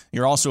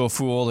 You're also a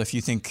fool if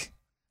you think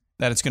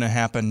that it's going to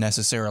happen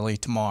necessarily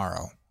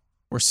tomorrow.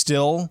 We're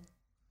still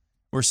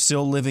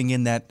living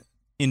in that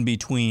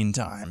in-between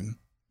time.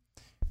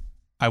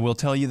 I will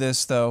tell you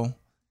this, though.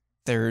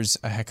 There's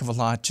a heck of a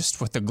lot just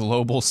with the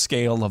global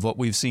scale of what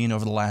we've seen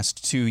over the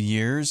last 2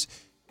 years.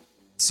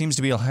 It seems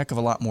to be a heck of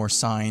a lot more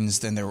signs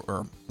than there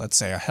were, let's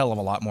say a hell of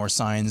a lot more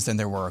signs than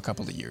there were a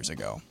couple of years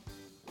ago.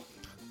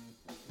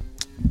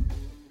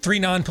 3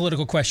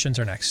 non-political questions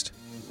are next.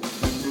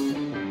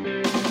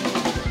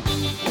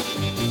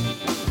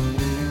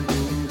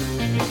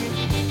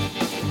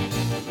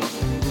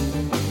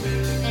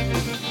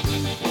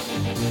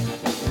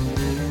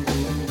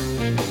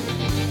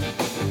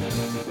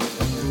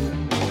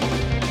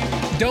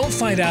 Don't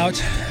find out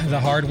the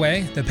hard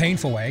way, the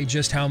painful way,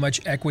 just how much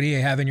equity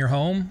you have in your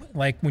home,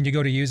 like when you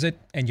go to use it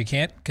and you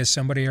can't because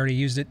somebody already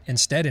used it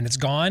instead and it's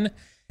gone.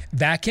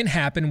 That can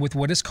happen with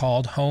what is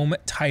called home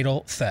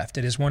title theft.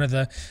 It is one of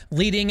the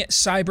leading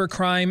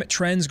cybercrime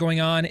trends going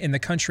on in the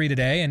country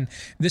today. And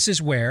this is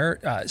where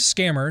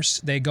scammers,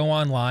 they go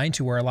online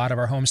to where a lot of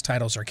our homes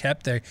titles are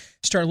kept. They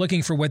start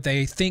looking for what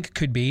they think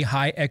could be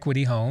high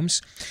equity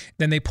homes.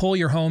 Then they pull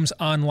your home's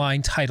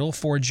online title,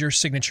 forge your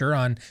signature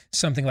on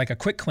something like a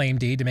quitclaim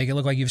deed to make it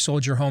look like you've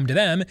sold your home to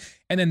them.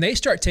 And then they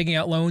start taking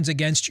out loans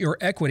against your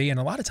equity. And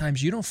a lot of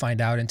times you don't find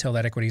out until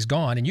that equity's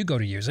gone and you go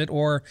to use it,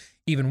 or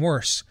even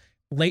worse,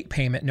 late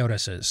payment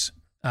notices,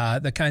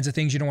 the kinds of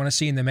things you don't want to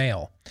see in the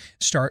mail,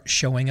 start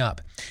showing up.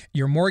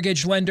 Your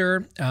mortgage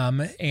lender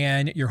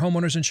and your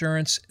homeowner's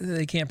insurance,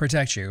 they can't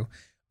protect you.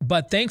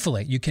 But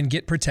thankfully, you can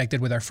get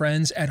protected with our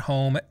friends at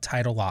Home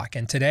Title Lock.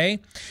 And today,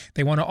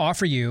 they want to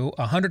offer you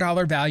a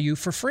 $100 value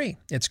for free.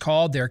 It's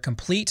called their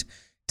Complete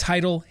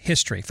Title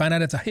History. Find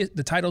out if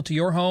the title to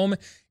your home,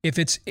 if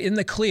it's in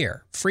the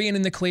clear, free and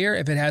in the clear,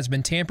 if it has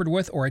been tampered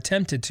with or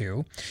attempted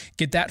to.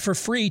 Get that for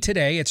free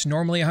today. It's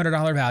normally a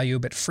 $100 value,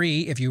 but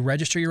free if you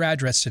register your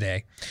address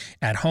today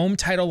at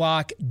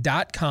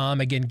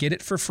HomeTitleLock.com. Again, get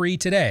it for free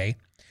today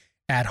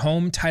at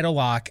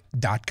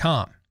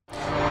HomeTitleLock.com.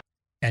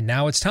 And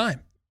now it's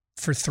time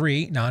for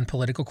 3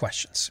 non-political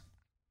questions.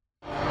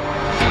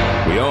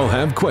 We all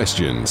have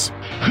questions.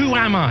 Who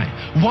am I?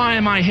 Why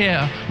am I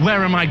here?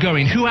 Where am I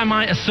going? Who am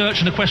I? A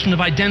search and a question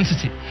of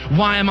identity.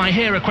 Why am I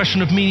here? A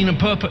question of meaning and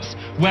purpose.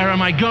 Where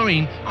am I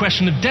going?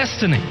 Question of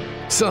destiny.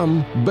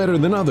 Some better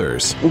than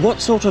others.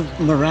 What sort of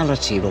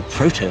morality or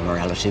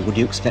proto-morality would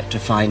you expect to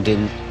find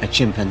in a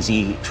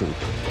chimpanzee troop?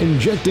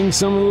 Injecting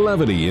some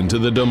levity into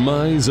the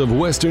demise of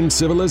Western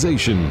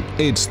civilization.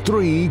 It's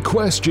 3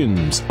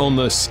 questions on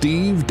the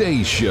Steve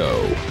Deace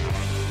Show.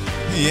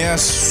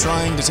 Yes,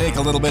 trying to take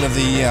a little bit of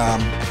the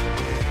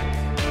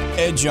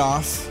edge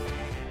off,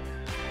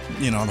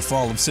 the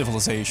fall of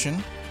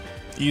civilization.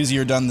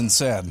 Easier done than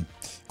said.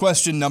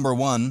 Question number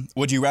 1,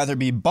 would you rather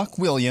be Buck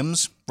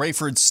Williams,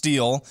 Rayford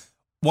Steele,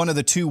 one of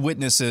the 2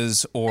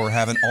 witnesses, or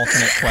have an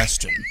alternate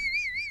question?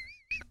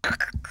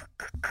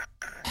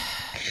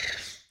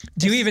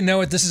 Do you even know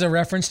what this is a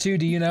reference to?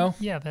 Do you know?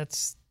 Yeah,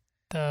 that's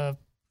the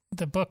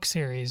book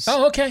series.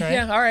 Oh, okay. Right?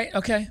 Yeah. All right.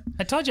 Okay.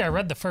 I told you I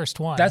read the first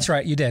one. That's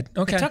right. You did.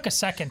 Okay. It took a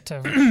second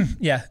to.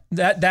 Yeah.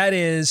 That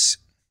is.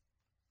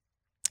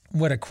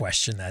 What a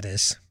question that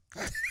is.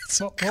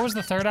 What was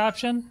the third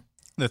option?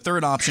 The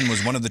third option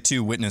was one of the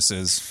two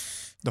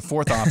witnesses. The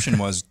fourth option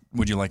was,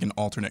 would you like an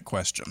alternate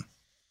question?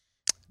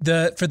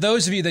 For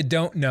those of you that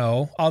don't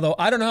know, although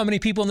I don't know how many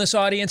people in this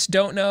audience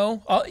don't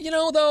know,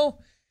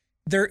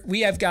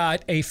 we have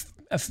got a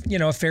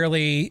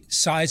fairly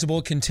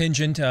sizable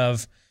contingent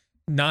of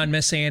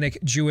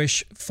non-Messianic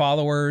Jewish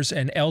followers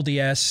and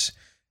LDS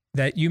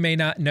that you may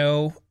not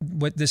know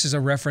what this is a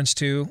reference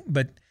to,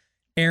 but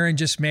Aaron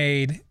just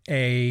made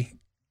a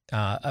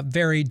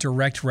very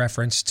direct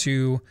reference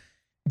to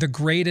the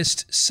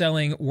greatest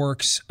selling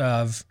works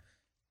of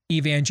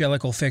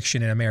evangelical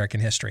fiction in American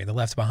history, the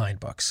Left Behind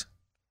books.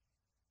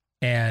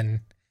 And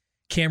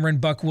Cameron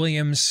Buck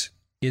Williams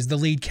is the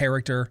lead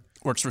character.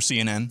 Works for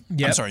CNN.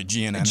 Yep. I'm sorry,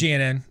 GNN.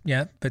 GNN,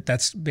 yeah, but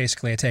that's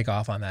basically a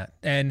takeoff on that.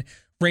 And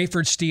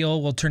Rayford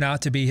Steele will turn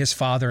out to be his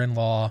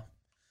father-in-law.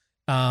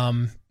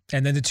 And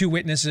then the two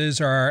witnesses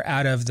are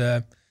out of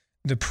the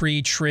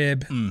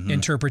pre-trib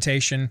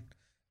interpretation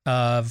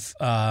of,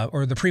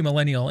 or the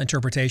premillennial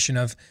interpretation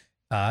of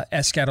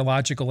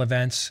eschatological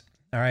events.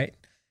 All right.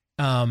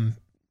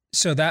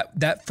 So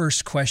that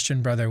first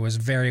question, brother, was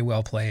very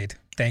well played.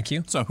 Thank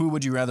you. So who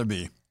would you rather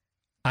be?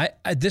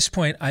 At this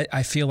point,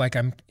 I feel like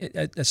I'm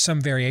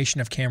some variation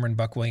of Cameron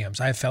Buck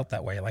Williams. I've felt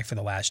that way like for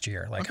the last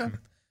year. Like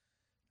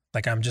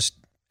I'm just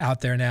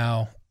out there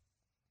now.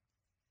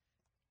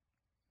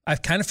 I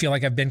kind of feel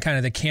like I've been kind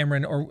of the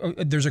Cameron, or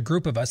there's a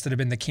group of us that have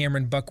been the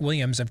Cameron Buck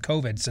Williams of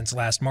COVID since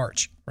last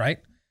March, right?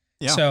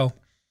 Yeah. So,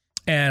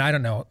 and I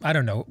don't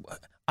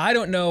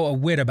know a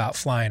whit about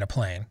flying a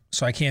plane,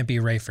 so I can't be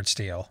Rayford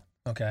Steele,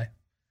 okay?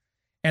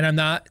 And I'm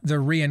not the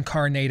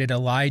reincarnated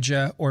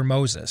Elijah or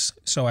Moses,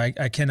 so I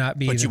cannot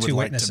be the two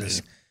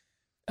witnesses.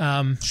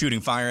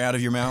 Shooting fire out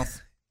of your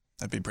mouth?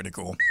 That'd be pretty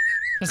cool.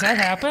 Does that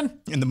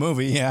happen? In the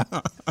movie, yeah.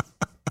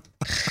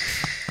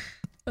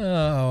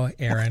 Oh,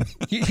 Aaron.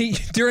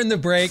 During the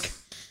break,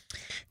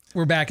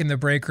 we're back in the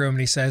break room, and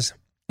he says,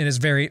 in his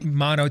very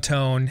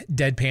monotone,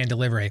 deadpan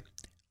delivery,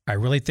 I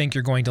really think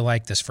you're going to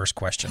like this first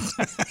question.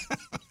 And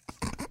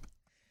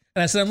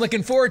I said, I'm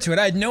looking forward to it.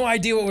 I had no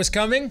idea what was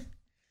coming.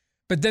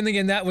 But then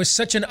again, that was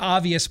such an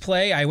obvious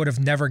play. I would have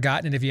never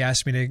gotten it if you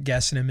asked me to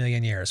guess in a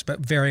million years. But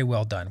very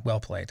well done.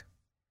 Well played.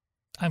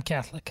 I'm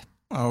Catholic.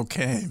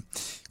 Okay.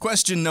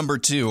 Question number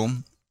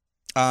 2.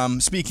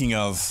 Speaking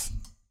of,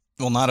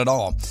 well, not at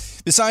all.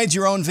 Besides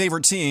your own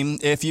favorite team,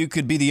 if you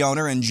could be the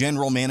owner and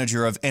general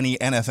manager of any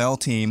NFL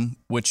team,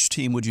 which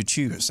team would you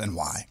choose and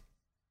why?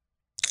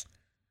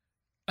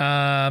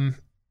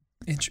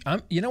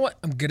 You know what?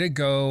 I'm going to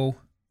go...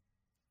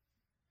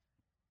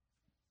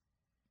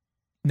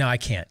 No, I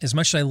can't. As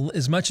much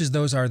as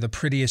those are the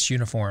prettiest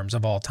uniforms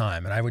of all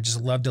time, and I would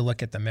just love to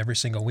look at them every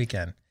single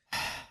weekend,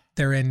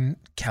 they're in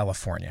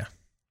California.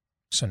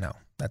 So no,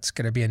 that's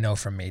going to be a no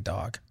from me,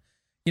 dog.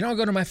 I'll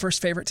go to my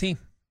first favorite team.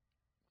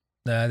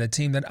 The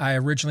team that I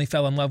originally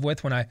fell in love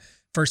with when I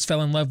first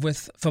fell in love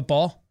with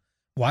football,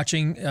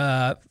 watching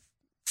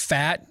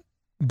fat,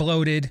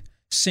 bloated,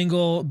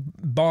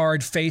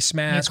 single-barred face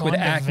mask with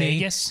acne,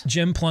 Vegas?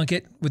 Jim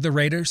Plunkett with the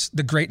Raiders,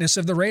 the greatness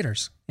of the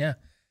Raiders. Yeah.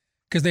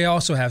 Because they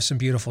also have some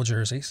beautiful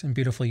jerseys and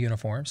beautiful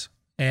uniforms.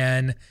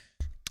 And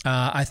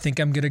I think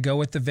I'm going to go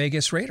with the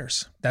Vegas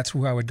Raiders. That's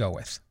who I would go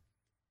with.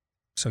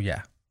 So,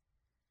 yeah.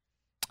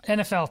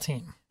 NFL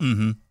team.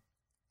 Mm-hmm.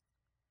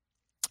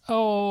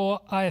 Oh,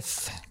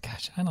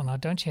 gosh, I don't know.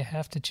 Don't you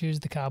have to choose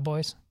the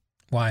Cowboys?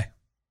 Why?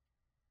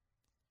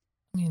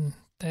 I mean,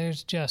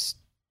 there's just...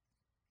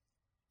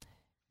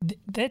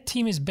 that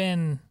team has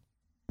been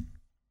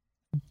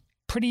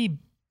pretty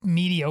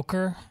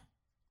mediocre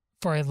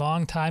for a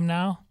long time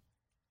now.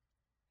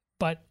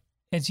 But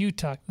as you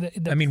talk...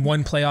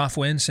 one playoff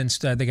win since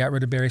they got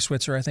rid of Barry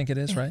Switzer, I think it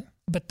is, right?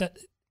 But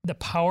the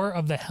power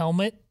of the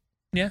helmet...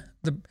 Yeah.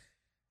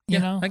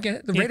 I get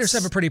it. The Raiders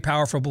have a pretty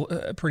powerful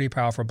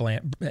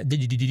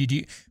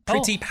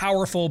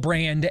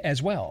brand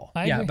as well.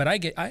 I agree. But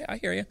I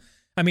hear you.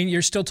 I mean,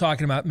 you're still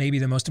talking about maybe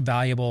the most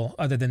valuable,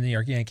 other than the New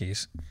York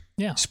Yankees,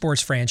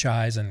 sports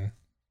franchise in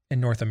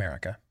North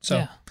America. So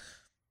yeah.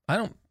 I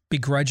don't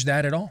begrudge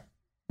that at all.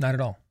 Not at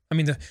all. I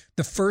mean,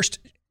 the first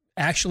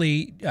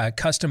actually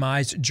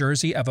customized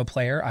jersey of a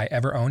player I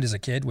ever owned as a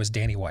kid was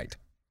Danny White.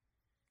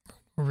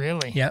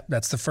 Really? Yeah,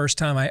 that's the first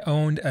time I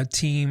owned a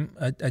team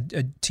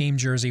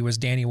jersey was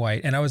Danny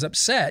White, and I was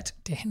upset.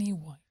 Danny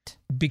White.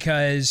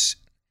 Because,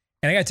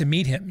 and I got to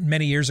meet him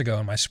many years ago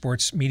in my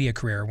sports media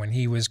career when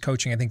he was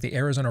coaching, I think, the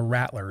Arizona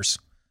Rattlers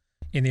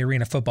in the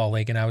Arena Football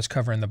League, and I was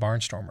covering the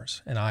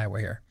Barnstormers in Iowa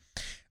here.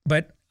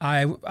 But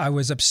I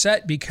was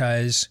upset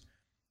because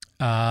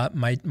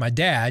my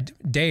dad,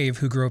 Dave,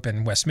 who grew up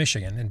in West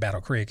Michigan in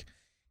Battle Creek,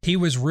 he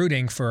was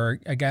rooting for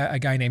a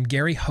guy named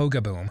Gary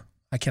Hogaboom.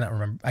 I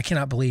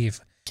cannot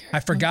believe I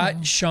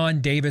forgot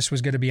Sean Davis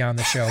was going to be on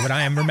the show, but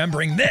I am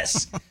remembering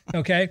this.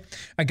 Okay.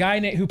 A guy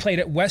who played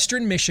at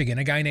Western Michigan,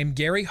 a guy named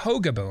Gary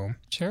Hogaboom,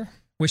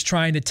 was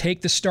trying to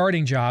take the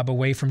starting job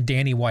away from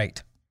Danny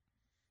White.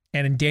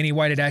 And Danny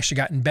White had actually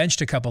gotten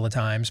benched a couple of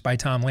times by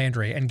Tom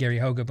Landry, and Gary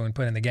Hogaboom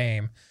put in the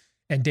game.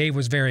 And Dave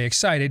was very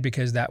excited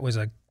because that was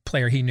a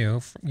player he knew,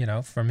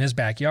 from his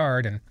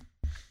backyard. And,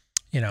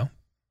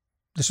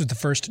 this was the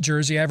first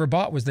jersey I ever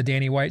bought, was the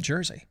Danny White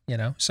jersey,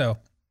 So,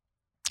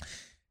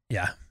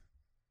 yeah,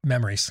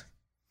 memories.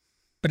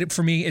 But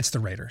for me, it's the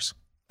Raiders.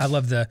 I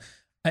love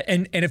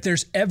and if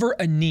there's ever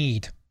a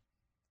need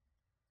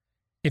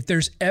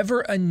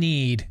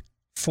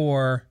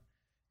for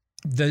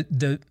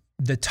the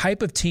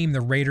type of team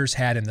the Raiders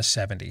had in the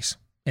 70s,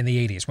 in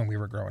the 80s when we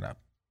were growing up,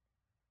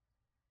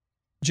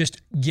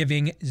 just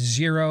giving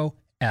 0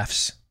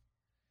 Fs.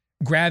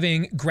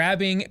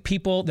 Grabbing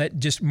people that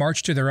just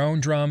march to their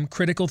own drum,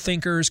 critical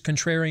thinkers,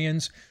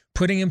 contrarians,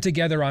 putting them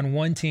together on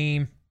one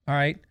team, all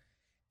right?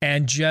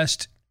 And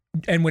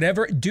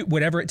whatever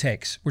it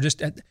takes. We're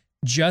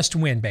just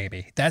win,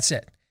 baby. That's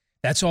it.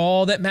 That's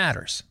all that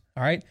matters,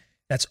 all right?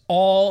 That's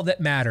all that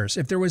matters.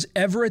 If there was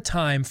ever a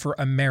time for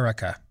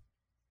America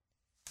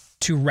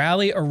to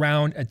rally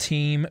around a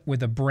team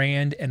with a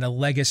brand and a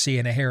legacy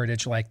and a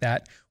heritage like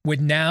that,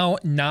 would now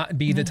not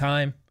be the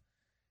time?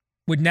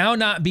 Would now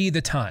not be the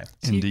time?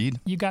 Indeed.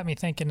 You got me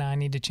thinking now I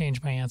need to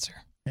change my answer.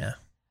 Yeah.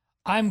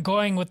 I'm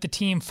going with the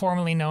team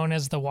formerly known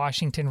as the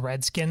Washington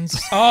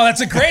Redskins. Oh, that's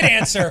a great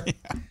answer.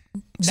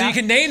 So you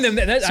can name them.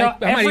 I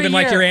might even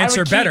like your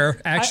answer better,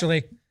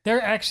 actually.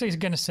 They're actually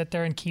going to sit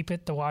there and keep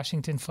it the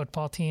Washington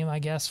football team, I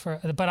guess.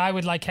 But I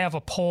would have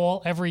a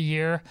poll every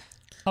year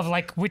of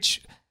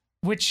which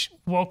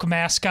woke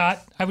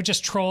mascot. I would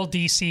just troll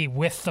DC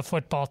with the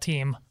football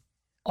team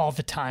all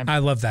the time. I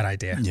love that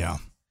idea. Yeah.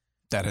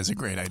 That is a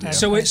great idea.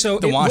 So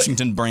the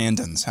Washington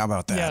Brandons. How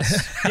about that?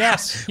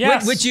 Yes.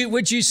 Would you?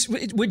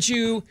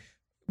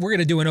 We're going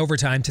to do an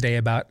overtime today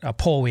about a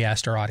poll we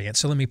asked our audience.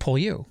 So let me poll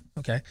you.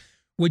 Okay.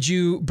 Would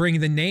you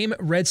bring the name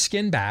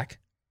Redskin back,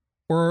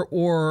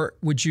 or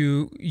would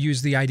you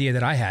use the idea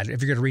that I had?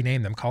 If you're going to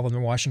rename them, call them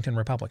the Washington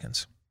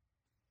Republicans.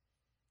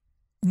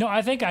 No,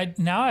 I think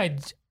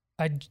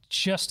I'd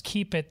just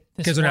keep it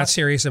because they're not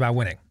serious about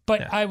winning.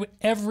 But I would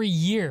every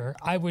year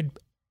I would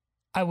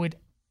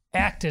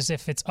act as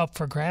if it's up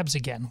for grabs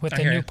again with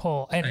the new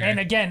poll. And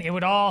again, it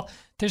would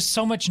there's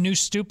so much new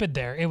stupid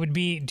there. It would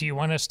be, do you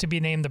want us to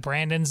be named the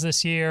Brandons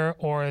this year,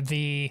 or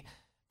the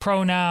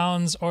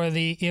pronouns, or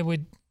it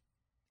would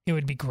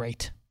be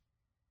great.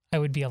 I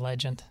would be a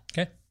legend.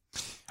 Okay.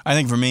 I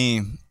think for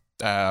me,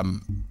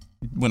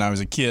 when I was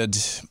a kid,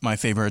 my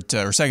favorite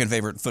or second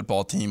favorite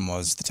football team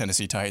was the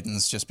Tennessee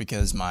Titans, just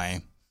because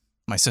my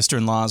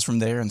sister-in-law is from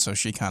there. And so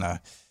she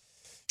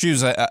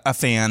was a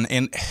fan.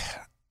 And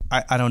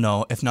I don't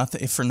know, if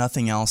for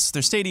nothing else,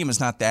 their stadium is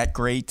not that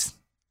great,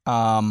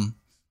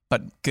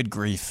 but good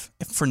grief,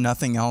 if for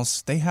nothing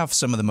else, they have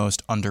some of the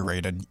most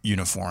underrated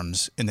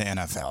uniforms in the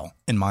NFL,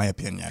 in my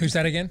opinion. Who's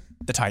that again?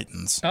 The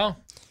Titans. Oh,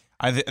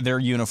 their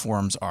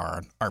uniforms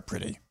are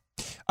pretty.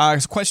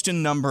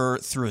 Question number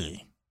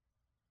 3: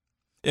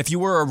 if you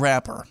were a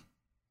rapper,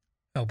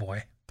 oh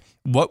boy,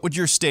 what would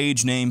your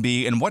stage name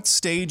be, and what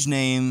stage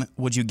name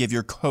would you give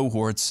your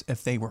cohorts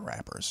if they were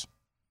rappers?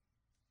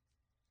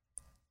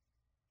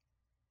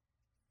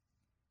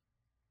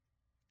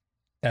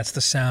 That's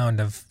the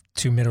sound of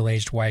 2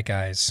 middle-aged white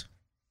guys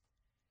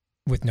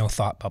with no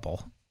thought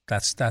bubble.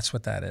 That's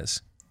what that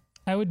is.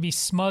 I would be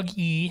Smug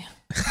E.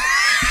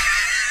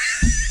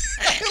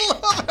 I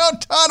love how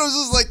Todd was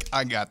just like,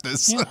 I got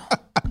this. Yeah.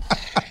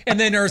 And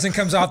then Erzen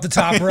comes off the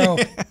top row.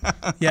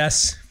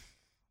 Yes.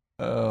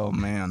 Oh,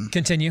 man.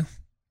 Continue.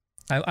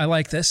 I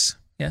like this.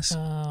 Yes.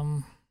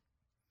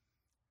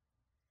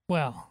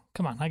 Well,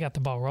 come on. I got the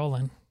ball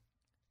rolling.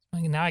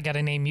 Now I got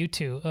to name you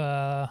two.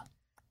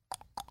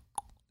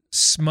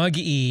 Smug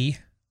E.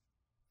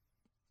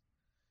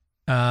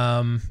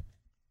 I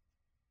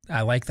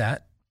like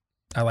that.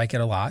 I like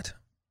it a lot.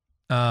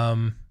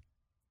 I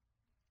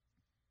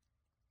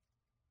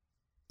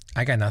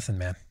got nothing,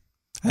 man.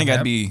 I think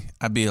I'd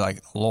be like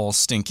Lil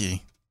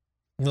Stinky.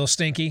 Lil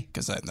Stinky?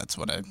 Because that's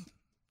what I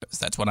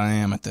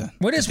am at the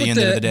end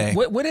of the day.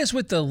 What is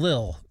with the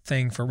Lil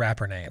thing for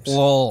rapper names?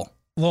 Lol,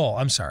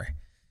 I'm sorry.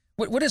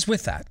 What is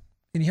with that?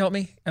 Can you help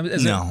me?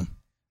 No.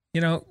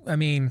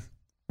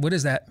 What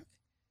is that?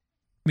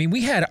 I mean,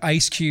 we had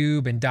Ice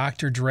Cube and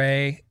Dr.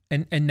 Dre,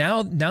 and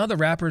now the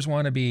rappers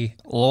want to be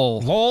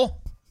Lol.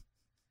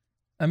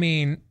 I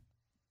mean,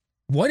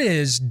 what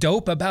is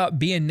dope about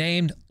being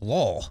named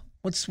Lol?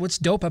 What's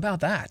dope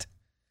about that?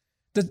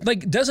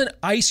 Doesn't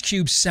Ice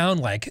Cube sound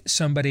like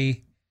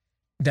somebody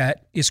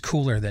that is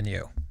cooler than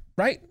you,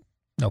 right?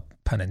 No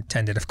pun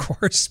intended, of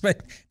course,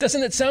 but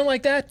doesn't it sound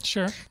like that?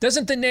 Sure.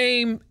 Doesn't the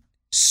name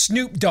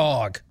Snoop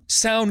Dogg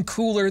sound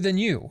cooler than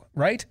you,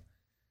 right?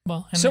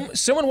 Well,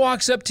 someone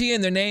walks up to you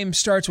and their name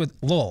starts with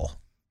Lol,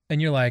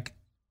 and you're like,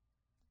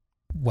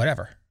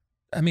 whatever.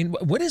 I mean,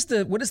 what is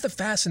the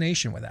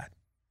fascination with that?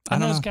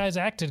 And those guys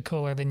acted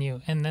cooler than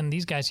you. And then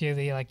these guys here,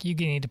 they're like, you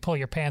need to pull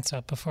your pants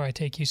up before I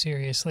take you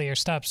seriously, or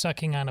stop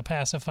sucking on a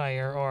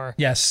pacifier, or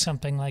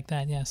something like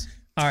that. Yes.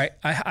 All right.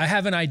 I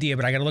have an idea,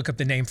 but I got to look up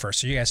the name first.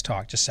 So you guys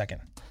talk just a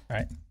second. All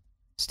right.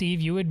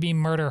 Steve, you would be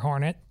Murder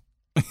Hornet.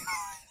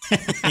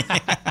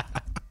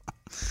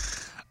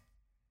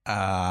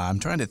 I'm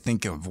trying to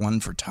think of one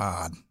for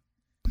Todd.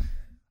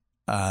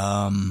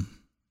 How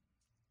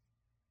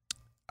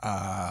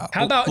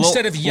about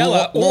instead of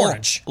yellow,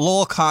 orange?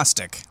 Lowell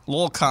Caustic.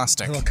 Lowell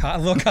Caustic.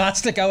 Lowell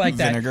Caustic. I like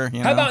that. Vinegar, you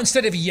know? How about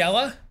instead of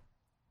yellow?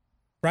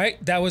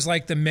 Right? That was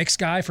like the mix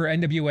guy for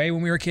NWA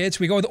when we were kids.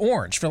 We go with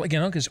orange for,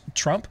 because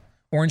Trump,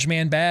 Orange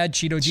Man bad,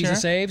 Cheeto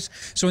Jesus saves.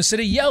 So instead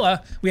of yellow,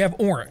 we have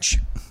orange.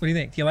 What do you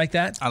think? Do you like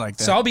that? I like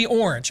that. So I'll be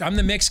orange. I'm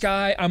the mix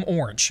guy. I'm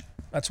orange.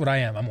 That's what I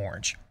am. I'm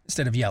orange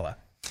instead of yellow.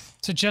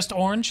 So just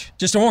orange?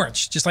 Just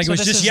orange. Just like it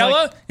was just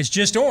yellow, it's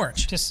just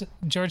orange. Just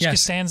George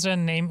Costanza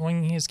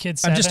naming his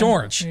kids I'm just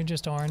orange. You're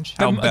just orange.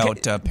 How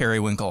about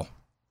Periwinkle?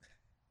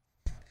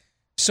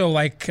 So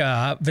like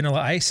Vanilla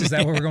Ice, is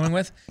that what we're going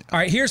with? All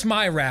right, here's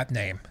my rap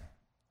name.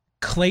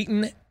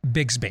 Clayton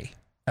Bigsby.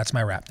 That's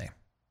my rap name.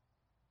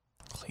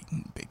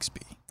 Clayton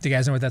Bigsby. Do you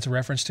guys know what that's a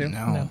reference to?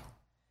 No.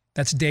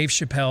 That's Dave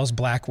Chappelle's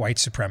Black White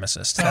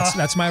Supremacist.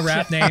 That's my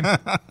rap name.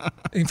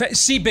 In fact,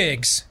 C.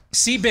 Biggs.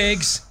 C.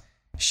 Biggs.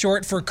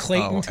 Short for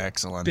Clayton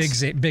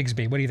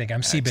Bigsby. What do you think?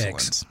 I'm C.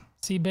 Biggs.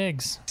 C.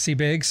 Biggs. C.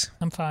 Biggs.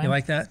 I'm fine. You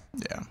like that?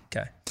 Yeah.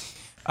 Okay.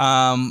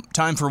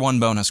 Time for one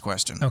bonus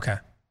question. Okay.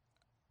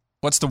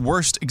 What's the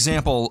worst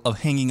example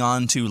of hanging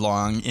on too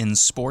long in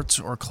sports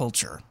or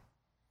culture?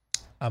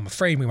 I'm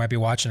afraid we might be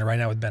watching it right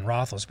now with Ben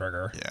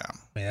Roethlisberger. Yeah. I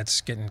mean, that's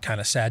getting kind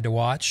of sad to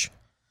watch.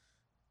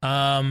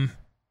 You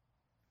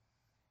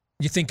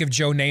think of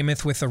Joe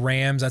Namath with the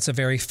Rams. That's a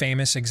very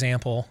famous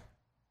example.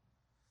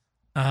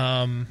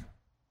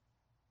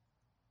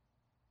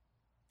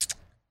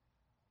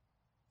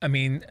 I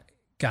mean,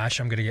 gosh,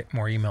 I'm going to get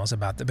more emails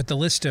about that. But the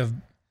list of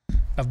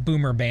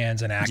boomer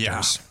bands and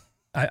actors,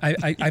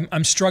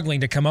 I'm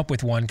struggling to come up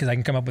with one because I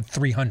can come up with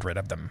 300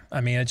 of them. I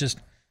mean,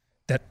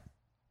 that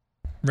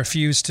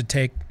refuse to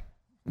take,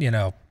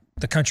 the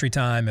country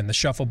time and the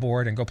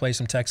shuffleboard and go play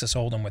some Texas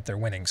Hold'em with their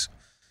winnings.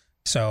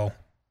 So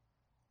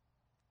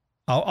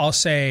I'll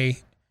say,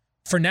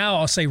 for now,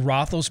 I'll say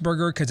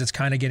Roethlisberger because it's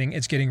kind of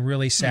getting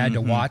really sad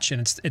to watch,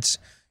 and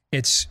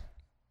it's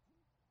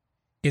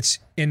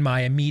in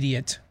my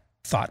immediate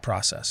thought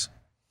process.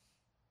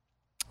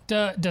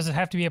 Does it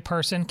have to be a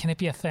person? Can it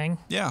be a thing?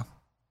 Yeah.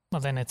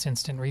 Well, then it's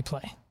instant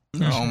replay.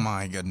 Oh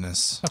my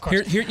goodness! Of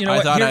course.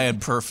 I thought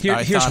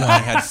I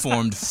had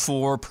formed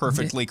 4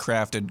 perfectly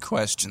crafted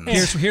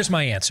questions. Here's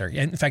my answer.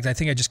 In fact, I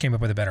think I just came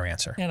up with a better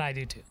answer. And I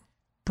do too.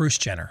 Bruce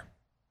Jenner.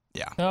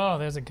 Yeah. Oh,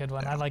 there's a good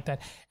one. I like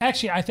that.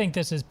 Actually, I think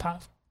this is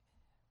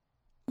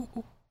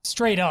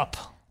straight up.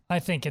 I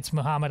think it's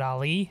Muhammad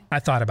Ali. I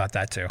thought about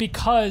that too.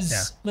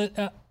 Because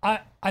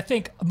I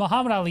think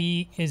Muhammad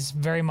Ali is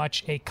very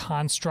much a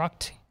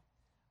construct,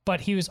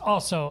 but he was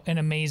also an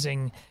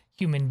amazing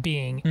human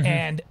being. Mm-hmm.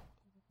 And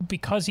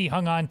because he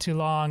hung on too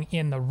long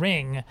in the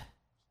ring,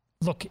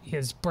 look,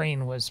 his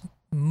brain was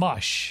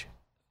mush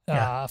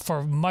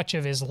for much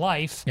of his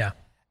life. Yeah.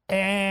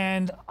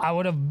 And I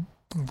would have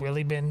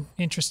really been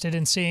interested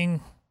in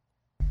seeing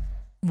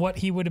what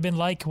he would have been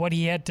like, what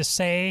he had to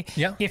say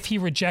if he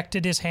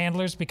rejected his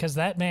handlers, because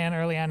that man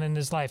early on in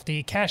his life,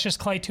 the Cassius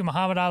Clay to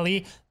Muhammad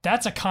Ali,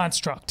 that's a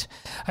construct.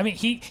 I mean,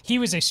 he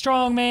was a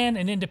strong man,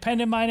 an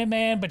independent-minded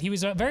man, but he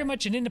was very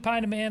much an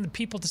independent man. The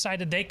people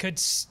decided they could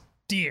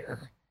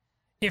steer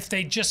if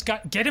they just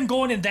get him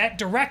going in that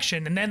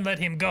direction and then let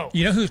him go.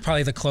 You know who's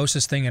probably the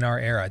closest thing in our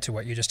era to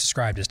what you just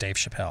described is Dave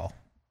Chappelle,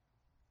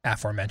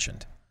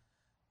 aforementioned.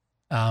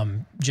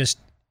 Just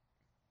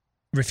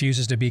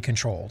refuses to be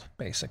controlled,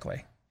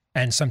 basically.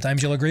 And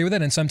sometimes you'll agree with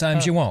it and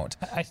sometimes you won't,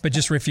 but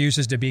just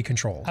refuses to be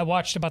controlled. I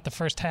watched about the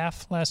first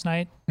half last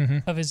night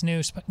of his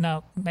new,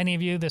 now many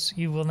of you,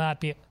 you will not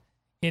be,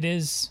 it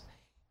is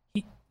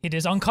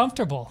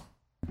uncomfortable.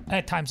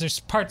 At times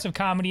there's parts of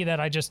comedy that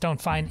I just don't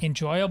find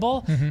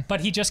enjoyable, but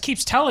he just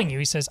keeps telling you,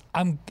 he says,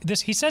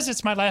 he says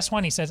it's my last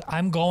one. He says,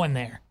 I'm going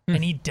there.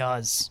 And he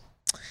does.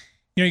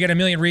 You got a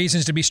million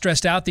reasons to be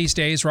stressed out these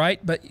days,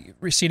 right? But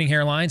receding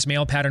hairlines,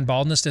 male pattern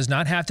baldness does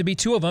not have to be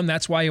 2 of them.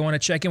 That's why you want to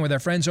check in with our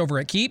friends over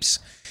at Keeps.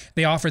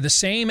 They offer the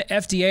same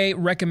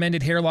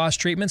FDA-recommended hair loss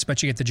treatments,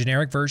 but you get the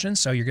generic version,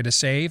 so you're going to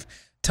save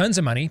tons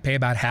of money, pay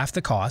about half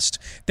the cost.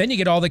 Then you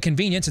get all the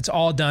convenience. It's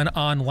all done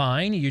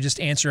online. You just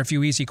answer a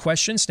few easy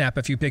questions, snap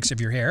a few pics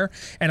of your hair,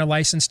 and a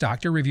licensed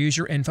doctor reviews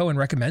your info and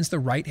recommends the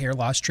right hair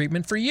loss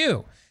treatment for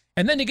you.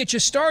 And then to get you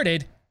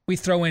started, we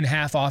throw in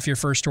half off your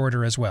first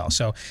order as well.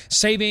 So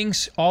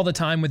savings all the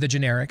time with the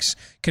generics,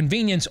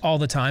 convenience all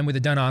the time with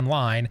it done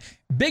online,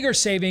 bigger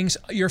savings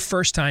your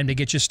first time to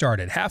get you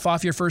started. Half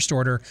off your first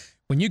order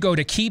when you go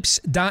to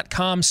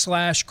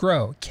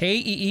keeps.com/grow,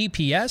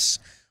 KEEPS,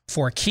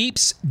 for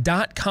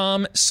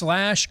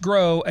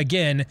keeps.com/grow.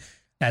 Again,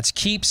 that's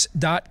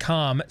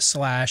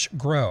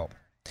keeps.com/grow.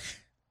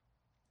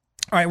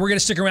 All right, we're going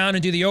to stick around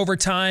and do the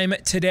overtime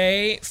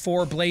today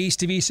for Blaze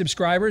TV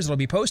subscribers. It'll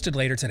be posted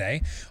later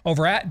today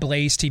over at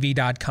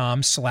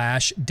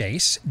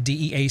blazetv.com/Deace,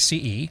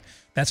 DEACE.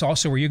 That's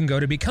also where you can go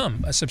to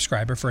become a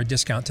subscriber for a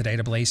discount today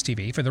to Blaze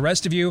TV. For the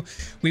rest of you,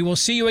 we will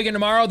see you again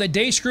tomorrow. The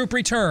Deace Group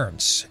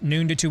returns,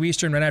 noon to 2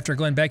 Eastern, right after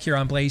Glenn Beck here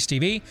on Blaze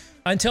TV.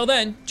 Until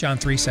then, John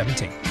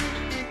 3:17.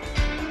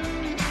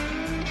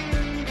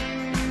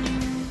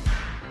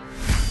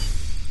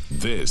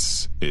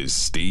 This is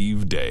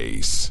Steve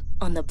Deace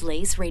on the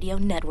Blaze Radio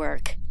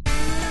Network.